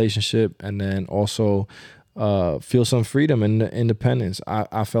that relationship, and then also feel some freedom and independence.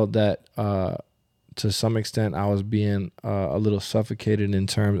 I felt that to some extent I was being a little suffocated in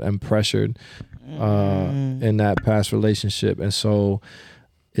terms and pressured in that past relationship. And so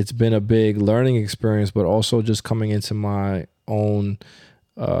it's been a big learning experience, but also just coming into my own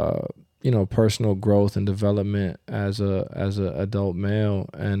you know, personal growth and development as a adult male,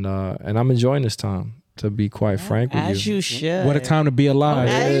 and I'm enjoying this time, to be quite frank with you. As you should. What a time to be alive.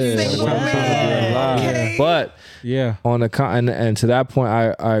 But Yeah. on the and to that point,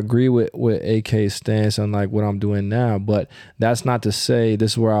 I agree with AK's stance on like what I'm doing now. But that's not to say,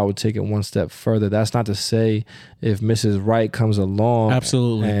 this is where I would take it one step further. That's not to say if Mrs. Right comes along,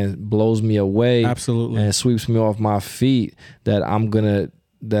 Absolutely, and blows me away, absolutely, and sweeps me off my feet, that I'm gonna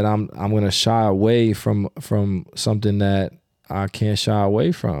shy away from something that I can't shy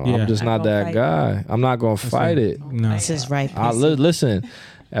away from. Yeah. I'm just not that guy. I'm not gonna fight it. No. This is right. Listen,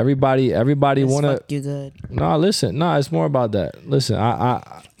 everybody wanna. Fuck you good. No, listen, no, it's more about that. Listen,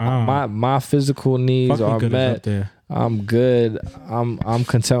 my physical needs Fucking are good is met. up there. I'm good. I'm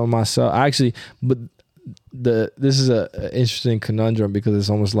content with myself. But this is a interesting conundrum, because it's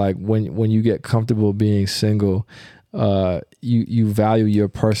almost like when you get comfortable being single, you value your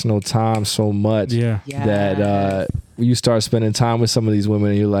personal time so much that you start spending time with some of these women,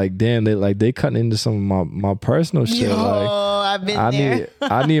 and you're like, damn, they cutting into some of my personal shit. I've been there.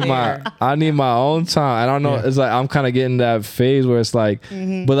 I need my own time. I don't know. Yeah. It's like I'm kind of getting that phase where it's like,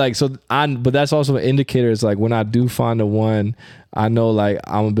 but that's also an indicator. It's like when I do find the one, I know, like,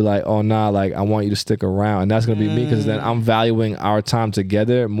 I'm gonna be like, oh nah, like I want you to stick around, and that's gonna be me, because then I'm valuing our time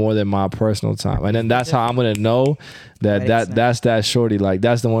together more than my personal time, and then that's how I'm gonna know that's that shorty. Like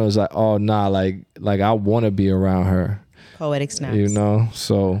that's the one who's like, oh nah, like I want to be around her. Poetic snaps. You know,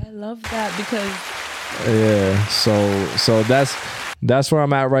 so I love that, because yeah, so that's where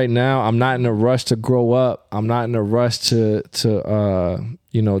I'm at right now. I'm not in a rush to grow up. I'm not in a rush to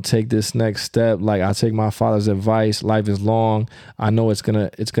you know, take this next step. Like, I take my father's advice. Life is long. I know it's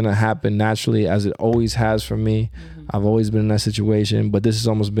gonna happen naturally, as it always has for me. I've always been in that situation, but this has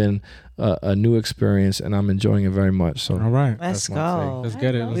almost been a new experience, and I'm enjoying it very much. So All right. Let's That's my go. Let's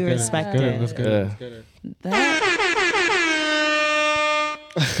get it. Let's We get respect it. it. Let's get it. Let's get it.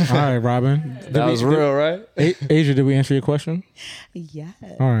 All right, Robin. that was real, right? Asia, did we answer your question? Yeah.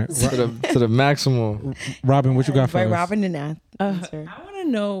 All right. to the maximum. Robin, what you got for Right, us? Robin and answer. I want to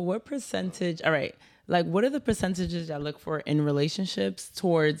know what percentage. All right, like what are the percentages I look for in relationships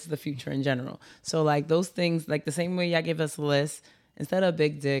towards the future in general? So like those things, like the same way y'all give us a list, instead of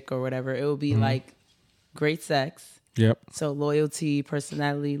big dick or whatever, it will be like great sex. Yep. So loyalty,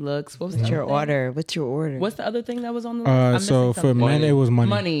 personality, looks. What was What's the your other thing? order? What's your order? What's the other thing that was on the list? I'm So missing for something. men, it was money.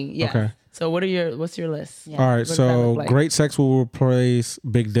 Money, yeah. Okay. So what's your list? Yeah. All right. What does that So look like? great sex will replace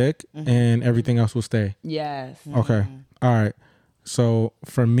big dick, and everything else will stay. Yes. Okay. All right. So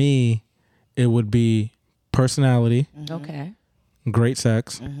for me, it would be personality, Okay. great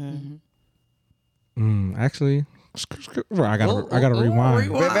sex. Actually, I gotta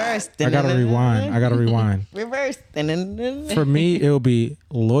rewind. Reverse. I gotta rewind. Reverse. For me, it'll be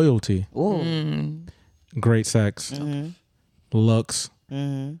loyalty, Ooh. great sex, looks,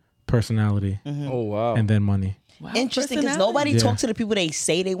 personality, Oh wow. and then money. Wow, Interesting, because personality. nobody Yeah. talks to the people they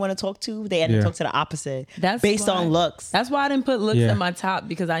say they want to talk to. They had to Yeah. talk to the opposite. That's based why- on looks. That's why I didn't put looks Yeah. in my top,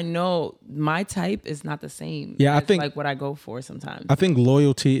 because I know my type is not the same. Yeah, I as, think- like what I go for sometimes. I think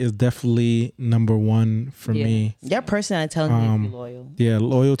loyalty is definitely number one for Yeah. me. Your personality telling you to be loyal. Yeah,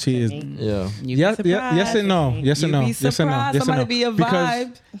 loyalty is. Yeah. You Yes, be surprised. yes and no. Yes and You no. be Yes and no. surprised. Yes and Somebody no. be a Because-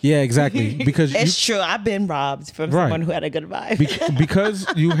 vibe. Yeah, exactly. Because It's true. I've been robbed from Right. someone who had a good vibe. because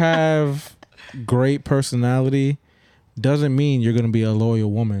you have great personality doesn't mean you're gonna be a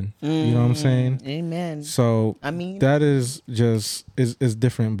loyal woman. You know what I'm saying? Amen. So I mean, that is just is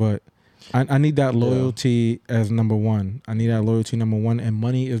different, but I need that loyalty as number one. I need that loyalty number one, and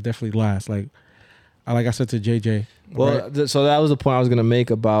money is definitely last. Like I said to JJ, Well, right? so that was the point I was gonna make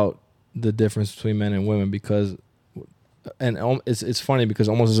about the difference between men and women, because, and it's funny because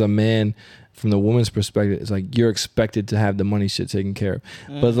almost as a man, from the woman's perspective, it's like you're expected to have the money shit taken care of.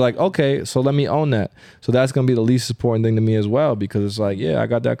 But it's like, okay, so let me own that. So that's gonna be the least important thing to me as well, because it's like, yeah, I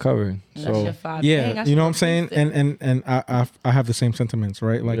got that covered. That's So your five. Yeah, Dang, I you know what I'm should've saying? used it. And I have the same sentiments,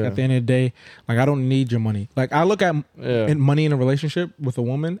 right? Like Yeah. at the end of the day, like I don't need your money. Like I look at money in a relationship with a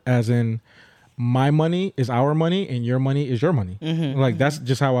woman as in my money is our money and your money is your money. Like that's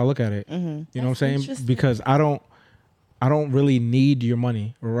just how I look at it. You know what I'm saying? interesting. Because I don't really need your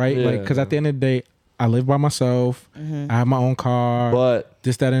money, right? Yeah. Like because at the end of the day, I live by myself. I have my own car. But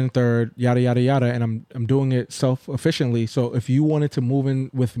This, that, and the third, yada yada yada, and I'm doing it self-efficiently. So if you wanted to move in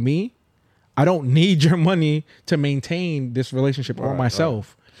with me, I don't need your money to maintain this relationship or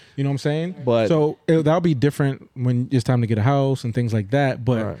myself. You know what I'm saying? But- so that'll be different when it's time to get a house and things like that.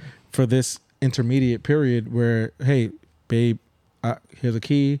 But Right. for this intermediate period where, hey, babe, here's a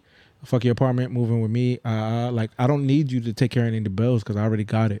key. Fuck your apartment, move in with me. Like I don't need you to take care of any of the bills because I already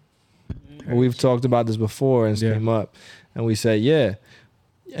got it. we've talked about this before and it Yeah. came up, and we said, yeah.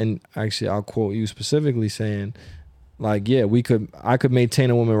 And actually, I'll quote you specifically saying, like, yeah, I could maintain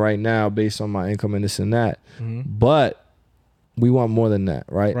a woman right now based on my income and this and that, but we want more than that,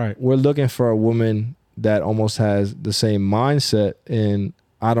 right? Right. We're looking for a woman that almost has the same mindset in,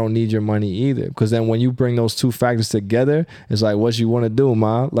 I don't need your money either. Because then when you bring those two factors together, it's like, what you want to do,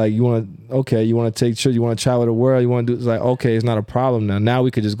 ma? Like, you want to take trips, you want to travel the world, you want to do, it's like, okay, it's not a problem now. Now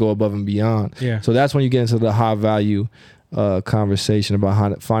we could just go above and beyond. Yeah. So that's when you get into the high value conversation about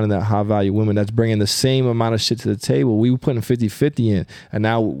how finding that high value women that's bringing the same amount of shit to the table. We were putting 50-50 in, and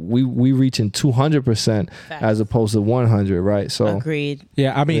now we reaching 200% as opposed to 100, right? So Agreed.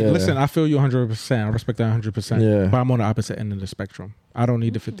 Yeah, I mean, Yeah. listen, I feel you 100%. I respect that 100%. Yeah. But I'm on the opposite end of the spectrum. I don't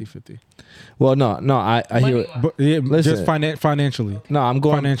need the 50-50. well, no, I hear it. But yeah, Listen. just financially. No, I'm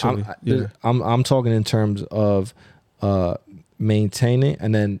going Financially, yeah. I'm talking in terms of maintaining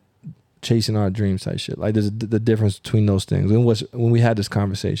and then chasing our dreams type shit. Like there's the difference between those things. When we had this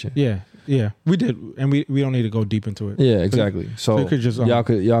conversation. Yeah, we did, and we don't need to go deep into it. Yeah, exactly. So you could just, y'all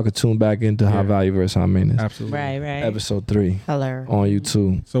could tune back into high Yeah. value versus high maintenance. Absolutely. Right. Episode 3 Hello. on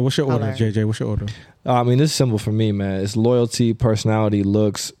YouTube. So what's your order, Color. JJ? What's your order? I mean, this is simple for me, man. It's loyalty, personality,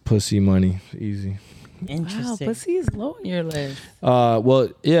 looks, pussy, money. Easy. Wow, Interesting. pussy is low on your list. Well,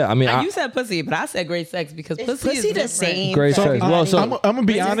 yeah. I mean, Now, you said pussy, but I said great sex because Is pussy is pussy the different same? Great for sex. everybody? Well, so- I'm gonna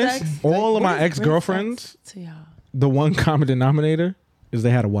be Great honest. sex? All of What my is great ex-girlfriends, sex to y'all? the one common denominator is they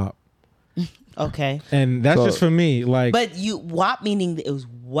had a WAP, Okay. and that's So- just for me. Like, But you WAP meaning that it was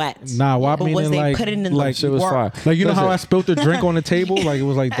wet. nah, WAP But was meaning they like putting in like the shit was work? fire. Like you know how I Listen. spilled the drink on the table? Like it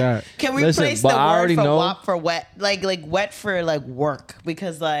was like that. Can we Listen, replace but the I word already for know- WAP for wet? Like wet for like work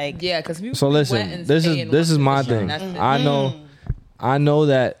because like Yeah, because people So be wet listen, and this stay in is one my position. thing. That's it. I know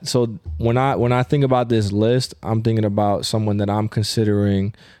that. So when I think about this list, I'm thinking about someone that I'm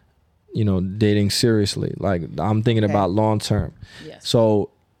considering, dating seriously. Like I'm thinking Okay. about long term. Yes. So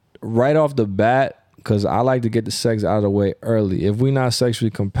right off the bat, because I like to get the sex out of the way early. If we're not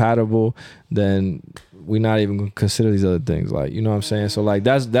sexually compatible, then we're not even gonna consider these other things. Like, you know what I'm saying? So like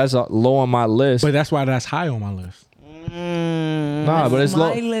that's low on my list. But that's why that's high on my list. Nah, but it's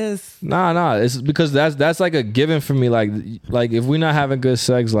low. My list. Nah. It's because that's like a given for me. Like if we're not having good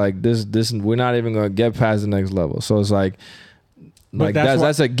sex, like this, we're not even gonna get past the next level. So it's like But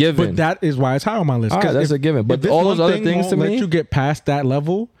that's a given. But that is why it's high on my list. All right, 'Cause that's a given. But if this all those one other thing things won't to let me- you get past that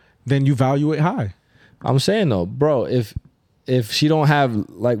level, then you value it high. I'm saying though, bro, if she don't have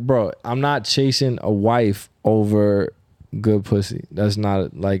bro, I'm not chasing a wife over good pussy. That's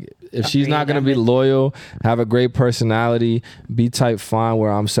not like if she's not gonna be loyal, have a great personality, be type fine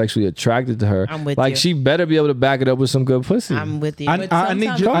where I'm sexually attracted to her. I'm with like you. she better be able to back it up with some good pussy. I'm with you. I But need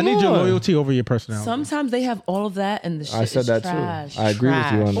sometimes- your, I need your Come on. loyalty over your personality. Sometimes they have all of that and the shit I said is that trash. too. I agree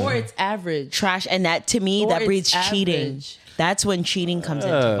with you on Trash. Or that. it's average. Trash, and that to me Or that it's breeds cheating. average. That's when cheating comes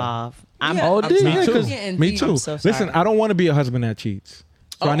into involve. I'm, Yeah. Oh, I'm dude, sorry. yeah, Me too. 'cause- Getting Me deep. too. I'm so Listen, sorry. I don't want to be a husband that cheats.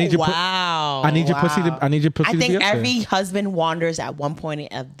 So I need your wow. I need your pussy to. I need your pussy I to be think up there. every husband wanders at one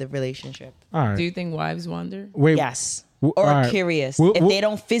point of the relationship. All right. Do you think wives wander? Wait. Yes. w- Or all right. curious. We'll- If we'll- they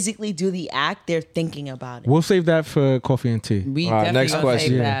don't physically do the act, they're thinking about it. We'll save that for coffee and tea. We All right, definitely next gonna question.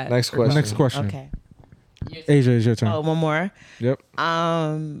 save Yeah. that. Next question. Next question. Okay. Asia, is your turn. Oh, one more. Yep.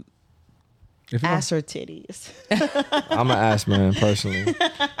 If you don't- Ass or titties? I'm an ass man personally.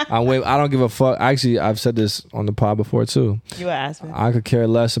 I don't give a fuck. Actually, I've said this on the pod before too. You an ass man. I could care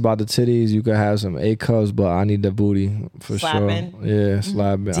less about the titties. You could have some A cups, but I need the booty for Slapping? sure. Yeah,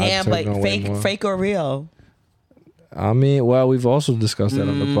 slapping. Damn, I like turn on way more. fake or real? I mean, well, we've also discussed that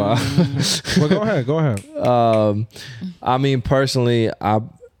on the pod. Well, go ahead. I mean, personally,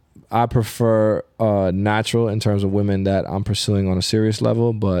 I prefer natural in terms of women that I'm pursuing on a serious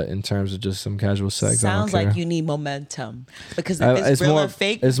level, but in terms of just some casual sex, Sounds I don't care. like you need momentum because if it's it's real more or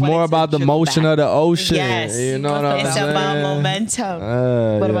fake. It's when more about the a motion back. of the ocean. Yes, You know what I'm it's saying? about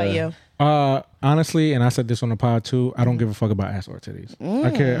momentum. What about you? Honestly, and I said this on the pod too, I don't give a fuck about ass or titties.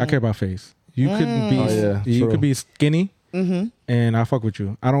 I care about face. You could be you true. could be skinny and I fuck with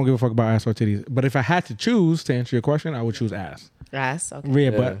you. I don't give a fuck about ass or titties. But if I had to choose to answer your question, I would choose ass. Ass. Okay. Yeah,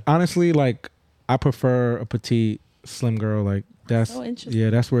 but honestly, like I prefer a petite, slim girl. Like that's Oh, interesting. yeah,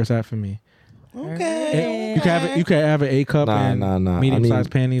 that's where it's at for me. Okay. And you can have an A cup and Nah. medium I sized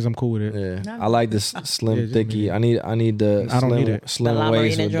need- panties. I'm cool with it. Yeah, I like this slim Yeah, just thicky. medium. I need the I don't slim, need it. slim The La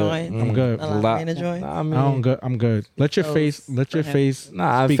waist Marina with joint? the. I'm good. The La Marina joint? Nah, I mean, I'm good. Let your face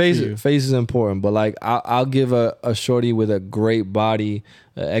Nah, speak face for you. face is important, but like I'll give a shorty with a great body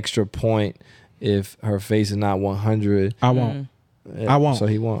an extra point if her face is not 100. I won't. Yeah, I won't. So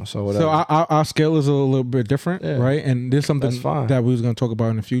he won't. So whatever. So our scale is a little bit different, Yeah. right? And there's something That's fine. that we was going to talk about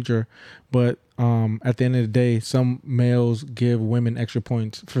in the future. But at the end of the day, some males give women extra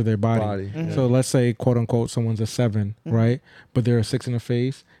points for their body. yeah. So let's say, quote unquote, someone's a 7, right? But they're a 6 in the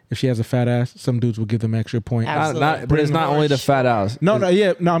face. If she has a fat ass, some dudes will give them extra point. Absolutely. But it's not only the fat ass. No,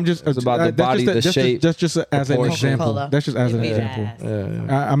 I'm just. It's about the that's body, just the shape, That's just as an proportion. example. Coca-Cola. That's just as an Big example. ass.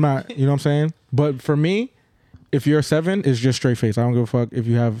 Yeah. I'm not. You know what I'm saying? But for me, if you're a 7, it's just straight face. I don't give a fuck if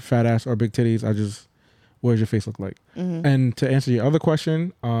you have fat ass or big titties. What does your face look like? And to answer your other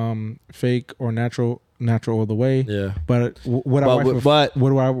question, fake or natural all the way. Yeah. But would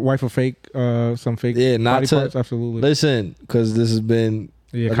I wife a fake some fake Yeah, not body to- parts? Absolutely. Listen, because this has been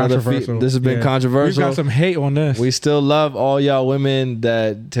Yeah, another controversial. this has been Yeah. controversial. We've got some hate on this. We still love all y'all women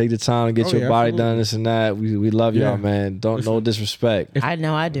that take the time to get Oh, your yeah, body absolutely. done, this and that. We love Yeah. y'all, man. Don't no disrespect. I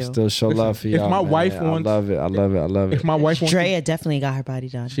know I do. Still show Listen, love for if y'all. my man. wife I wants- love it. if my wife wants, Drea definitely got her body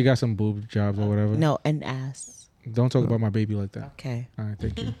done. she got some boob jobs or whatever. No, an ass. Don't talk about my baby like that. Okay. All right,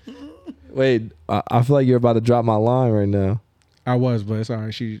 thank you. Wait, I feel like you're about to drop my line right now. I was, but it's all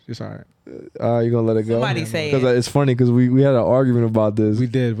right. It's all right. You gonna let it go? Somebody say Because it. it's funny because we had an argument about this. We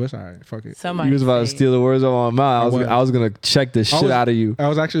did, but it's all right. Fuck it. Somebody You was about to say it. steal the words out of my mouth. was. I was gonna check the shit was- out of you. I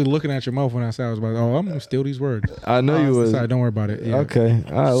was actually looking at your mouth when I said I was about. Oh, I'm gonna steal these words. I know you was. Sorry, don't worry about it. Yeah. Okay,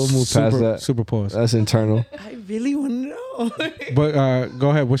 all right, we'll move past that. Super pause. That's internal. I really want to know. But go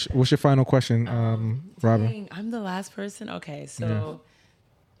ahead. What's your final question, Robin? Dang, I'm the last person. Okay, so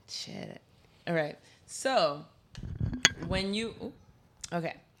shit. All right. So when you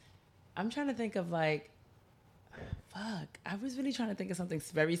okay, I'm trying to think of like fuck. I was really trying to think of something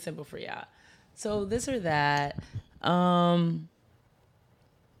very simple for y'all. So this or that.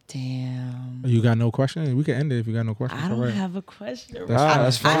 Damn. You got no question? We can end it if you got no questions. I all don't right. have a question.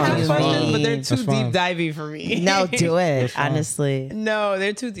 That's fine. I have That's questions, fine. but they're That's too fine. deep divey for me. No, do it. fine. Honestly. No,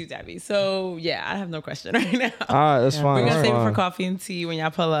 they're too deep divey. So yeah, I have no question right now. All right, that's fine. We're gonna that's save it for fine. coffee and tea when y'all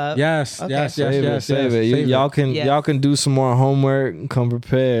pull up. Yes, Okay. yes, Save it, save it. Save Y'all it. can Yes. y'all can do some more homework and come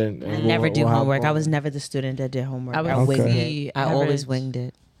prepared. I never do homework. I was never the student that did homework. I was I winged the it. I always average. winged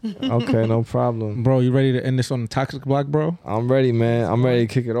it. Okay, no problem. Bro, you ready to end this on the toxic block, bro? I'm ready, man. I'm ready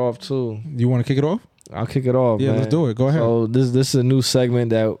to kick it off too. You want to kick it off? I'll kick it off. Yeah, man. let's do it. Go ahead. So this is a new segment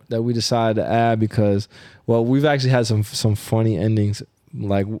that we decided to add because, well, we've actually had some funny endings.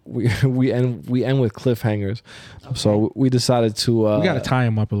 Like we end with cliffhangers. So we decided to. we got to tie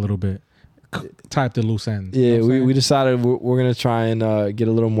him up a little bit. Tie up the loose ends. Yeah, You know what I'm we saying? decided we're gonna try and get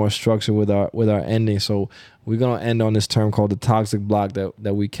a little more structure with our ending. So we're gonna end on this term called the toxic block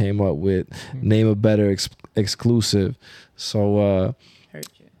that we came up with. Name a better exclusive. So Heard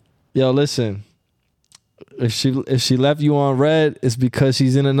you. yo, listen. If she left you on red, it's because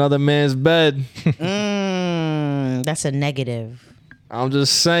she's in another man's bed. That's a negative. I'm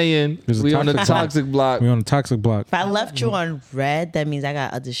just saying, There's a we on the toxic block. toxic block. We on the toxic block. If I left you on red, that means I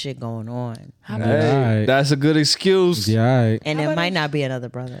got other shit going on. How Yeah, about, Hey, alright. that's a good excuse. Yeah, all right. And How it about might if- not be another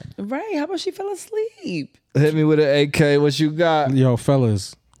brother. right? How about she fell asleep? Hit me with an AK. What you got? Yo,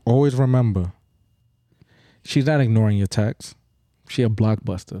 fellas, always remember, she's not ignoring your text. She a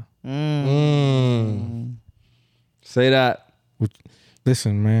blockbuster. Say that.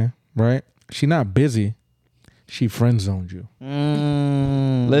 Listen, man, right? She not busy. She friend zoned you.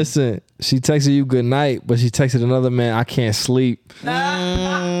 Listen, she texted you good night, but she texted another man, I can't sleep.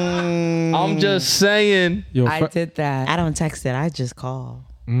 I'm just saying. Yo, I did that. I don't text it. I just call.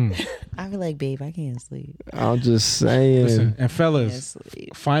 I be like, babe, I can't sleep. I'm just saying. listen, and Can't fellas,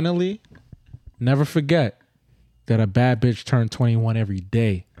 sleep. finally, never forget that a bad bitch turned 21 every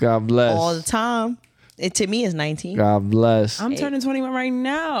day. God bless. All the time. To me, it's 19. God bless. I'm turning 21 right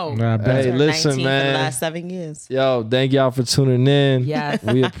now. Nah, bet. Hey, Turned listen, 19 for man. the last 7 years. Yo, thank y'all for tuning in. Yes.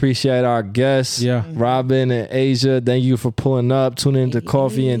 We appreciate our guests. Yeah. Robin and Asia, thank you for pulling up, tuning into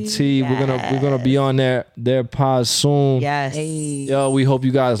Coffee and Tea. We're gonna be on their pod soon. Yes. Yo, we hope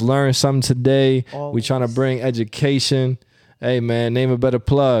you guys learned something today. We trying to bring education. Hey man, name a better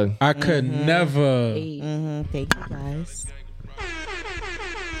plug. I could never. Thank you, guys.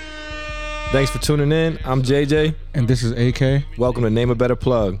 Thanks for tuning in. I'm JJ. And this is AK. Welcome to Name a Better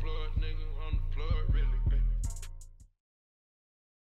Plug.